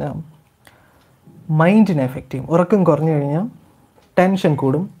എന്ന് പറഞ്ഞാൽ മൈൻഡിനെ എഫക്റ്റ് ചെയ്യും. ഉറക്കം കുറഞ്ഞു കഴിഞ്ഞാൽ ടെൻഷൻ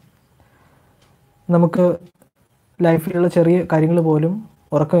കൂടും. നമുക്ക് ലൈഫിലുള്ള ചെറിയ കാര്യങ്ങൾ പോലും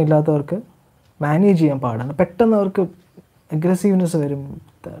ഉറക്കമില്ലാത്തവർക്ക് മാനേജ് ചെയ്യാൻ പാടാണ്. പെട്ടെന്ന് അവർക്ക് അഗ്രസീവ്നെസ് വരും,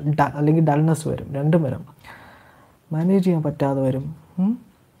 അല്ലെങ്കിൽ ഡൾനെസ് വരും, രണ്ടും വരും. മാനേജ് ചെയ്യാൻ പറ്റാതെ വരും.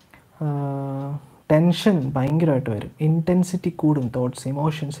 ടെൻഷൻ ഭയങ്കരമായിട്ട് വരും. ഇൻറ്റൻസിറ്റി കൂടും, തോട്ട്സ്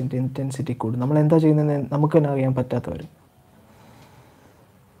ഇമോഷൻസിൻ്റെ ഇൻറ്റൻസിറ്റി കൂടും. നമ്മൾ എന്താ ചെയ്യുന്നതെന്ന് നമുക്ക് തന്നെ അറിയാൻ പറ്റാത്ത വരും.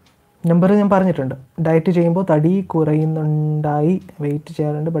 നമ്പർ ഞാൻ പറഞ്ഞിട്ടുണ്ട്. ഡയറ്റ് ചെയ്യുമ്പോൾ തടി കുറയുന്നുണ്ടായി, വെയിറ്റ്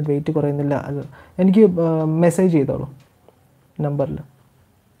ചെയ്യാറുണ്ട് ബട്ട് വെയിറ്റ് കുറയുന്നില്ല. അത് എനിക്ക് മെസ്സേജ് ചെയ്തോളൂ നമ്പറിൽ.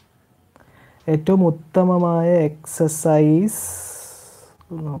 ഏറ്റവും ഉത്തമമായ എക്സസൈസ്,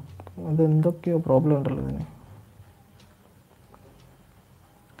 അതെന്തൊക്കെയോ പ്രോബ്ലം ഉണ്ടല്ലോ ഇതിന്.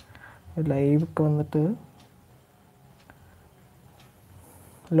 ലൈവൊക്കെ വന്നിട്ട്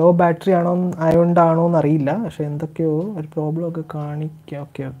ലോ ബാറ്ററി ആണോ ആയതുകൊണ്ടാണോ എന്നറിയില്ല, പക്ഷെ എന്തൊക്കെയോ ഒരു പ്രോബ്ലം ഒക്കെ കാണിക്കാം.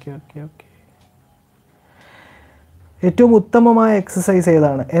 ഓക്കെ. ഏറ്റവും ഉത്തമമായ എക്സസൈസ്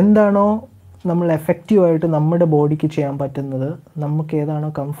ഏതാണ്? എന്താണോ നമ്മൾ എഫക്റ്റീവായിട്ട് നമ്മുടെ ബോഡിക്ക് ചെയ്യാൻ പറ്റുന്നത്, നമുക്ക് ഏതാണോ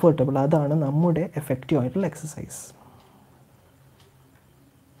കംഫർട്ടബിൾ, അതാണ് നമ്മുടെ എഫക്റ്റീവായിട്ടുള്ള exercise.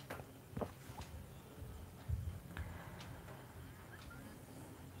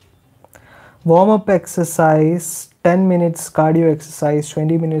 Warm up exercise 10 minutes, cardio exercise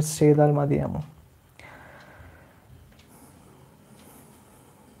 20 minutes ചെയ്താൽ മതിയാമോ?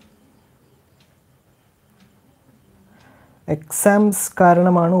 എക്സാംസ്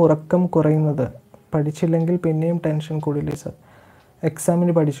കാരണമാണ് ഉറക്കം കുറയുന്നത്. പഠിച്ചില്ലെങ്കിൽ പിന്നെയും ടെൻഷൻ കൂടില്ലേ സർ?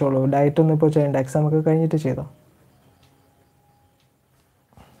 എക്സാമിന് പഠിച്ചോളൂ, ഡയറ്റൊന്നും ഇപ്പോൾ ചെയ്യണ്ട, എക്സാമൊക്കെ കഴിഞ്ഞിട്ട് ചെയ്തോ.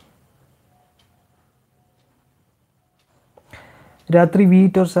 രാത്രി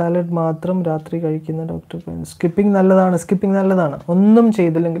വീറ്റ് ഓർ സാലഡ് മാത്രം രാത്രി കഴിക്കുന്ന ഡോക്ടർ. സ്കിപ്പിംഗ് നല്ലതാണ്. ഒന്നും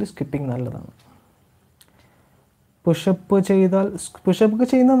ചെയ്തില്ലെങ്കിൽ സ്കിപ്പിംഗ് നല്ലതാണ്. പുഷപ്പ്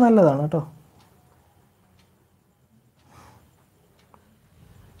ചെയ്യുന്നത് നല്ലതാണ് കേട്ടോ.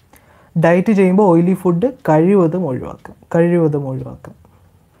 ഡയറ്റ് ചെയ്യുമ്പോൾ ഓയിലി ഫുഡ് കഴിവതും ഒഴിവാക്കാം.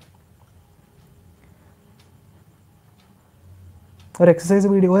 ഒരു എക്സസൈസ്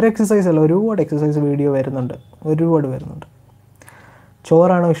അല്ല, ഒരുപാട് എക്സസൈസ് വീഡിയോ വരുന്നുണ്ട്.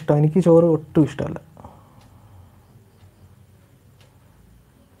 ചോറാണോ ഇഷ്ടം? എനിക്ക് ചോറ് ഒട്ടും ഇഷ്ടമല്ല.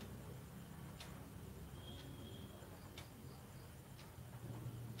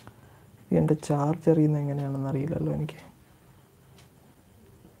 എൻ്റെ ചാർജ് അറിയുന്നത് എങ്ങനെയാണെന്ന് അറിയില്ലല്ലോ എനിക്ക്.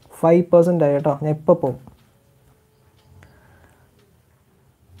 5% ആയി കേട്ടോ. ഞാൻ എപ്പോൾ പോകും?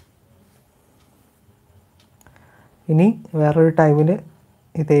 ഇനി വേറൊരു ടൈമിൽ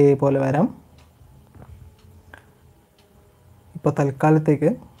ഇതേപോലെ വരാം. ഇപ്പോൾ തൽക്കാലത്തേക്ക്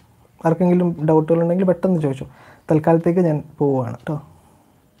ആർക്കെങ്കിലും ഡൗട്ടുകളുണ്ടെങ്കിൽ പെട്ടെന്ന് ചോദിച്ചു. തൽക്കാലത്തേക്ക് ഞാൻ പോവുകയാണ് കേട്ടോ.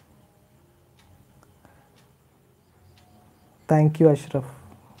 Thank you Ashraf.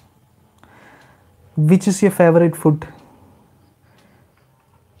 Which is your favourite food?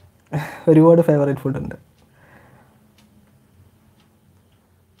 ഒരുപാട് ഫേവറേറ്റ് ഫുഡ് ഉണ്ട്.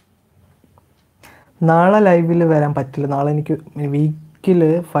 നാളെ ലൈവിൽ വരാൻ പറ്റില്ല. നാളെ എനിക്ക് വീക്കിൽ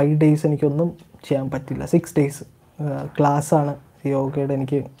 5 days എനിക്കൊന്നും ചെയ്യാൻ പറ്റില്ല. 6 days ക്ലാസ്സാണ് യോഗയുടെ.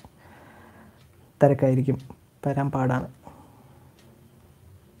 എനിക്ക് തിരക്കായിരിക്കും, വരാൻ പാടാണ്.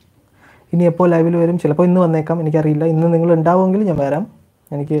 ഇനി എപ്പോൾ ലൈവിൽ വരും? ചിലപ്പോൾ ഇന്ന് വന്നേക്കാം, എനിക്കറിയില്ല. ഇന്ന് നിങ്ങൾ ഉണ്ടാവുമെങ്കിൽ ഞാൻ വരാം.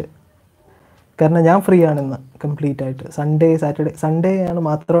 എനിക്ക് കാരണം ഞാൻ ഫ്രീ ആണ് ഇന്ന് കംപ്ലീറ്റ് ആയിട്ട്. സൺഡേ സാറ്റർഡേ സൺഡേ ആണ്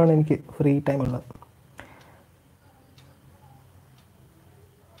മാത്രമാണ് എനിക്ക് ഫ്രീ ടൈം ഉള്ളത്.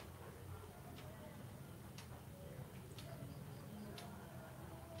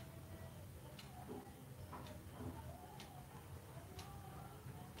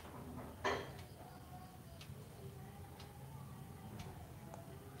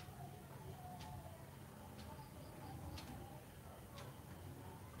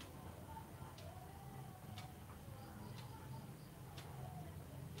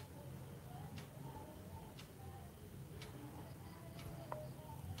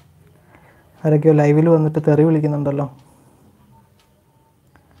 ആരൊക്കെയോ ലൈവിൽ വന്നിട്ട് തെറി വിളിക്കുന്നുണ്ടല്ലോ.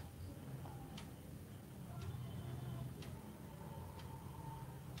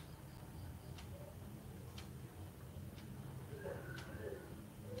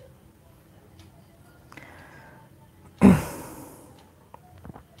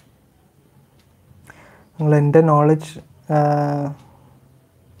 നിങ്ങൾ എൻ്റെ നോളജ്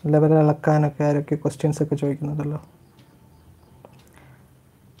ലെവൽ ഇളക്കാനൊക്കെ ആരൊക്കെ ക്വസ്റ്റ്യൻസ് ഒക്കെ ചോദിക്കുന്നുണ്ടല്ലോ.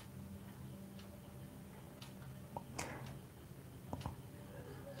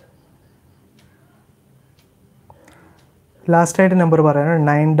 ലാസ്റ്റായിട്ട് നമ്പർ പറയണം.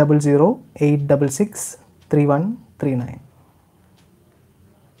 9008663139.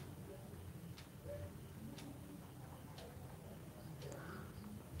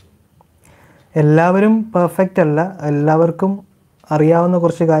 എല്ലാവരും പെർഫെക്റ്റ് അല്ല. എല്ലാവർക്കും അറിയാവുന്ന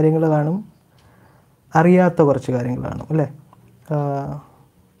കുറച്ച് കാര്യങ്ങൾ കാണും, അറിയാത്ത കുറച്ച് കാര്യങ്ങൾ കാണും, അല്ലേ?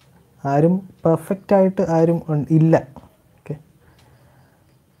 ആരും പെർഫെക്റ്റായിട്ട് ആരും ഇല്ല. ഓക്കെ,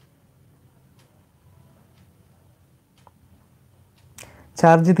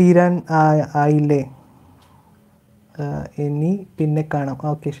 ചാർജ് തീരാൻ ആയില്ലേ? ഇനി പിന്നെ കാണാം.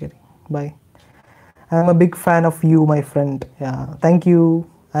 ഓക്കെ, ശരി, by. I am a big fan of you my friend. Thank you.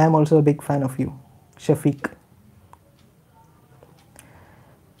 I am also A big fan of U Shafeeq.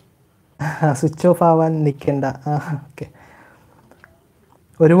 Switch off ആവാൻ നിൽക്കണ്ട. ഓക്കെ,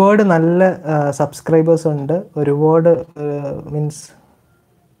 ഒരുപാട് നല്ല സബ്സ്ക്രൈബേഴ്സ് ഉണ്ട്.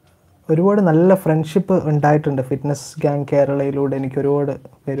 ഒരുപാട് നല്ല ഫ്രണ്ട്ഷിപ്പ് ഉണ്ടായിട്ടുണ്ട് ഫിറ്റ്നസ് ഗ്യാങ് കേരളയിലൂടെ എനിക്ക് ഒരുപാട്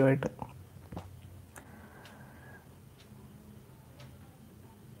പേരുമായിട്ട്.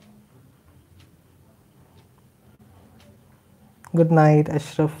 Good night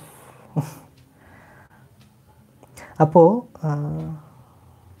Ashraf. അപ്പോൾ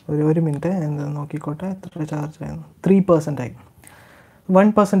ഒരു മിനിറ്റ് എന്താ നോക്കിക്കോട്ടെ. എത്ര ചാർജ് ആയിരുന്നു? 3% ആയി.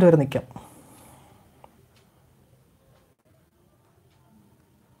 1% വരെ നിൽക്കാം.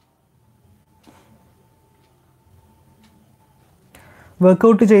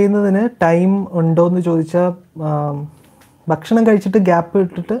 വർക്കൗട്ട് ചെയ്യുന്നതിന് ടൈം ഉണ്ടോയെന്ന് ചോദിച്ചാൽ ഭക്ഷണം കഴിച്ചിട്ട് ഗ്യാപ്പ്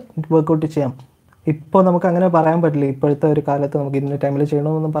ഇട്ടിട്ട് വർക്കൗട്ട് ചെയ്യാം. ഇപ്പോൾ നമുക്ക് അങ്ങനെ പറയാൻ പറ്റില്ല. ഇപ്പോഴത്തെ ഒരു കാലത്ത് നമുക്ക് ഇന്ന ടൈമിൽ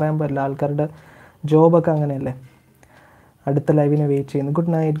ചെയ്യണമെന്നൊന്നും പറയാൻ പറ്റില്ല. ആൾക്കാരുടെ ജോബൊക്കെ അങ്ങനെയല്ലേ. അടുത്ത ലൈവിനെ വെയിറ്റ് ചെയ്യുന്നു.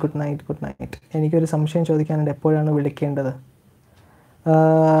 Good night, good night, good night. എനിക്കൊരു സംശയം ചോദിക്കാനുണ്ട്. എപ്പോഴാണ് വിളിക്കേണ്ടത്?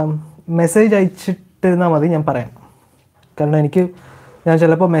 മെസ്സേജ് അയച്ചിട്ടിരുന്നാൽ മതി, ഞാൻ പറയാം. കാരണം ഞാൻ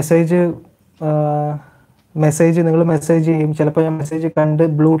ചിലപ്പോൾ മെസ്സേജ് നിങ്ങൾ മെസ്സേജ് ചെയ്യും. ചിലപ്പോൾ ഞാൻ മെസ്സേജ് കണ്ട്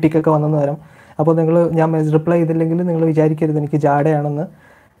ബ്ലൂ ടിക്കൊക്കെ വന്നെന്ന് വരാം. അപ്പോൾ ഞാൻ റിപ്ലൈ ചെയ്തില്ലെങ്കിൽ നിങ്ങൾ വിചാരിക്കരുത് എനിക്ക് ജാടയാണെന്ന്.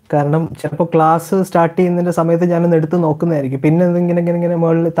 കാരണം ചിലപ്പോൾ ക്ലാസ് സ്റ്റാർട്ട് ചെയ്യുന്നതിൻ്റെ സമയത്ത് ഞാനൊന്ന് എടുത്ത് നോക്കുന്നതായിരിക്കും. പിന്നെ ഇങ്ങനെ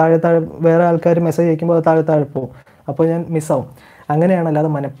മുകളിൽ താഴെ വേറെ ആൾക്കാർ മെസ്സേജ് അയക്കുമ്പോൾ അത് താഴെ പോകും. അപ്പോൾ ഞാൻ മിസ്സാവും. അങ്ങനെയാണ്, അല്ലാതെ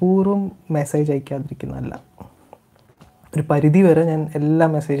മനഃപൂർവ്വം മെസ്സേജ് അയക്കാതിരിക്കുന്നതല്ല. ഒരു പരിധി വരെ ഞാൻ എല്ലാ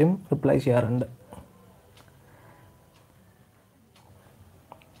മെസ്സേജും റിപ്ലൈ ചെയ്യാറുണ്ട്.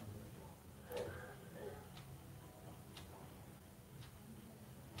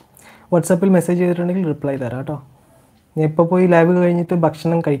 വാട്സാപ്പിൽ മെസ്സേജ് ചെയ്തിട്ടുണ്ടെങ്കിൽ റിപ്ലൈ തരാം കേട്ടോ. ഞാൻ ഇപ്പോൾ പോയി ലൈവ് കഴിഞ്ഞിട്ട്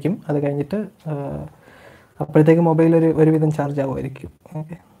ഭക്ഷണം കഴിക്കും. അത് കഴിഞ്ഞിട്ട് അപ്പോഴത്തേക്ക് മൊബൈൽ ഒരുവിധം charge ആകുമായിരിക്കും.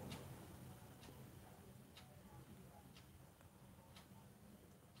 Okay,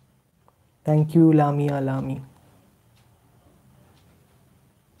 thank you ലാമി.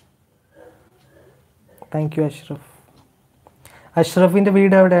 Thank you Ashraf. അഷ്റഫിൻ്റെ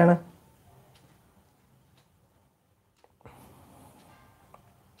വീട് എവിടെയാണ്?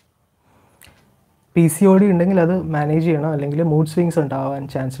 PCOD ഉണ്ടെങ്കിൽ അത് മാനേജ് ചെയ്യണം, അല്ലെങ്കിൽ മൂഡ് സ്വിങ്സ് ഉണ്ടാവാൻ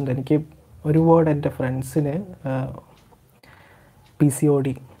ചാൻസ് ഉണ്ട്. എനിക്ക് ഒരുപാട് എൻ്റെ ഫ്രണ്ട്സിന് PCOD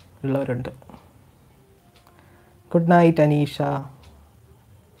ഉള്ളവരുണ്ട്. Good night Aneesha.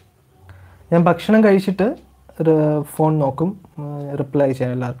 ഞാൻ ഭക്ഷണം കഴിച്ചിട്ട് ഒരു ഫോൺ നോക്കും, റിപ്ലൈ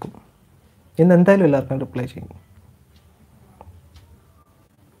ചെയ്യാം എല്ലാവർക്കും. ഇന്ന് എന്തായാലും എല്ലാവർക്കും റിപ്ലൈ ചെയ്യും.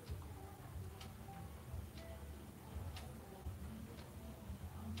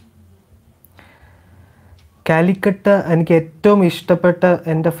 കാലിക്കട്ട് എനിക്ക് ഏറ്റവും ഇഷ്ടപ്പെട്ട,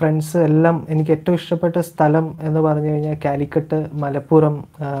 എൻ്റെ ഫ്രണ്ട്സ് എല്ലാം എനിക്ക് ഏറ്റവും ഇഷ്ടപ്പെട്ട സ്ഥലം എന്ന് പറഞ്ഞു കഴിഞ്ഞാൽ കാലിക്കട്ട്, മലപ്പുറം,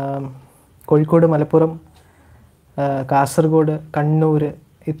 കോഴിക്കോട്, മലപ്പുറം, കാസർഗോഡ്, കണ്ണൂർ,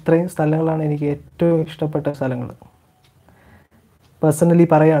 ഇത്രയും സ്ഥലങ്ങളാണ് എനിക്ക് ഏറ്റവും ഇഷ്ടപ്പെട്ട സ്ഥലങ്ങൾ. പേഴ്സണലി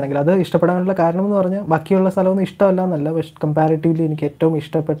പറയുകയാണെങ്കിൽ അത് ഇഷ്ടപ്പെടാനുള്ള കാരണം എന്ന് പറഞ്ഞാൽ ബാക്കിയുള്ള സ്ഥലമൊന്നും ഇഷ്ടമല്ല എന്നല്ല, പക്ഷെ കമ്പാരിറ്റീവ്ലി എനിക്ക് ഏറ്റവും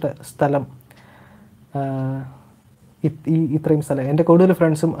ഇഷ്ടപ്പെട്ട സ്ഥലം ഇത്രയും സ്ഥലം. എൻ്റെ കൂടുതൽ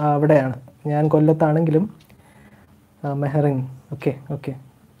ഫ്രണ്ട്സും അവിടെയാണ്. ഞാൻ കൊല്ലത്താണെങ്കിലും മെഹറിൻ, ഓക്കെ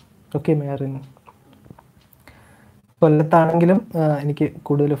മെഹറിൻ, കൊല്ലത്താണെങ്കിലും എനിക്ക്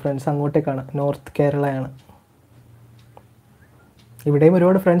കൂടുതൽ ഫ്രണ്ട്സ് അങ്ങോട്ടേക്കാണ്, നോർത്ത് കേരളയാണ്. ഇവിടെയും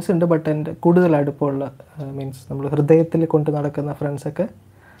ഒരുപാട് ഫ്രണ്ട്സ് ഉണ്ട്, ബട്ട് എൻ്റെ കൂടുതൽ അടുപ്പമുള്ള മീൻസ് നമ്മൾ ഹൃദയത്തിൽ കൊണ്ട് നടക്കുന്ന ഫ്രണ്ട്സൊക്കെ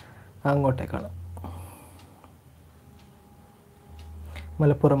അങ്ങോട്ടേക്കാണ്.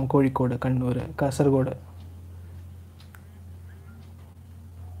 മലപ്പുറം, കോഴിക്കോട്, കണ്ണൂർ, കാസർഗോഡ്,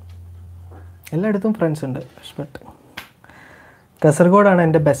 എല്ലായിടത്തും ഫ്രണ്ട്സ് ഉണ്ട്. ബട്ട് കാസർഗോഡാണ്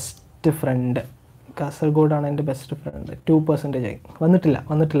എൻ്റെ ബെസ്റ്റ് ഫ്രണ്ട്. 2% ആയി. വന്നിട്ടില്ല,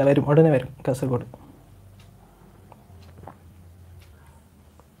 വരും, ഉടനെ വരും കാസർഗോഡ്.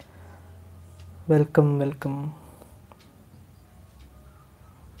 വെൽക്കം.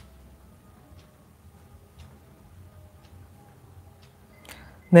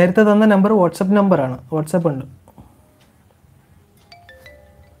 നേരത്തെ തന്ന നമ്പർ വാട്സപ്പ് നമ്പറാണ്, വാട്സപ്പ് ഉണ്ട്.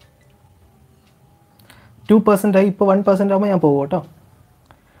 2% ആയി. ഇപ്പോൾ 1% ആകുമ്പോൾ ഞാൻ പോകും കേട്ടോ.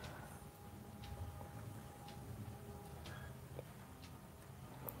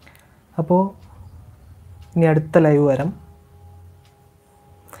 അപ്പോൾ ഇനി അടുത്ത ലൈവ് വരാം.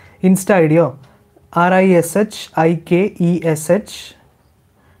 Insta ഐഡിയോ RISHIKESHSAKALESH.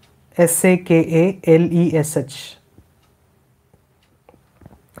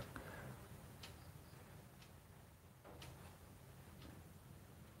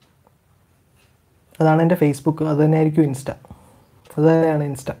 അതാണ് എൻ്റെ ഫേസ്ബുക്ക്, അത് തന്നെയായിരിക്കും ഇൻസ്റ്റ, അത് തന്നെയാണ്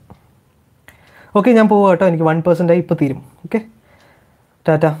ഇൻസ്റ്റ. ഓക്കെ, ഞാൻ പോവാം കേട്ടോ. എനിക്ക് 1% ആയി, ഇപ്പോൾ തീരും. ഓക്കെ,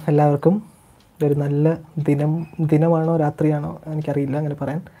 ടാറ്റ എല്ലാവർക്കും. ഒരു നല്ല ദിനമാണോ രാത്രിയാണോ എനിക്കറിയില്ല അങ്ങനെ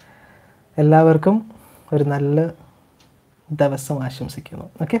പറയാൻ. എല്ലാവർക്കും ഒരു നല്ല ദിവസം ആശംസിക്കുന്നു.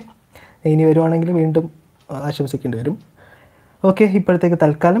 ഓക്കെ, ഇനി വരുവാണെങ്കിൽ വീണ്ടും ആശംസിക്കേണ്ടി വരും. ഓക്കെ, ഇപ്പോഴത്തേക്ക്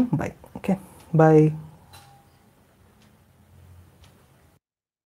തൽക്കാലം ബൈ. Okay, by.